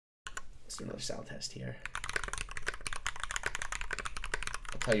 Let's do another sound test here.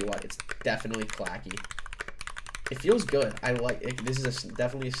 I'll tell you what, it's definitely clacky. It feels good. I like it. This is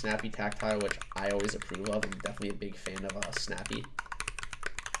definitely a snappy tactile, which I always approve of. I'm definitely a big fan of snappy.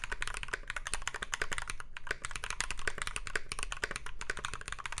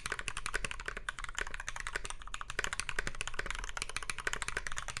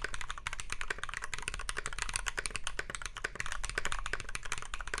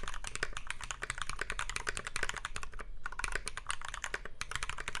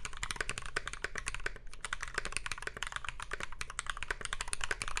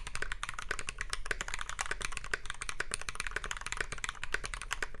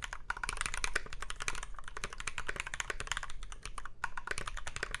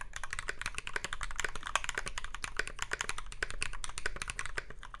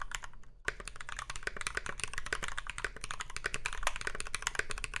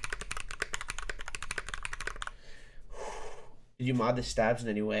 Did you mod the stabs in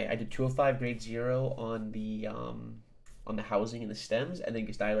any way? I did 205 grade 0 on the housing and the stems, and then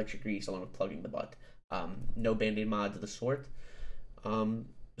dielectric grease along with plugging the butt. No band-aid mods of the sort.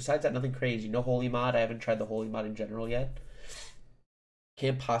 Besides that, nothing crazy. No holy mod. I haven't tried the holy mod in general yet.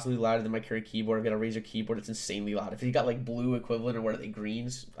 Can't possibly be louder than my current keyboard. I've got a Razer keyboard. It's insanely loud. If you got like blue equivalent or what are they,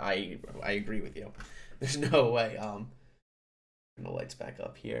 greens, I agree with you. There's no way. Turn the lights back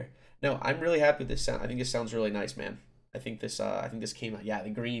up here. No, I'm really happy with this sound. I think this sounds really nice, man. I think this came out. Yeah,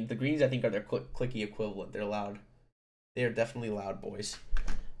 the greens I think are their clicky equivalent. They're loud. They are definitely loud, boys.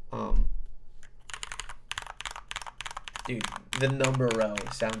 Dude, the number row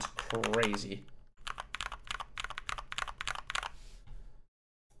sounds crazy.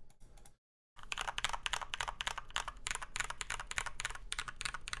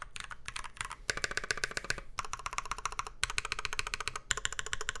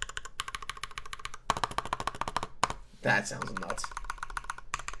 That sounds nuts.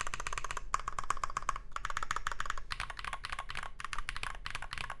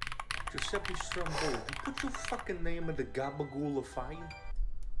 Giuseppe Strombo, you put your fucking name in the gabagool of fire?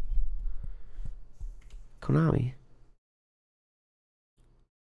 Konami.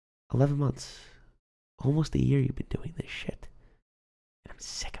 11 months. Almost a year you've been doing this shit. And I'm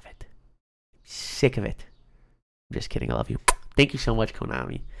sick of it. Sick of it. I'm just kidding, I love you. Thank you so much,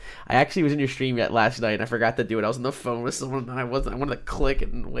 Konami. I actually was in your stream yet last night and I forgot to do it. I was on the phone with someone and I wanted to click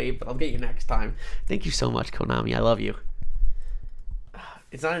and wave, but I'll get you next time. Thank you so much, Konami. I love you.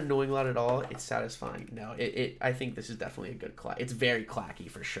 It's not annoying loud at all. It's satisfying. No, I think this is definitely a good clack. It's very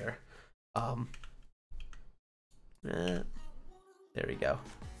clacky for sure. There we go.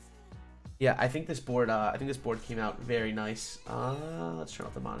 Yeah, I think this board came out very nice. Let's turn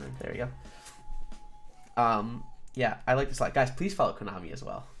off the monitor. There we go. Yeah, I like this a lot. Guys, please follow Konami as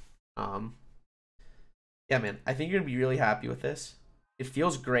well. Yeah, man, I think you're gonna be really happy with this. It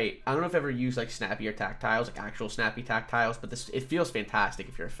feels great. I don't know if I've ever used like snappier tactiles, like actual snappy tactiles, but it feels fantastic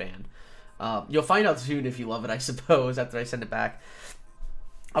if you're a fan. You'll find out soon if you love it, I suppose, after I send it back.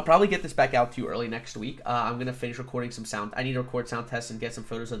 I'll probably get this back out to you early next week. I'm gonna finish recording some sound. I need to record sound tests and get some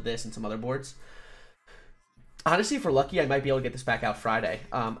photos of this and some other boards. Honestly, if we're lucky, I might be able to get this back out Friday.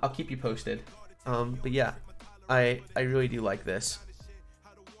 I'll keep you posted. But yeah, I really do like this.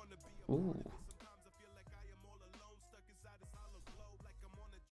 Ooh.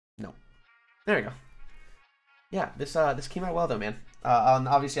 No. There we go. Yeah, this came out well though, man.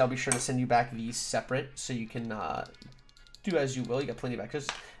 Obviously, I'll be sure to send you back these separate so you can do as you will. You got plenty of extras.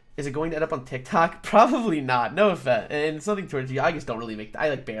 Is it going to end up on TikTok? Probably not. No offense. And it's nothing towards you. I just don't really make. I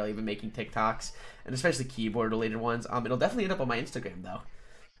like barely even making TikToks, and especially keyboard related ones. It'll definitely end up on my Instagram though.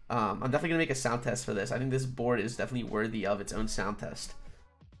 I'm definitely gonna make a sound test for this. I think this board is definitely worthy of its own sound test.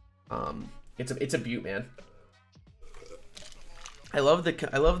 It's a beaut, man. I love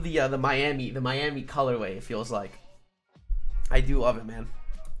the Miami colorway. It feels like. I do love it, man.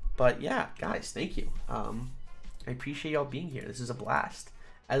 But yeah, guys, thank you. I appreciate y'all being here. This is a blast.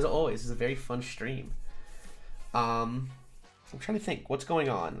 As always, this is a very fun stream. I'm trying to think what's going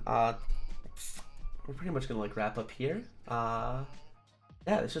on. We're pretty much gonna like wrap up here.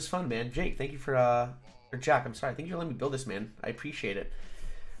 Yeah, this was fun, man. Jake, thank you for or Jack, I'm sorry. Thank you for letting me build this, man. I appreciate it.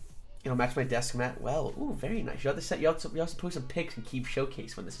 You know, match my desk mat well. Ooh, very nice. You have to set. You also post some pics and keep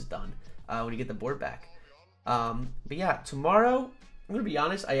showcase when this is done. When you get the board back. But yeah, tomorrow I'm gonna be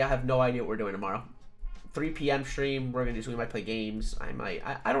honest. I have no idea what we're doing tomorrow. 3 p.m. stream. We're gonna do. So we might play games. I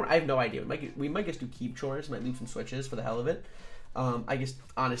have no idea. We might just do keep chores. Might leave some switches for the hell of it. I guess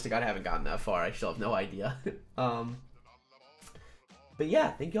honest to God, I haven't gotten that far. I still have no idea. But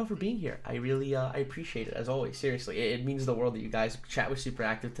yeah, thank y'all for being here. I really I appreciate it as always. Seriously, it means the world that you guys chat was super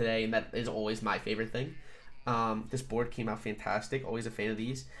active today, and that is always my favorite thing. This board came out fantastic. Always a fan of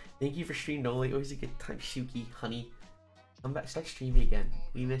these. Thank you for streaming, Manoli. Always a good time, Suki, honey. Come back, start streaming again.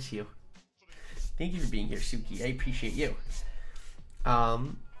 We miss you. Thank you for being here, Suki. I appreciate you.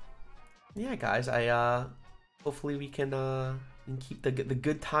 Yeah, guys. Hopefully we can keep the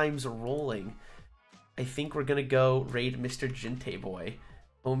good times rolling. I think we're gonna go raid Mr. Jinte Boy.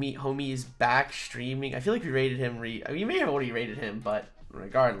 Homie is back streaming. I feel like we raided him. We may have already raided him, but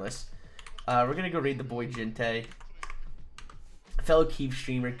regardless, we're gonna go raid the boy Jinte. Fellow Keep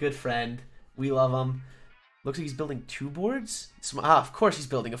streamer, good friend. We love him. Looks like he's building 2 boards. Of course he's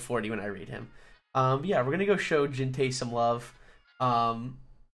building a 40 when I raid him. Yeah, we're gonna go show Jinte some love.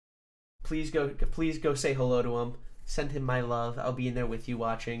 Please go say hello to him. Send him my love. I'll be in there with you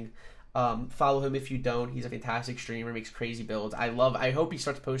watching. Follow him if you don't. He's a fantastic streamer, makes crazy builds. I hope he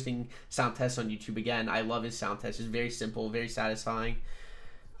starts posting sound tests on YouTube again. I love his sound tests. It's very simple, very satisfying.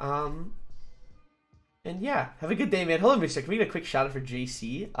 And yeah, have a good day, man. Hello, Mr. Can we get a quick shout out for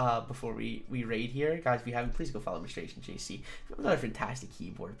JC before we raid here? Guys, if you haven't, please go follow Mr. JC. Another fantastic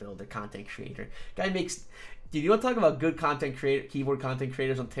keyboard builder, content creator. Guy makes... Dude, you want to talk about good content creator, keyboard content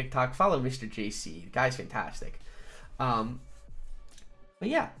creators on TikTok? Follow Mr. JC. The guy's fantastic. But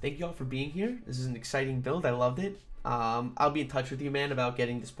yeah, thank you all for being here. This is an exciting build. I loved it. I'll be in touch with you, man, about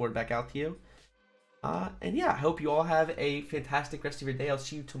getting this board back out to you. And yeah, I hope you all have a fantastic rest of your day. I'll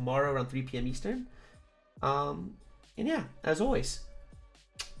see you tomorrow around 3 p.m. Eastern. And yeah, as always,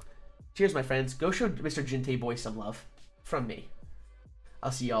 cheers, my friends. Go show Mr. Jinte Boy some love from me.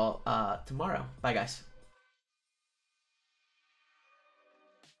 I'll see y'all tomorrow. Bye, guys.